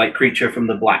 You know, like Creature from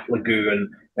the Black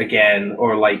Lagoon again,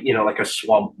 or like, you know, like a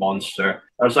swamp monster.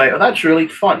 I was like, oh, that's really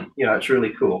fun. You know, it's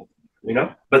really cool. You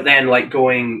know, but then like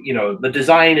going, you know, the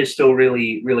design is still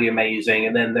really, really amazing.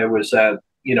 And then there was a,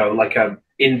 you know, like a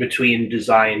in-between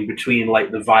design between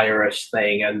like the virus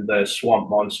thing and the swamp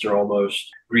monster, almost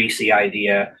greasy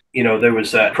idea. You know, there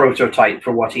was a prototype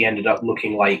for what he ended up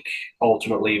looking like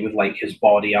ultimately with like his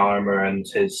body armor and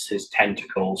his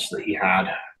tentacles that he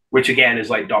had, which again is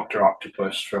like Dr.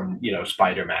 Octopus from, you know,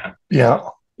 Spider-Man. Yeah.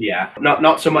 Yeah,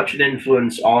 not so much an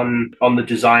influence on the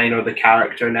design or the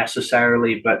character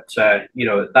necessarily, but you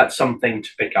know, that's something to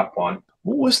pick up on.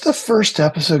 What was the first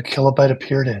episode Kilobyte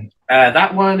appeared in?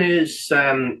 That one is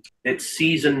it's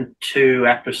season 2,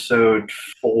 episode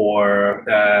 4.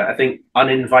 I think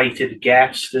Uninvited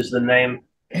Guest is the name.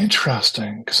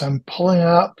 Interesting, because I'm pulling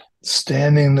up.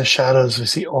 Standing in the shadows, we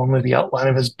see only the outline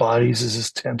of his bodies as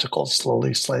his tentacles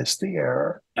slowly slice the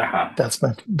air. That's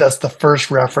the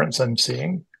first reference I'm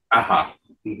seeing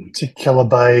to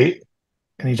Kilobyte,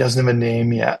 and he doesn't have a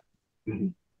name yet.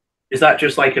 Is that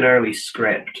just like an early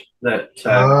script that?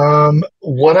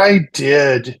 What I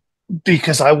did,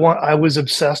 because I was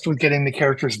obsessed with getting the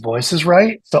characters' voices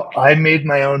right, so I made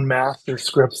my own master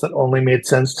scripts that only made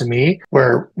sense to me.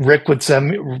 Where Rick would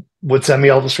send me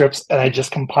all the scripts, and I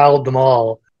just compiled them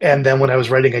all. And then when I was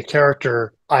writing a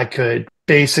character, I could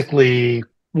basically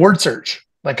word search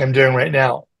like I'm doing right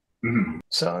now.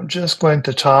 So I'm just going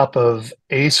to top of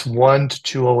Ace 1 to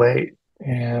 208.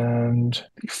 And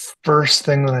the first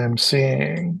thing that I'm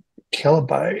seeing,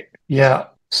 Kilobyte. Yeah.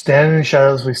 Standing in the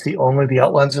shadows, we see only the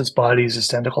outlines of his bodies, his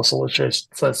tentacles, so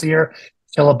let's see here.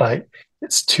 Kilobyte.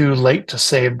 It's too late to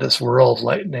save this world,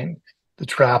 Lightning. The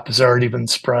trap has already been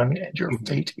sprung and your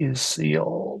fate is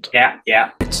sealed. Yeah.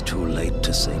 It's too late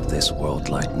to save this world,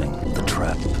 Lightning. The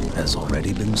trap has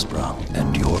already been sprung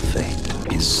and your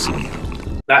fate is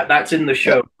sealed. That's in the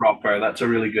show proper. That's a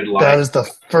really good line. That is the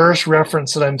first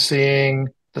reference that I'm seeing.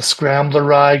 The Scrambler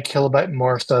ride, Kilobyte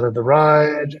morphed out of the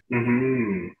ride.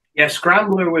 Yeah,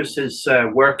 Scrambler was his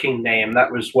working name.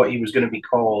 That was what he was going to be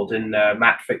called in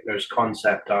Matt Fichtner's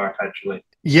concept art, actually.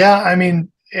 Yeah, I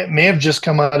mean, it may have just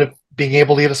come out of being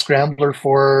able to get a Scrambler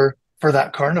for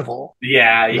that carnival.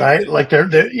 Yeah. Right? Like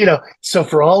they're you know, so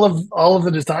for all of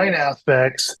the design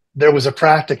aspects, there was a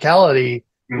practicality,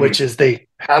 which is they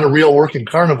had a real working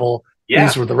carnival. Yeah.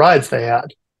 These were the rides they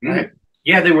had. Right?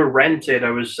 Yeah, they were rented.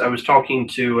 I was talking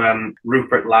to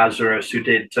Rupert Lazarus, who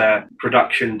did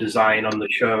production design on the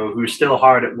show, who's still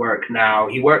hard at work now.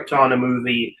 He worked on a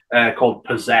movie called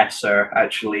Possessor,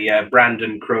 actually,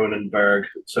 Brandon Cronenberg.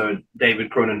 So David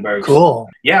Cronenberg. Cool.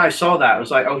 Yeah, I saw that. I was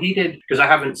like, oh, he did, because I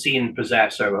haven't seen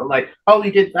Possessor. I'm like, oh,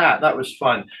 he did that. That was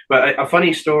fun. But a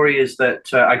funny story is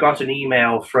that I got an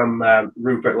email from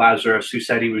Rupert Lazarus, who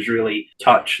said he was really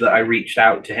touched that I reached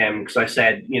out to him, because I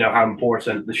said, you know, how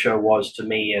important the show was to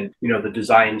me and, you know, the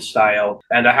design style.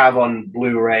 And I have on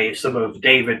Blu-ray some of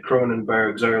David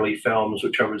Cronenberg's early films,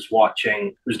 which I was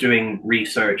watching, was doing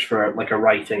research for like a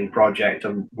writing project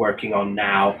I'm working on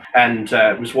now, and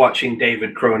was watching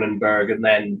David Cronenberg, and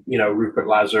then, you know, Rupert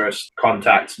Lazarus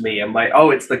contacts me. I'm like, oh,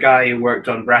 it's the guy who worked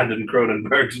on Brandon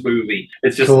Cronenberg's movie.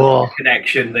 It's just cool. A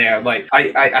connection there. Like,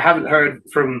 I haven't heard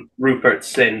from Rupert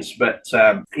since, but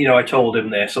you know, I told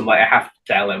him this. I'm like, I have to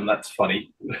tell him. That's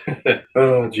funny.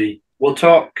 Oh, gee. We'll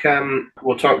talk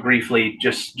briefly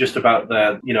just about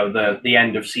the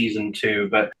end of season 2,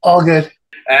 but all good.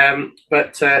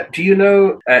 But do you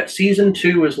know season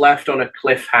 2 was left on a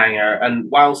cliffhanger, and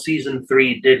while season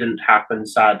 3 didn't happen,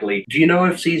 sadly, do you know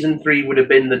if season 3 would have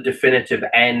been the definitive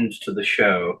end to the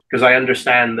show? Because I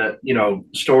understand that, you know,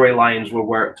 storylines were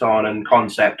worked on and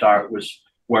concept art was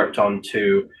worked on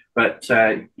too. But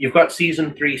you've got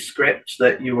season 3 scripts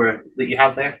that you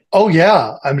have there? Oh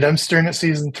yeah, I mean, I'm staring at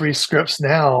season 3 scripts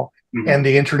now, and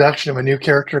the introduction of a new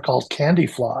character called Candy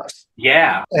Floss.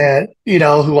 Yeah, and you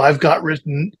know who I've got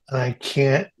written, and I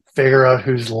can't figure out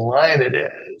whose line it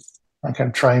is. Like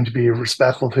I'm trying to be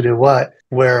respectful to do what?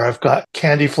 Where I've got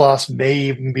Candy Floss may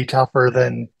even be tougher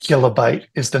than Kilobyte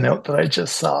is the note that I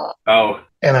just saw. Oh.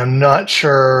 And I'm not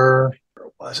sure. Where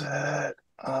was it?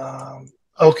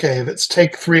 Okay, let's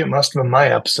take 3. It must have been my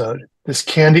episode.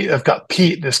 I've got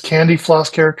Pete. This Candy Floss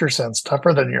character sounds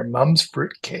tougher than your mom's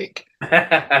fruitcake.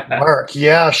 Mark,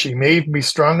 yeah, she may even be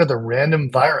stronger than random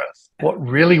virus. What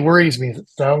really worries me is it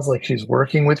sounds like she's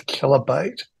working with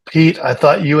Kilobyte. Pete, I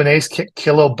thought you and Ace kicked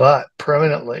Kilo butt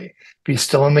permanently. If he's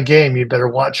still in the game, you better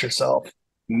watch yourself.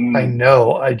 I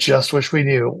know. I just wish we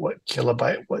knew what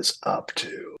Kilobyte was up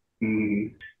to.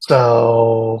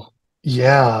 So,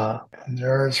 yeah. And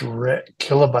there's Rick,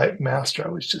 Kilobyte Master. I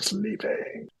was just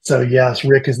leaving. So, yes,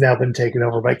 Rick has now been taken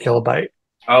over by Kilobyte.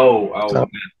 Oh.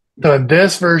 So in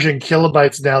this version,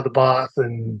 Kilobyte's now the boss,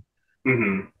 and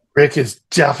Rick is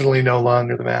definitely no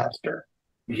longer the master.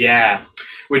 Yeah,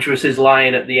 which was his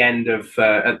line at the end of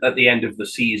the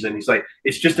season. He's like,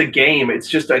 "It's just a game. It's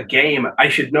just a game. I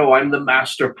should know. I'm the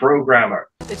master programmer."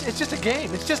 It's just a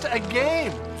game. It's just a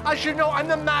game. I should know. I'm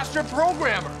the master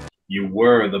programmer. You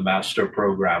were the master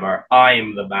programmer.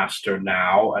 I'm the master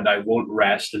now, and I won't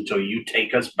rest until you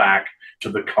take us back to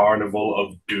the Carnival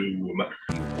of Doom.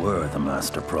 You were the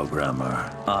master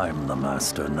programmer. I'm the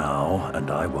master now,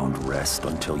 and I won't rest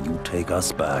until you take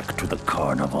us back to the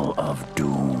Carnival of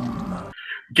Doom.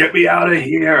 Get me out of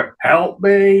here! Help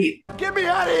me! Get me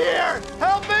out of here!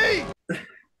 Help me!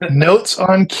 Notes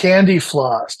on Candy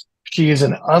Floss. She is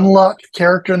an unlocked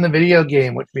character in the video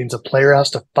game, which means a player has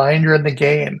to find her in the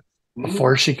game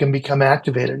before she can become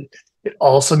activated. It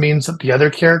also means that the other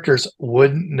characters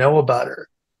wouldn't know about her.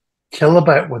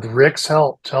 Kilobyte, with Rick's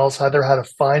help, tells Heather how to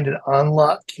find and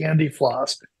unlock Candy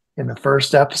Floss in the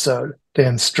first episode. They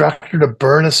instruct her to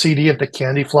burn a CD of the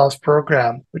Candy Floss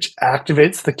program, which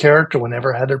activates the character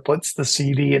whenever Heather puts the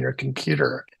CD in her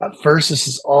computer. At first, this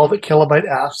is all that Kilobyte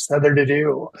asks Heather to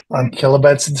do. On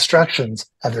Kilobyte's instructions,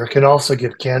 Heather can also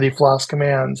give Candy Floss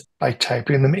commands by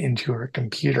typing them into her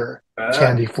computer.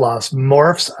 Candy Floss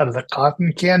morphs out of the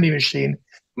cotton candy machine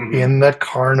in the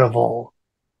carnival.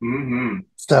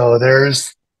 So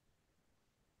there's,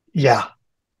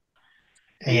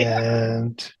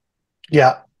 and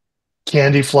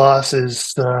Candy Floss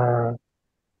is,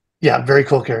 very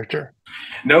cool character.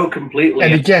 No, completely.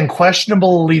 And again,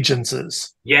 questionable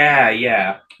allegiances.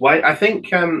 Yeah. Well, I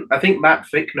think Matt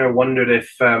Fickner wondered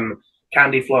if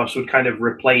Candy Floss would kind of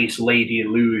replace Lady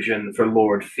Illusion for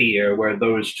Lord Fear, where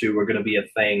those two were going to be a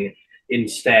thing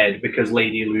instead, because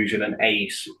Lady Illusion and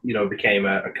Ace, became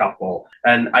a couple.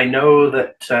 And I know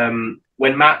that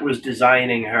when Matt was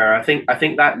designing her, I think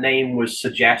that name was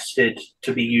suggested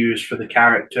to be used for the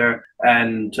character.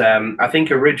 And I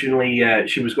think originally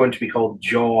she was going to be called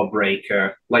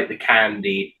Jawbreaker, like the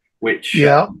candy, which,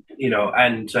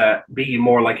 and be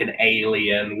more like an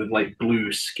alien with like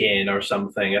blue skin or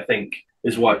something, I think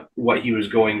is what he was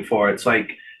going for. It's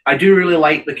like, I do really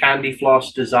like the Candy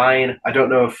Floss design. I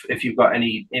don't know if you've got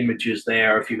any images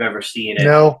there, if you've ever seen it.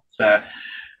 No.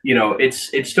 It's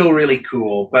still really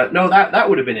cool. But no, that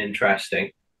would have been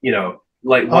interesting.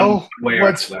 Like one way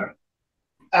there.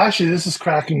 Actually, this is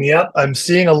cracking me up. I'm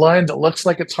seeing a line that looks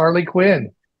like it's Harley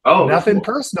Quinn. Oh, nothing cool.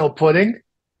 Personal, Pudding.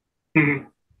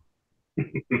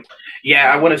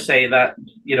 Yeah, I want to say that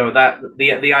that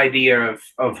the idea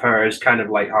of her is kind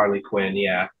of like Harley Quinn.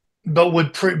 Yeah. But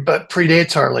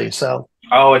predates Harley, so.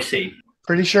 Oh, I see.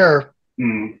 Pretty sure.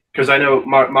 Because I know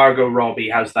Margot Robbie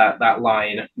has that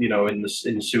line,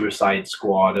 in Suicide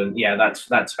Squad, and yeah, that's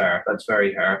her. That's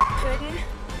very her.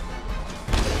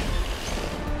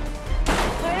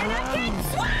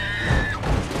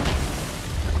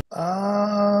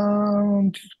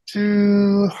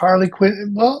 To Harley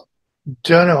Quinn. Well,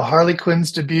 don't know. Harley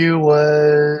Quinn's debut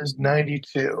was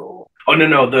 92. Oh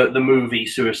no, the movie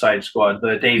Suicide Squad,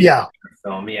 the David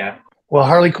film, yeah. Well,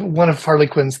 one of Harley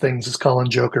Quinn's things is calling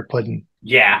Joker Puddin'.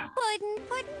 Yeah.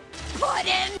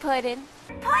 Puddin'.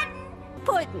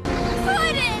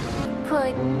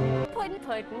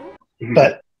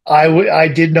 But I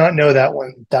did not know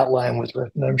that line was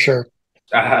written, I'm sure.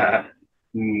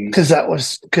 Because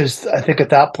I think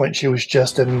at that point she was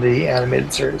just in the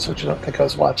animated series, which I don't think I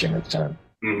was watching at the time.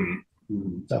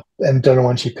 So, and don't know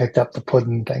when she picked up the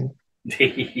pudding thing.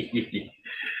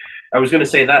 I was going to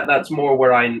say that's more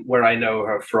where I know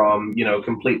her from,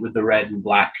 complete with the red and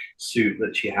black suit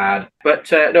that she had.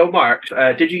 But no, Mark,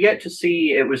 did you get to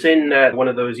see, it was in one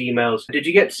of those emails, did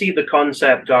you get to see the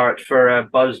concept art for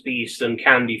Buzz Beast and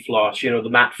Candy Floss, the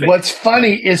Matt Fick? What's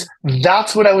funny is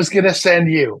that's what I was going to send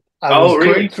you. I was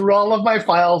going through all of my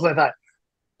files. I thought,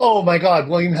 Oh my God,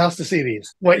 William has to see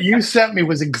these. What you sent me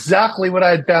was exactly what I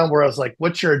had found where I was like,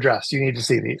 what's your address? You need to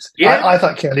see these. Yeah. I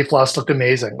thought Candy Floss looked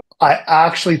amazing. I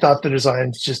actually thought the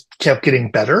designs just kept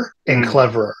getting better and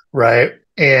cleverer, right?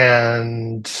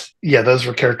 And yeah, those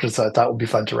were characters that I thought would be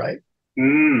fun to write.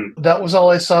 That was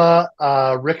all I saw.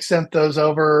 Rick sent those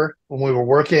over when we were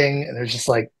working, and it was just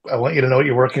like, I want you to know what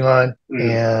you're working on.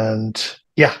 And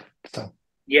yeah, so.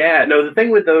 Yeah, no, the thing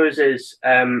with those is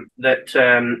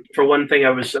that for one thing,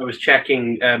 I was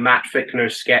checking Matt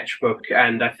Fichtner's sketchbook,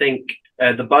 and I think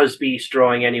the Buzzbeast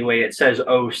drawing anyway, it says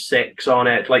 06 on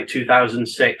it, like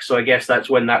 2006. So I guess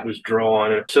that's when that was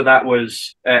drawn. So that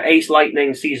was Ace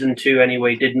Lightning season 2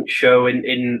 anyway, didn't show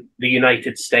in the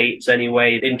United States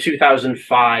anyway. In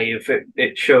 2005,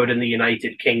 it showed in the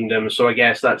United Kingdom. So I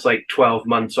guess that's like 12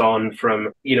 months on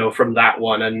from that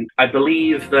one. And I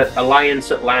believe that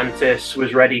Alliance Atlantis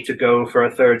was ready to go for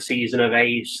a 3rd season of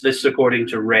Ace. This is according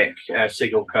to Rick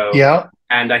Sigelco. Yeah.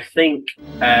 And I think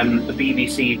the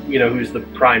BBC, who's the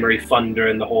primary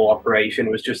funder in the whole operation,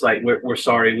 was just like, we're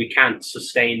sorry, we can't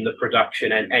sustain the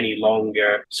production any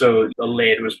longer. So the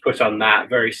lid was put on that,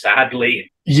 very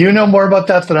sadly. You know more about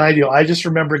that than I do. I just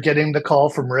remember getting the call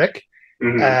from Rick,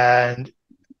 and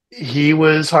he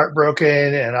was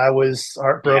heartbroken, and I was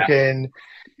heartbroken.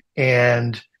 Yeah.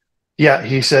 And yeah,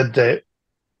 he said that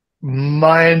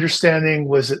my understanding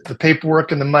was that the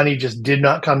paperwork and the money just did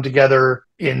not come together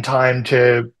in time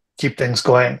to keep things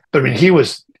going. But I mean, he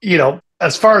was,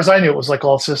 as far as I knew, it was like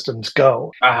all systems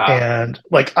go. And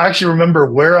like, I actually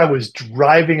remember where I was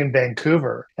driving in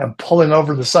Vancouver and pulling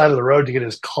over the side of the road to get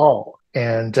his call.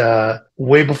 And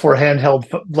way before handheld,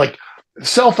 like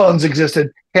cell phones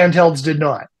existed, handhelds did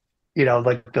not.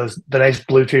 Like the nice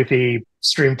Bluetoothy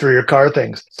stream through your car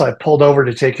things. So I pulled over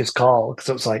to take his call because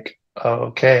it was like,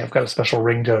 okay, I've got a special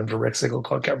ringtone for Rick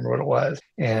Sigelco. I can't remember what it was.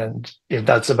 And if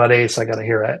that's about Ace, I got to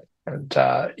hear it. And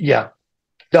yeah,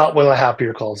 not one of the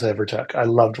happier calls I ever took. I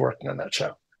loved working on that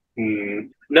show.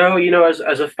 No, as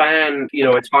a fan,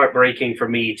 it's heartbreaking for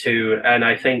me too. And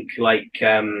I think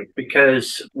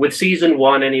because with season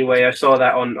 1 anyway, I saw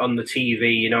that on the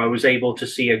TV, I was able to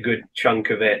see a good chunk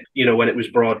of it, when it was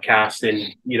broadcast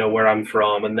in, where I'm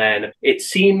from. And then it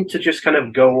seemed to just kind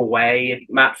of go away.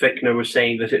 Matt Fichtner was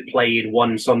saying that it played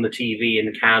once on the TV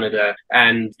in Canada,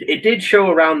 and it did show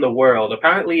around the world.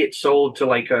 Apparently it sold to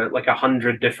like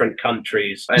 100 different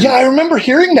countries. And yeah, I remember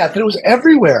hearing that it was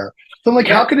everywhere. So I'm like,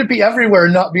 how could it be everywhere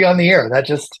and not be on the air? That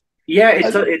just... Yeah,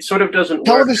 it sort of doesn't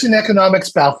television work.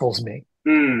 Economics baffles me.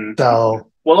 So...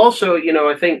 Well, also,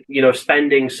 I think,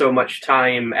 spending so much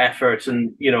time, effort,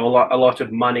 and, a lot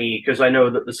of money, because I know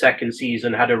that the 2nd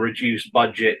season had a reduced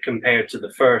budget compared to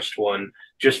the first one,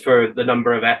 just for the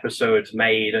number of episodes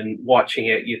made, and watching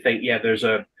it, you think, yeah, there's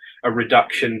a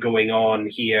reduction going on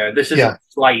here. This isn't a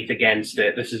slight against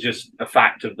it. This is just a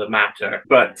fact of the matter.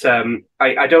 But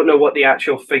I don't know what the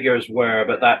actual figures were,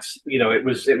 but that's, it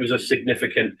was a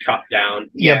significant cut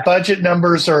down. Yeah, budget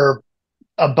numbers are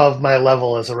above my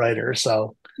level as a writer,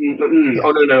 so...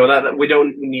 Oh, no, we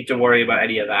don't need to worry about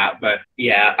any of that. But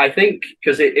yeah, I think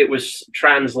because it was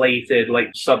translated, like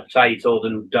subtitled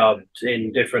and dubbed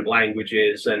in different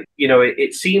languages, and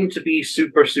it seemed to be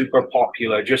super, super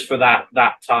popular just for that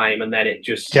time, and then it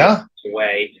just went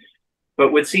away.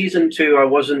 But with season 2, I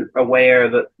wasn't aware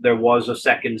that there was a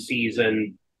 2nd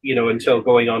season, until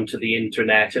going onto the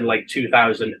internet in like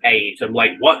 2008. I'm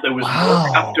like, what? There was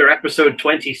more after episode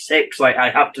 26. Like,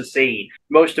 I have to see.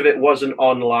 Most of it wasn't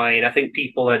online. I think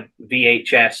people had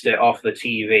VHS'd it off the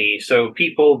TV, so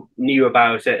people knew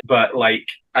about it. But like,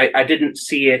 I didn't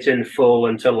see it in full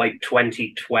until like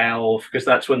 2012, because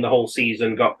that's when the whole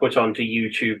season got put onto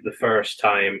YouTube the first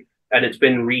time, and it's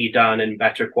been redone in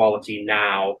better quality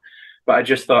now. But I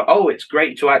just thought, it's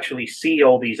great to actually see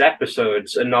all these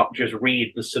episodes and not just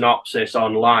read the synopsis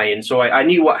online. So I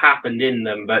knew what happened in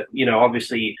them, but,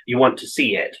 obviously you want to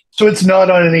see it. So it's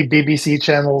not on any BBC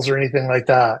channels or anything like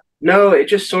that? No, it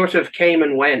just sort of came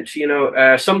and went.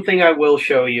 Something I will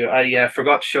show you. I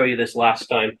forgot to show you this last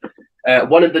time.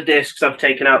 One of the discs I've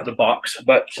taken out of the box,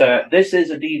 but this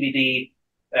is a DVD.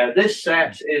 This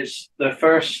set is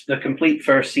the complete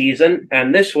first season,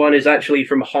 and this one is actually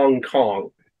from Hong Kong.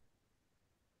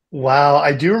 Wow,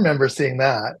 I do remember seeing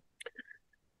that.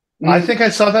 I think I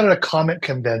saw that at a comic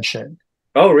convention.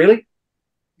 Oh, really?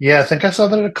 Yeah, I think I saw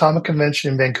that at a comic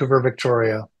convention in Vancouver,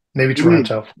 Victoria. Maybe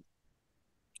Toronto.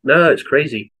 No, it's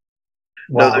crazy.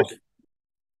 Wow. No,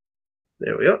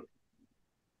 there we go.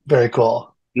 Very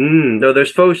cool. No,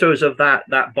 there's photos of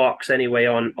that box anyway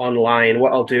online.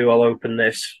 What I'll do, I'll open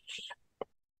this.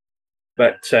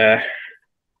 But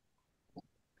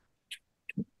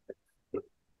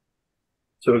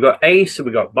So we've got Ace and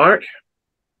we've got Mark.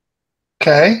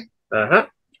 Okay.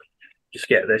 Just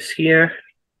get this here.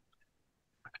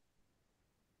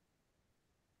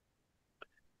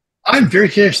 I'm very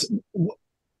curious.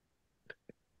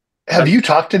 Have you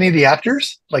talked to any of the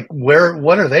actors? Like,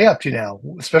 what are they up to now?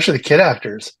 Especially the kid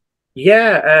actors.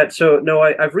 Yeah, so no,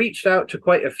 I've reached out to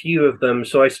quite a few of them.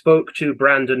 So I spoke to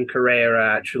Brandon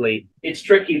Carrera, actually. It's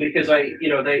tricky because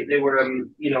they were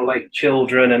like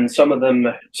children, and some of them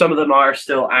are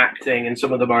still acting and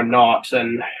some of them are not,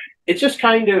 and it's just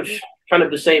kind of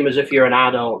the same as if you're an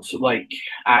adult like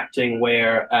acting,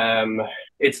 where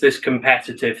it's this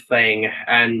competitive thing,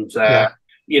 and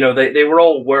they were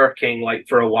all working like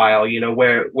for a while,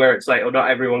 where it's like, oh, not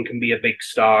everyone can be a big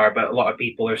star, but a lot of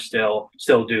people are still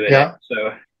doing it.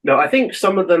 So no, I think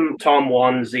some of them, Tom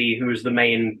Wanzi, who's the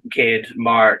main kid,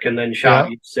 Mark, and then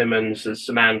Shabby Simmons as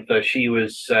Samantha, she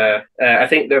was, I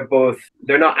think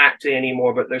they're not acting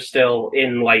anymore, but they're still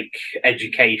in like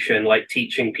education, like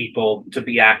teaching people to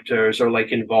be actors or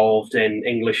like involved in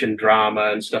English and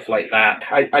drama and stuff like that.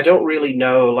 I don't really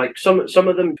know, like some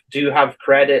of them do have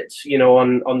credits,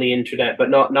 on the internet,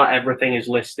 but not everything is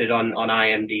listed on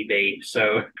IMDb.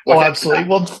 So. Oh, absolutely.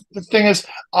 Well, the thing is,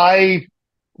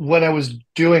 when I was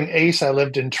doing Ace, I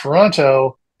lived in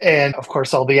Toronto, and of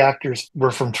course, all the actors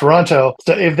were from Toronto.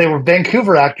 So if they were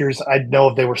Vancouver actors, I'd know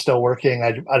if they were still working.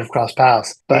 I'd have crossed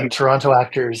paths. But Toronto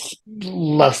actors,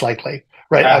 less likely,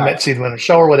 right? I might see them in a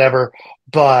show or whatever,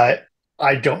 but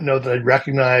I don't know that I'd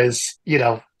recognize.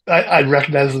 I'd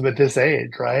recognize them at this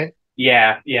age, right?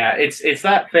 Yeah, it's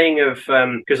that thing of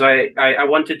because I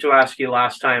wanted to ask you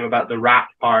last time about the rap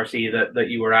party that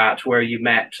you were at, where you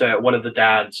met one of the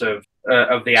dads of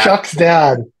the Chuck's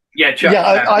dad. Yeah, Chuck's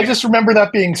dad. I just remember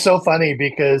that being so funny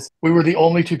because we were the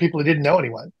only two people who didn't know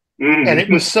anyone, and it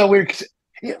was so weird.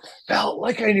 It felt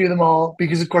like I knew them all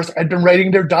because, of course, I'd been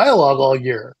writing their dialogue all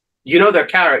year. You know their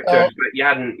characters, but you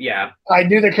hadn't. Yeah, I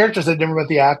knew their characters. I'd never met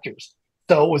the actors,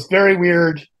 so it was very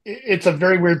weird. It's a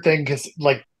very weird thing because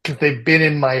they've been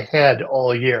in my head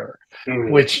all year,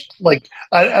 which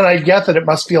I get that it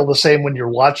must feel the same when you're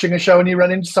watching a show and you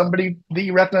run into somebody that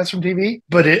you recognize from TV.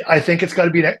 But I think it's got to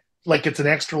be it's an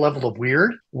extra level of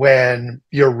weird when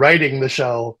you're writing the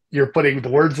show, you're putting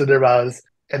the words in their mouths,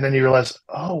 and then you realize,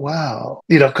 oh, wow.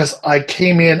 Because I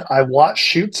came in, I watched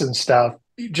shoots and stuff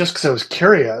just because I was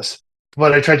curious,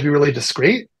 but I tried to be really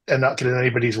discreet and not get in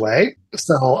anybody's way.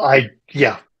 So I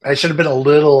should have been a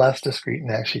little less discreet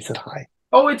and actually said hi.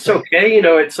 Oh, it's okay.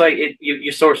 It's like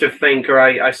you sort of think, or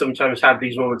I sometimes have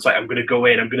these moments like, I'm going to go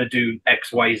in, I'm going to do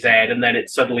X, Y, Z, and then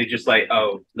it's suddenly just like,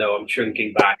 oh, no, I'm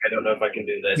shrinking back. I don't know if I can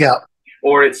do this. Yeah.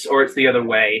 Or it's the other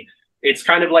way. It's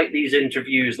kind of like these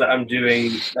interviews that I'm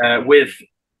doing with,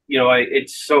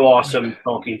 it's so awesome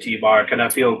talking to you, Mark, and I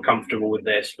feel comfortable with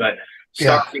this, but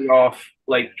starting off,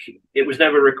 like, it was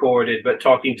never recorded, but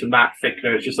talking to Matt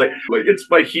Fickner, it's just like it's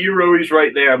my hero, he's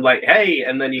right there. I'm like, hey,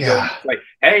 and then you go like,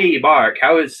 hey, Mark,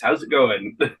 how's it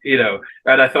going?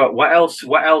 And I thought, what else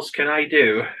can I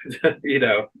do?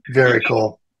 Very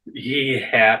cool.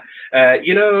 Yeah.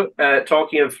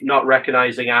 Talking of not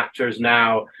recognizing actors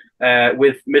now,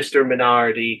 with Mr.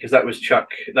 Minardi, because that was Chuck,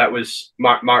 that was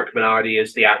Mark Minardi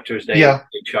is the actor's name. Yeah.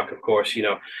 Chuck, of course,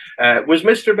 was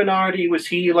Mr. Minardi, was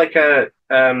he like a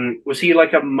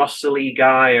muscly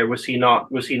guy, or was he not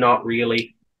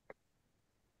really?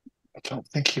 I don't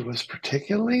think he was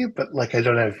particularly, but I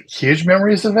don't have huge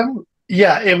memories of him.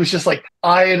 Yeah, it was just like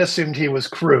I had assumed he was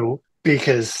crew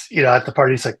because at the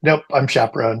party he's like, nope, I'm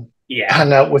chaperone. Yeah,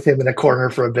 hung out with him in a corner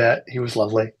for a bit. He was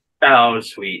lovely. Oh,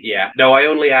 sweet. Yeah. No, I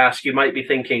only ask, you might be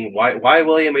thinking, why,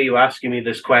 William, are you asking me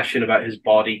this question about his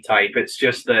body type? It's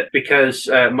just that because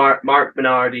Mark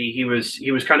Minardi, he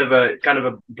was kind of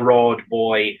a broad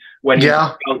boy when he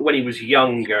was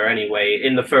younger anyway,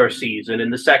 in the first season.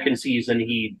 In the second season,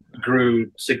 he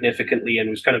grew significantly and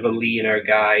was kind of a leaner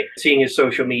guy. Seeing his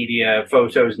social media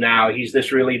photos now, he's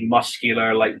this really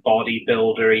muscular, like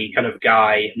bodybuilder-y kind of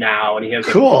guy now. And he has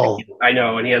cool. I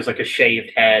know, and he has like a shaved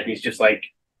head. And he's just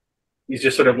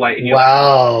sort of like,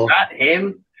 wow, is that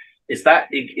him? Is that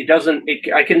it doesn't?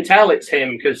 I can tell it's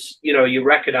him because you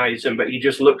recognize him, but he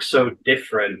just looks so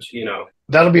different.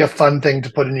 That'll be a fun thing to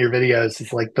put in your videos.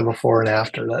 It's like the before and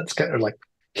after. That's kind of like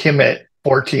him at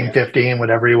 14, 15,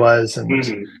 whatever he was, and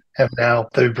him now.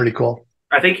 That'd be pretty cool.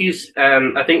 I think he's.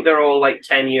 I think they're all like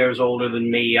 10 years older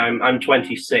than me. I'm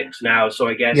 26 now, so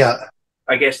I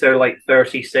guess they're like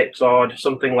 36 odd,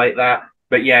 something like that.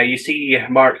 But yeah, you see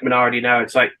Mark Minardi now,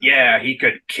 it's like, yeah, he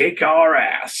could kick our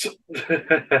ass.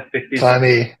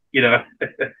 Funny.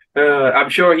 I'm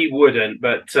sure he wouldn't,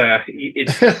 but he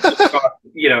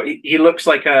looks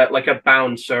like a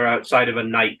bouncer outside of a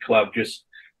nightclub, just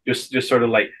Just sort of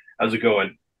like, how's it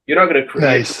going? You're not going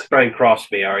to try and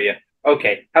cross me, are you?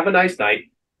 Okay, have a nice night.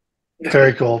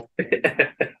 Very cool.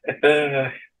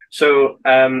 So,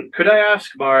 could I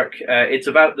ask, Mark, it's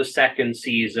about the second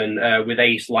season with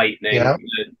Ace Lightning, the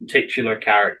titular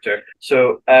character.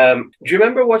 So, do you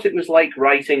remember what it was like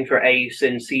writing for Ace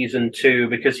in season 2?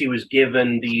 Because he was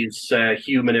given these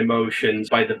human emotions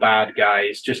by the bad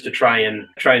guys just to try and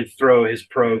throw his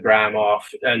program off.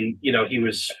 And, you know, he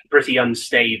was pretty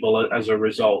unstable as a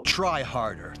result. Try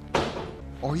harder,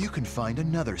 or you can find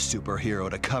another superhero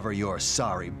to cover your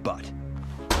sorry butt.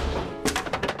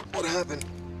 What happened?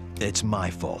 It's my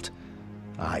fault.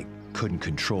 I couldn't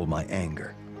control my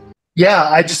anger. Yeah,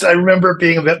 I remember it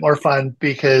being a bit more fun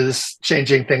because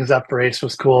changing things up for Ace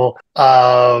was cool.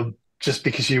 Just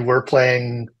because you were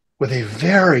playing with a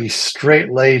very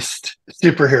straight-laced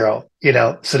superhero, you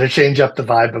know, so to change up the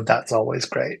vibe of that's always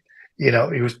great. You know,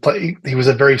 he was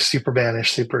a very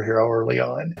Superman-ish superhero early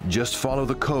on. Just follow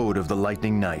the code of the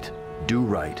Lightning Knight. Do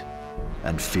right,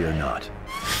 and fear not.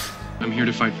 I'm here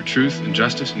to fight for truth and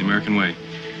justice in the American way.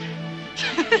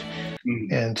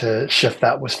 And to shift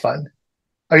that was fun.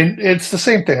 I mean, it's the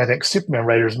same thing I think Superman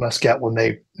writers must get when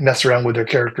they mess around with their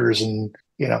characters, and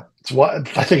you know, it's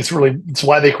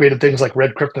why they created things like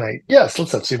Red Kryptonite. Yes,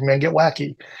 let's have Superman get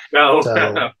wacky. No,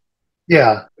 so,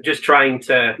 yeah, just trying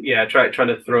to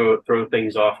throw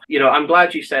things off. You know, I'm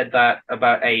glad you said that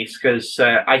about Ace, because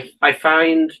I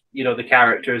find, you know, the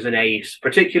characters in Ace,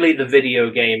 particularly the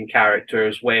video game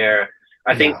characters, where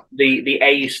I think the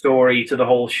A story to the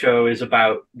whole show is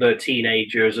about the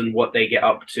teenagers and what they get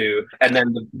up to, and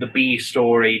then the B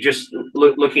story, just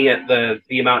looking at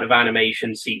the amount of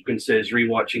animation sequences,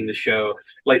 rewatching the show,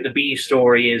 like the B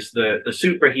story is the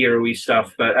superhero-y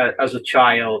stuff, but as a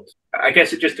child, I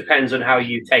guess it just depends on how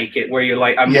you take it, where you're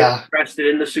like, I'm more interested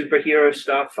in the superhero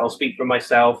stuff, I'll speak for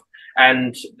myself,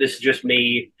 and this is just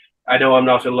me, I know I'm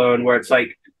not alone, where it's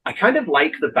like, I kind of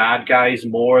like the bad guys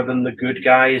more than the good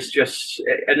guys.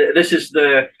 And this is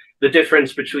the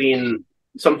difference between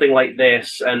something like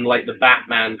this and like the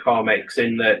Batman comics,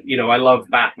 in that, you know, I love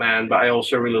Batman, but I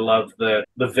also really love the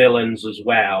villains as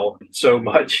well so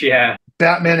much. Yeah,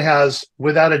 Batman has,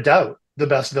 without a doubt, the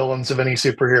best villains of any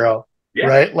superhero. Yeah.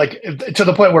 Right, like to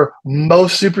the point where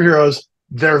most superheroes,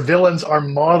 their villains are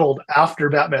modeled after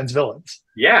Batman's villains.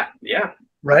 Yeah.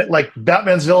 Right, like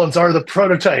Batman's villains are the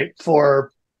prototype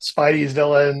for Spidey's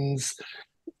villains,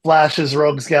 Flash's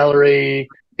rogues gallery,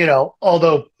 you know,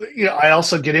 although, you know, I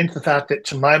also get into the fact that,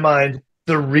 to my mind,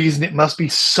 the reason it must be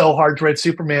so hard to write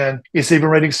Superman is they've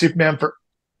been writing Superman for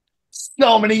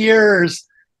so many years,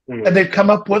 and they've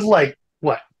come up with, like,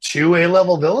 what, 2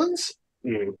 A-level villains?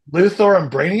 Luthor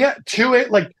and Brainiac? 2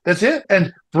 like, that's it?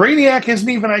 And Brainiac isn't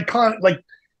even iconic. Like,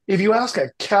 if you ask a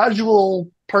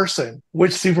casual person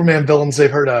which Superman villains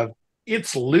they've heard of,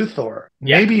 it's Luthor,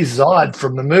 maybe Zod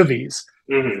from the movies.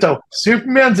 So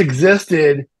Superman's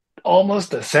existed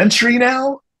almost a century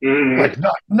now, like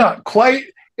not quite.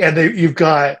 And you've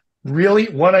got really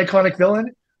one iconic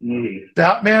villain,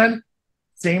 Batman,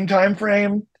 same time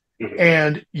frame,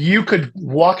 and you could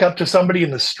walk up to somebody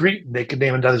in the street and they could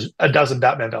name a dozen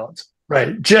Batman villains,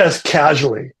 right? Just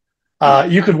casually.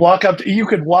 You could walk up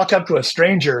to a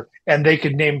stranger and they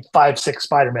could name 5, 6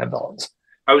 Spider-Man villains.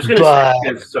 I was going to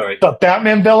say, sorry. But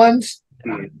Batman villains?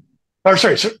 Or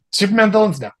sorry, Superman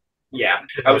villains? No. Yeah,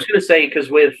 I was going to say, because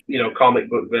with, you know, comic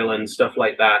book villains, stuff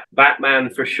like that, Batman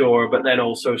for sure, but then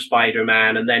also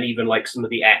Spider-Man, and then even like some of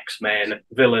the X-Men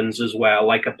villains as well,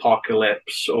 like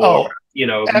Apocalypse, or, you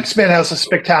know... X-Men has a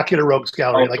spectacular rogues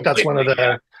gallery. Like, that's one of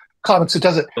the comics that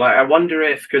does it. I wonder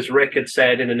if, because Rick had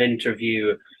said in an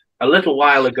interview a little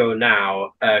while ago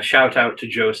now, shout out to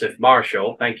Joseph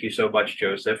Marshall. Thank you so much,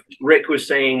 Joseph. Rick was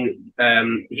saying,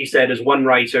 he said, as one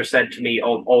writer said to me,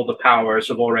 all the powers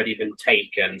have already been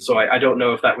taken. So I don't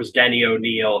know if that was Denny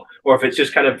O'Neil, or if it's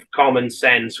just kind of common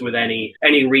sense with any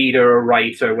reader or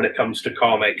writer when it comes to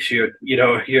comics.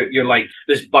 You're like,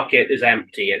 this bucket is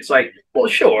empty. It's like, well,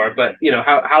 sure, but, you know,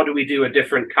 how do we do a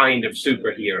different kind of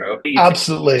superhero?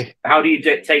 Absolutely. How do you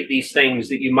take these things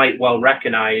that you might well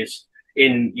recognize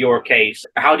in your case?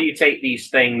 How do you take these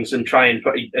things and try and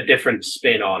put a different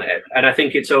spin on it? And I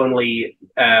think it's only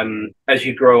as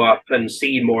you grow up and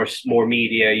see more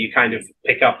media, you kind of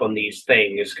pick up on these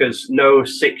things, because no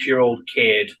 6-year-old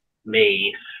kid,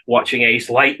 me, watching Ace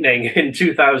Lightning in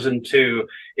 2002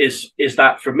 is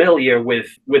that familiar with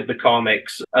the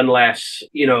comics, unless,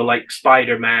 you know, like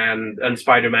Spider-Man and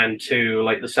Spider-Man 2,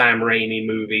 like the Sam Raimi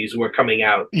movies were coming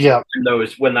out. Yeah.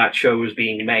 Those when that show was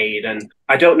being made. And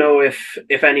I don't know if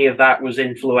any of that was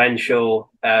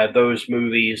influential, those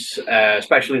movies,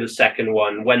 especially the second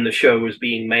one, when the show was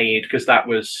being made, because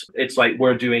it's like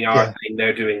we're doing our thing,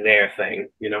 they're doing their thing,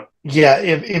 you know? Yeah,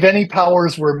 if any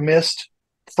powers were missed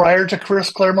prior to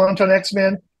Chris Claremont on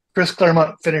X-Men, Chris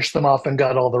Claremont finished them off and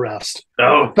got all the rest.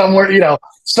 Oh. Somewhere, you know,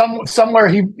 somewhere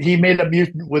he made a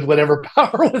mutant with whatever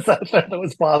power was out there that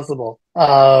was possible.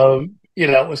 You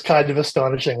know, it was kind of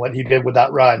astonishing what he did with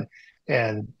that run.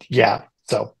 And yeah,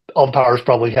 so all the powers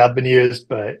probably have been used,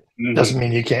 but doesn't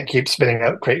mean you can't keep spinning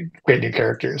out great new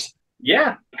characters.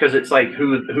 Yeah, because it's like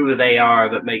who they are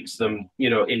that makes them, you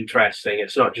know, interesting.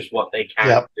 It's not just what they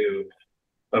can do.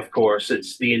 Of course,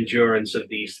 it's the endurance of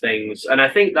these things. And I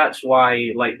think that's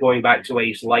why, like, going back to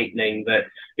Ace Lightning, that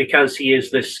because he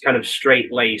is this kind of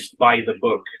straight-laced,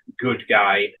 by-the-book good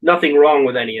guy, nothing wrong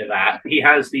with any of that. He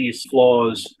has these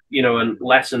flaws, you know, and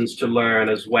lessons to learn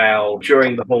as well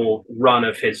during the whole run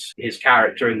of his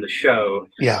character in the show.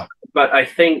 Yeah. But I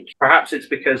think perhaps it's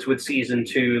because with season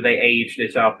 2, they aged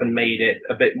it up and made it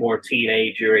a bit more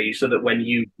teenagery, so that when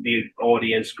you, the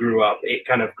audience, grew up, it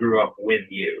kind of grew up with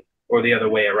you, or the other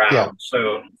way around. Yeah.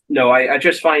 So, no, I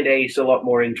just find Ace a lot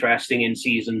more interesting in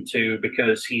season 2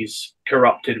 because he's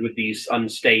corrupted with these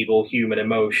unstable human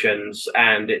emotions,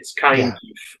 and it's kind of,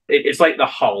 it's like the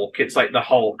Hulk. It's like the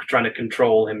Hulk trying to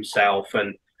control himself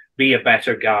and be a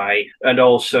better guy, and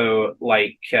also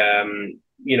like,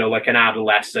 you know, like an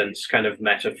adolescence kind of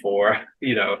metaphor,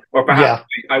 you know, or perhaps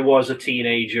I was a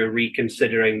teenager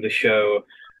reconsidering the show,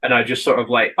 and I just sort of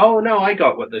like, oh no, I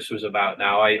got what this was about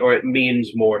now, or it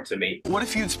means more to me. What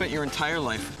if you'd spent your entire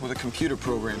life with a computer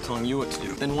program telling you what to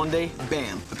do? Then one day,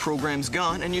 bam, the program's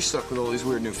gone and you're stuck with all these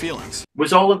weird new feelings.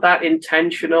 Was all of that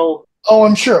intentional? Oh,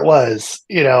 I'm sure it was.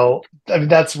 You know, I mean,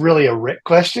 that's really a Rick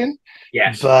question.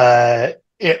 Yes. But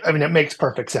it makes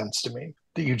perfect sense to me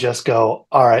that you just go,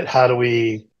 all right, how do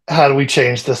we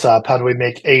change this up? How do we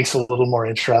make Ace a little more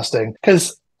interesting?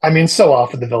 Because I mean, so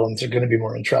often the villains are going to be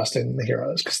more interesting than the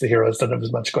heroes because the heroes don't have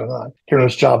as much going on.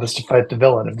 Hero's job is to fight the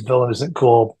villain. If the villain isn't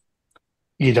cool,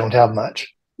 you don't have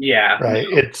much. Yeah. Right.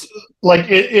 It's like,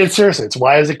 it's seriously, it's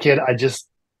why as a kid,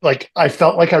 I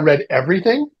felt like I read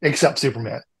everything except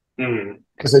Superman.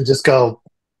 Because I just go,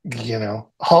 you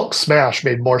know, Hulk Smash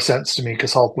made more sense to me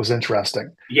because Hulk was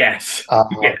interesting. Yes.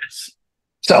 Yes.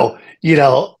 So, you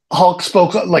know, Hulk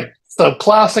spoke like the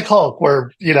classic Hulk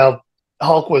where, you know,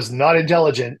 Hulk was not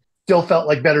intelligent, still felt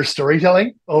like better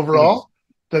storytelling overall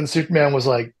than Superman was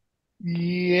like,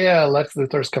 yeah, Lex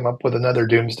Luthor's come up with another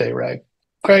doomsday ray.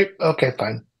 Great. Okay,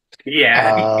 fine.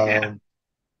 Yeah.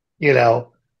 You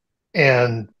know,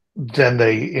 and then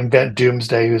they invent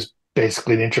Doomsday, who's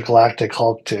basically an intergalactic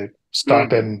Hulk to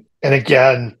stop him. And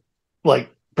again,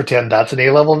 like, pretend that's an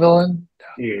A-level villain.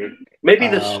 Maybe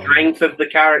the strength of the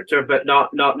character, but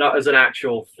not as an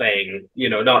actual thing. You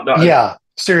know, not. Yeah.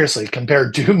 Seriously, compare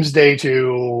Doomsday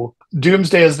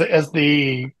as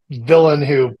the villain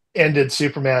who ended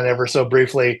Superman ever so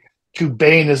briefly to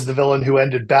Bane as the villain who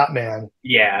ended Batman.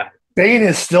 Yeah. Bane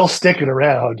is still sticking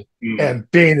around, and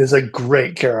Bane is a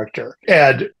great character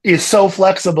and is so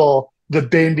flexible that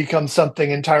Bane becomes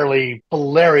something entirely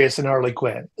hilarious in Harley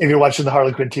Quinn. If you're watching the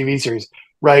Harley Quinn TV series,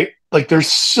 right? Like,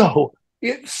 it's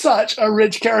such a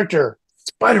rich character.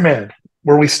 Spider-Man,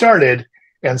 where we started,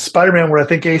 and Spider-Man, where I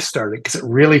think Ace started, because it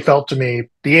really felt to me,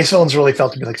 the Ace villains really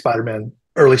felt to me like Spider-Man,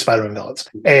 early Spider-Man villains.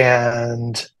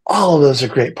 And all of those are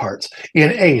great parts.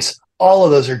 In Ace, all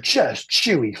of those are just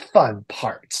chewy, fun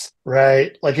parts,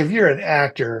 right? Like, if you're an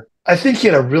actor, I think he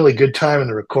had a really good time in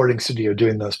the recording studio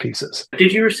doing those pieces.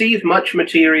 Did you receive much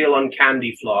material on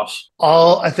Candy Floss?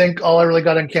 I think all I really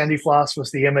got on Candy Floss was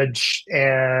the image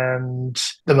and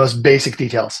the most basic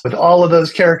details. With all of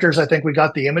those characters, I think we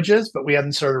got the images, but we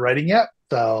hadn't started writing yet.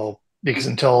 So, because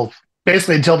until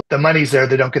the money's there,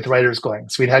 they don't get the writers going.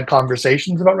 So we'd had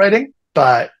conversations about writing,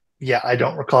 but yeah, I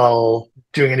don't recall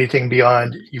doing anything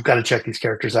beyond, you've got to check these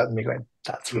characters out, and me going,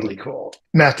 that's really cool.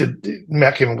 Matt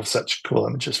came up with such cool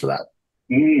images for that.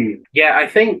 Yeah, I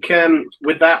think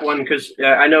with that one, because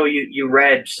I know you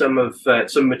read some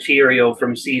material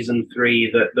from season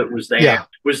 3 that was there. Yeah.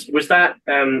 Was that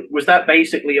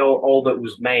basically all that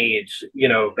was made? You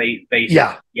know, basically.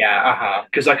 Yeah. Yeah.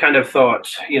 Because I kind of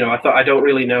thought, you know, I don't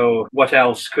really know what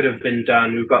else could have been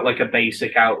done. We've got like a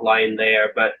basic outline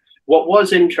there, but what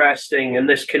was interesting, and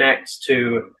this connects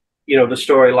to the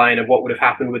storyline of what would have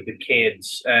happened with the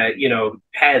kids.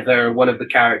 Heather, one of the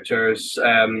characters,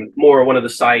 more one of the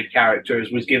side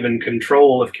characters, was given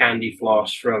control of Candy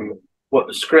Floss from what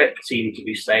the script seemed to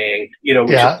be saying, which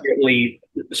is certainly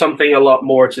something a lot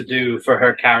more to do for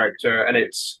her character. And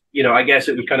it's, I guess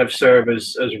it would kind of serve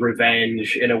as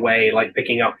revenge in a way, like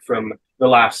picking up from the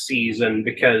last season,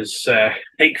 because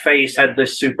Pigface had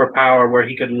this superpower where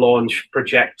he could launch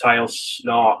projectile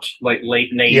snot, like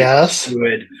late native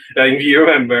fluid. You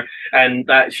remember? And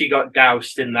that she got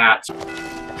doused in that.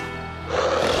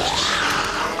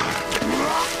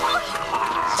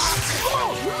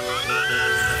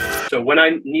 So when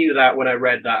I knew that, when I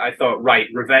read that, I thought, right,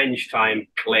 revenge time,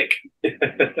 click.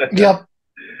 Yep.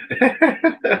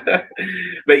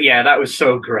 But yeah, that was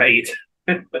so great.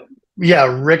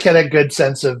 Yeah, Rick had a good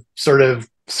sense of sort of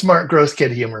smart, gross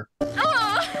kid humor.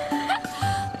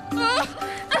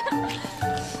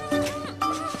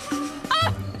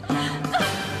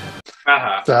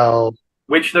 So,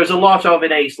 which there's a lot of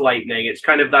in Ace Lightning. It's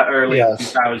kind of that early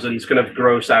 2000s kind of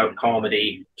gross out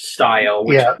comedy style,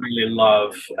 which I really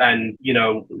love. And,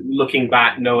 looking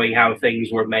back, knowing how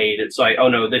things were made, it's like, oh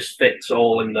no, this fits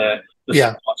all in the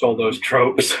spots, all those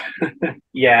tropes.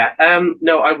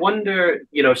 No, I wonder,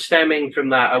 stemming from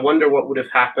that, I wonder what would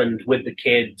have happened with the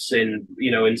kids in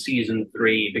season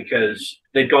 3, because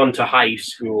they'd gone to high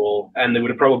school and they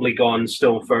would have probably gone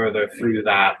still further through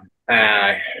that.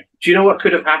 Do you know what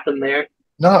could have happened there?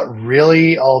 Not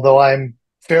really, although I'm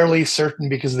fairly certain,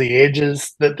 because of the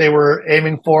ages that they were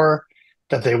aiming for,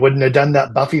 that they wouldn't have done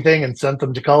that Buffy thing and sent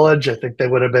them to college. I think they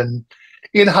would have been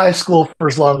in high school for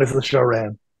as long as the show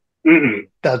ran. Mm-hmm.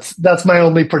 That's my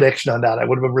only prediction on that. I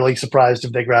would have been really surprised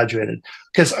if they graduated,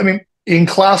 because I mean, in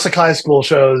classic high school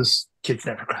shows, kids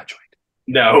never graduate.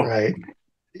 No, right?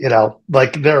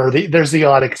 Like there's the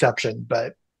odd exception,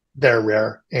 but they're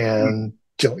rare and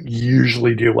don't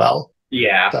usually do well.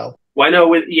 Yeah. So. Well, I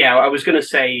know I was going to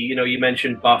say, you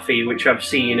mentioned Buffy, which I've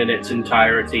seen in its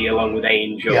entirety along with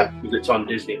Angel, because it's on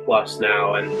Disney Plus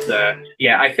now. And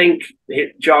I think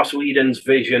Joss Whedon's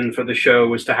vision for the show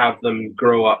was to have them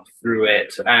grow up through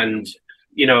it. And,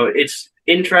 it's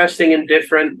interesting and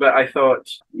different, but I thought,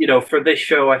 for this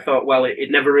show, I thought, well, it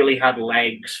never really had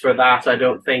legs for that, I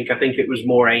don't think. I think it was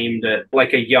more aimed at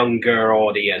like a younger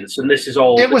audience. And this is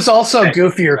all... It was also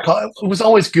goofier. It was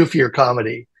always goofier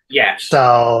comedy. Yes.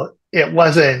 So it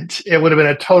would have been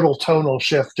a total tonal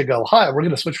shift to go, hi, we're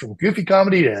going to switch from goofy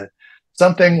comedy to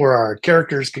something where our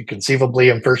characters could conceivably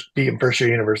be in first year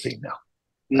university.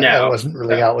 No, that wasn't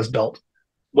really how it was built.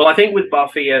 Well, I think with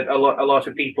Buffy, a lot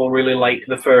of people really like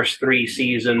the first 3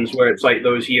 seasons where it's like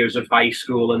those years of high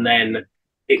school, and then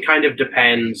it kind of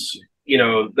depends.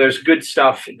 There's good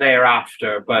stuff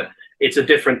thereafter, but it's a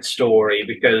different story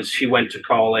because she went to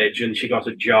college and she got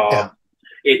a job. Yeah.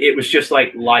 It was just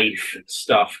like life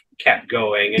stuff kept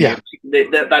going. And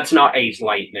that's not Ace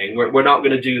Lightning. We're not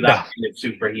going to do that kind of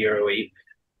superhero-y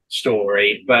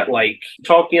story. But like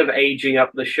talking of aging up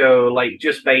the show, like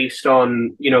just based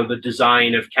on, the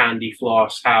design of Candy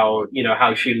Floss, how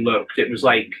she looked, it was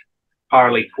like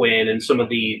Harley Quinn and some of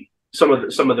the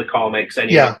comics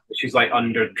anyway. Yeah. She's like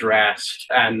underdressed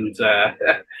and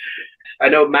I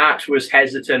know Matt was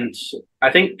hesitant.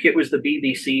 I think it was the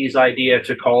BBC's idea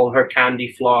to call her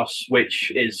Candy Floss,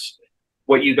 which is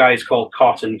what you guys call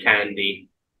cotton candy.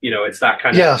 It's that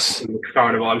kind of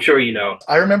carnival. I'm sure you know.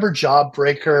 I remember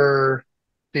Jawbreaker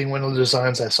being one of the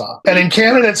designs I saw. And in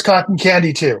Canada, it's cotton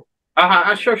candy too.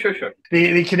 Sure.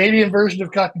 The Canadian version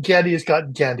of cotton candy is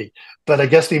cotton candy, but I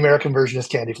guess the American version is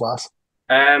Candy Floss.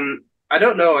 I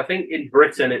don't know. I think in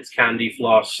Britain it's Candy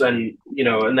Floss, and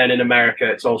and then in America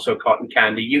it's also cotton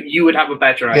candy. You would have a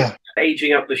better idea.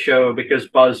 Aging up the show, because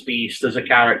Buzz Beast as a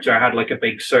character had like a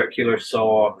big circular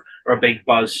saw or a big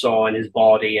buzz saw in his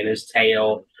body and his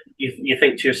tail. You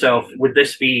think to yourself,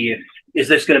 is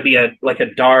this going to be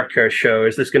a darker show?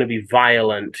 Is this going to be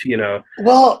violent?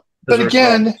 Well, but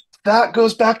again, that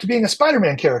goes back to being a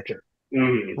Spider-Man character,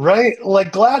 right?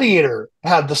 Like Gladiator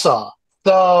had the saw.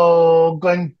 So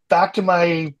going back to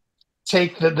my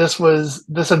take that this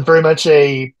had very much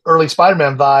a early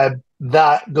Spider-Man vibe,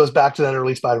 that goes back to that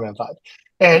early Spider-Man vibe.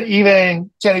 And even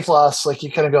Candy Floss, like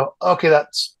you kind of go, okay,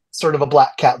 that's sort of a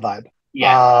Black Cat vibe.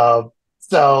 Yeah.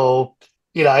 So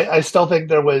I still think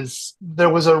there was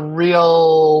a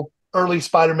real early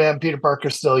Spider-Man, Peter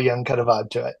Parker still young kind of vibe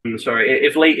to it. I'm sorry,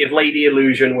 if Lady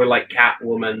Illusion were like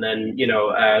Catwoman, then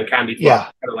Candy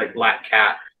Floss kind of like Black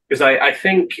Cat. Because I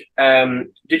think,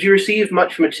 did you receive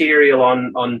much material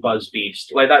on Buzz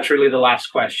Beast? Like, that's really the last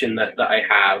question that I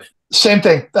have. Same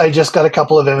thing. I just got a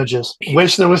couple of images.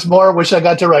 Wish there was more. Wish I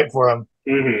got to write for him.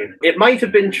 Mm-hmm. It might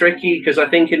have been tricky because I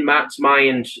think in Matt's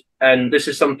mind, and this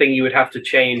is something you would have to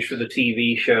change for the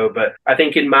TV show, but I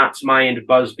think in Matt's mind,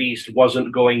 Buzzbeast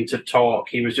wasn't going to talk.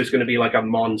 He was just going to be like a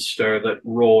monster that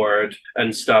roared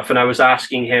and stuff. And I was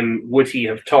asking him, would he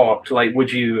have talked? Like,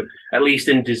 would you, at least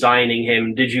in designing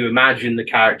him, did you imagine the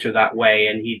character that way?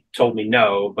 And he told me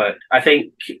no. But I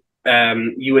think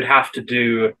you would have to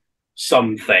do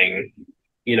something,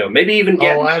 you know, maybe even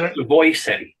get to voice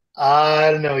him.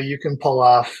 I don't know. You can pull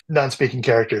off non-speaking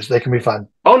characters. They can be fun.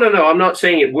 Oh, no. I'm not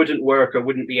saying it wouldn't work or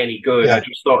wouldn't be any good. Yeah. I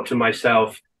just thought to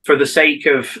myself, for the sake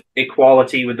of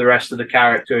equality with the rest of the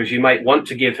characters, you might want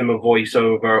to give him a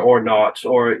voiceover or not,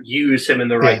 or use him in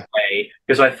the right way.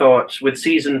 Because I thought with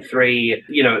season 3,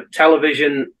 you know,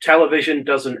 television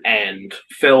doesn't end.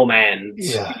 Film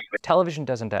ends. Yeah. Television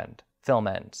doesn't end. Film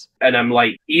ends. And I'm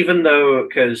like, even though,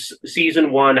 because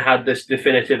season 1 had this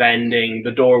definitive ending, the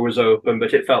door was open,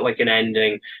 but it felt like an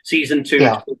ending. Season 2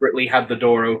 deliberately had the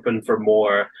door open for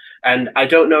more. And I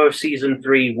don't know if season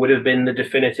 3 would have been the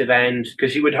definitive end,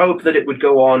 because you would hope that it would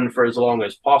go on for as long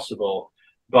as possible.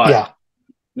 But,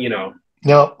 you know.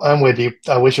 No, I'm with you.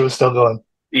 I wish it was still going.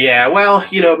 Yeah, well,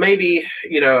 you know, maybe,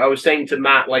 you know, I was saying to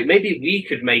Matt, like, maybe we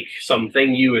could make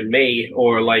something, you and me,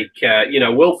 or like, you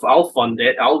know, I'll fund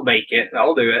it, I'll make it,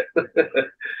 I'll do it.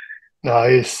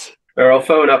 Nice. Or I'll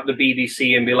phone up the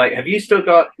BBC and be like, have you still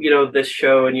got, you know, this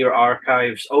show in your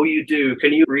archives? Oh, you do.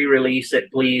 Can you re-release it,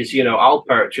 please? You know, I'll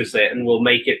purchase it and we'll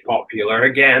make it popular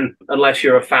again. Unless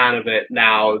you're a fan of it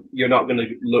now, you're not going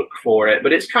to look for it.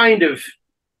 But it's kind of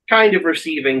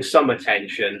receiving some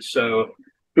attention. So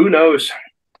who knows?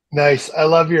 Nice. I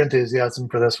love your enthusiasm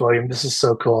for this, William. This is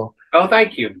so cool. Oh,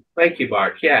 thank you. Thank you,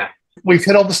 Mark. Yeah. We've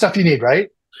hit all the stuff you need, right?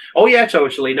 Oh, yeah,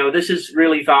 totally. No, this is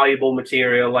really valuable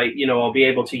material. Like, you know, I'll be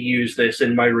able to use this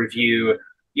in my review,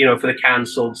 you know, for the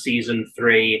cancelled season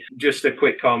 3. Just a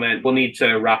quick comment. We'll need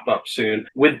to wrap up soon.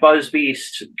 With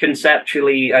Buzzbeast,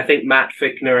 conceptually, I think Matt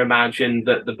Fichtner imagined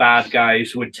that the bad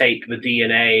guys would take the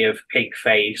DNA of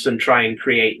Pigface and try and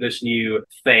create this new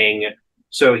thing.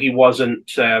 So he wasn't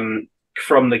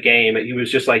from the game. He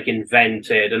was just like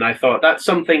invented. And I thought that's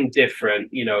something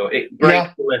different. You know, it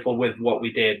breaks a little with what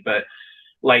we did, but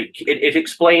like it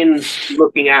explains,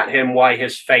 looking at him, why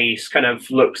his face kind of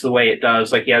looks the way it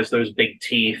does. Like he has those big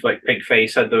teeth, like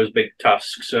Pigface had those big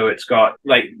tusks. So it's got,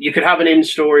 like, you could have an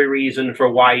in-story reason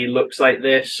for why he looks like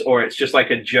this, or it's just like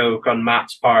a joke on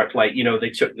Matt's part. Like, you know, they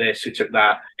took this, we took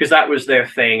that, because that was their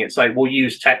thing. It's like, we'll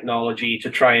use technology to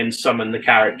try and summon the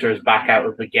characters back out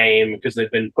of the game because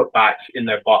they've been put back in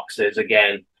their boxes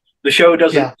again. The show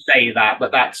doesn't say that,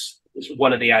 but that's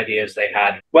one of the ideas they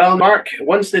had. Well, Mark,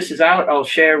 once this is out, I'll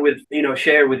share with you,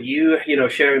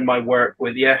 sharing my work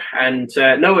with you. And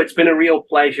no, it's been a real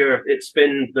pleasure. It's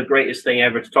been the greatest thing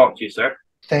ever to talk to you, sir.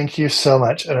 Thank you so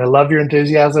much. And I love your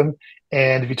enthusiasm.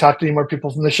 And if you talk to any more people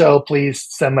from the show, please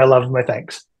send my love and my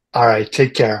thanks. All right.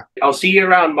 Take care. I'll see you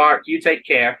around, Mark. You take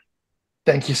care.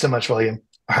 Thank you so much, William.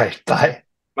 All right. Bye.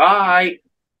 Bye.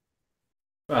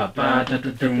 It's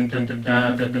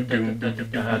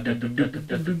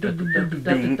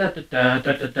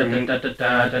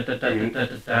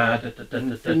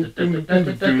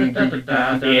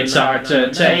hard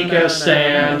to take a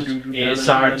stand, it's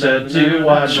hard to do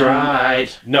what's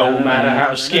right. No matter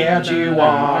how scared you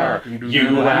are,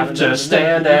 you have to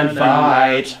stand and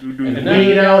fight. And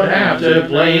we don't have to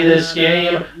play this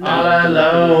game all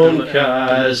alone,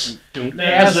 'cause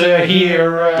there's a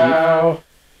hero.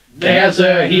 There's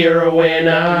a hero in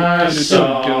us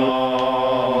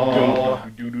all.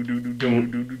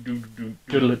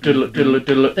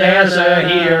 There's a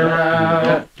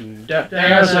hero.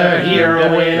 There's a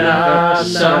hero in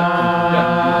us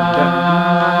all.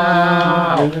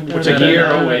 There's a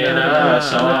hero in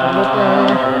us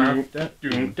all.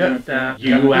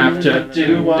 You have to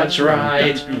do what's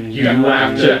right. You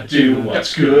have to do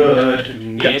what's good.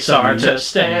 It's hard to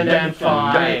stand and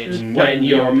fight when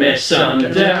you're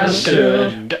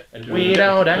misunderstood. We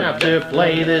don't have to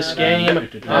play this game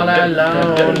all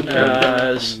alone,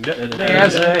 'cause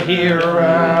there's a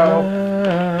hero.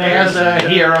 There's a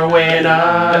hero in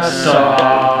us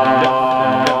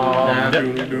all.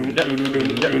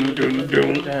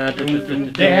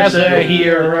 There's a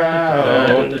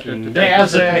hero.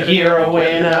 There's a hero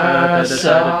in us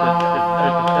all.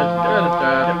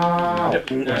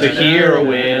 The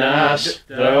hero in us,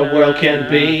 the world can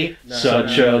be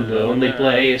such a lonely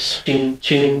place. Ching,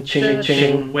 ching, ching,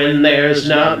 ching. When there's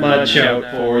not much out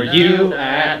for you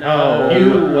at home.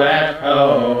 You at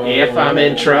home. If I'm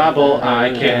in trouble, I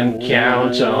can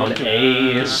count on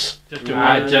Ace.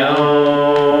 I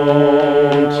don't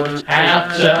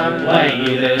have to play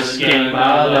this game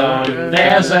alone.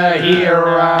 There's a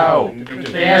hero.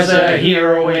 There's a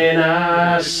hero in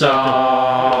us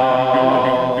all.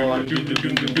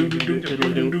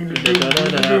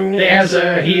 There's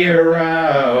a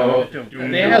hero.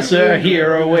 There's a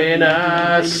hero in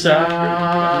us all.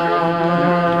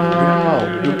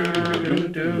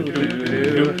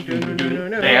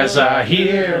 There's a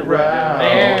hero.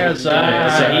 There's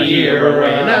a hero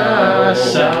in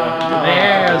us all.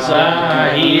 There's a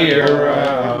hero.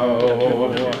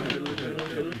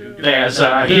 There's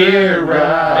a hero.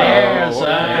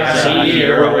 There's a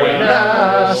hero in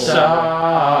us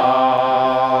all.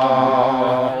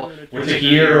 There's a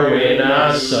hero in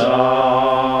us all.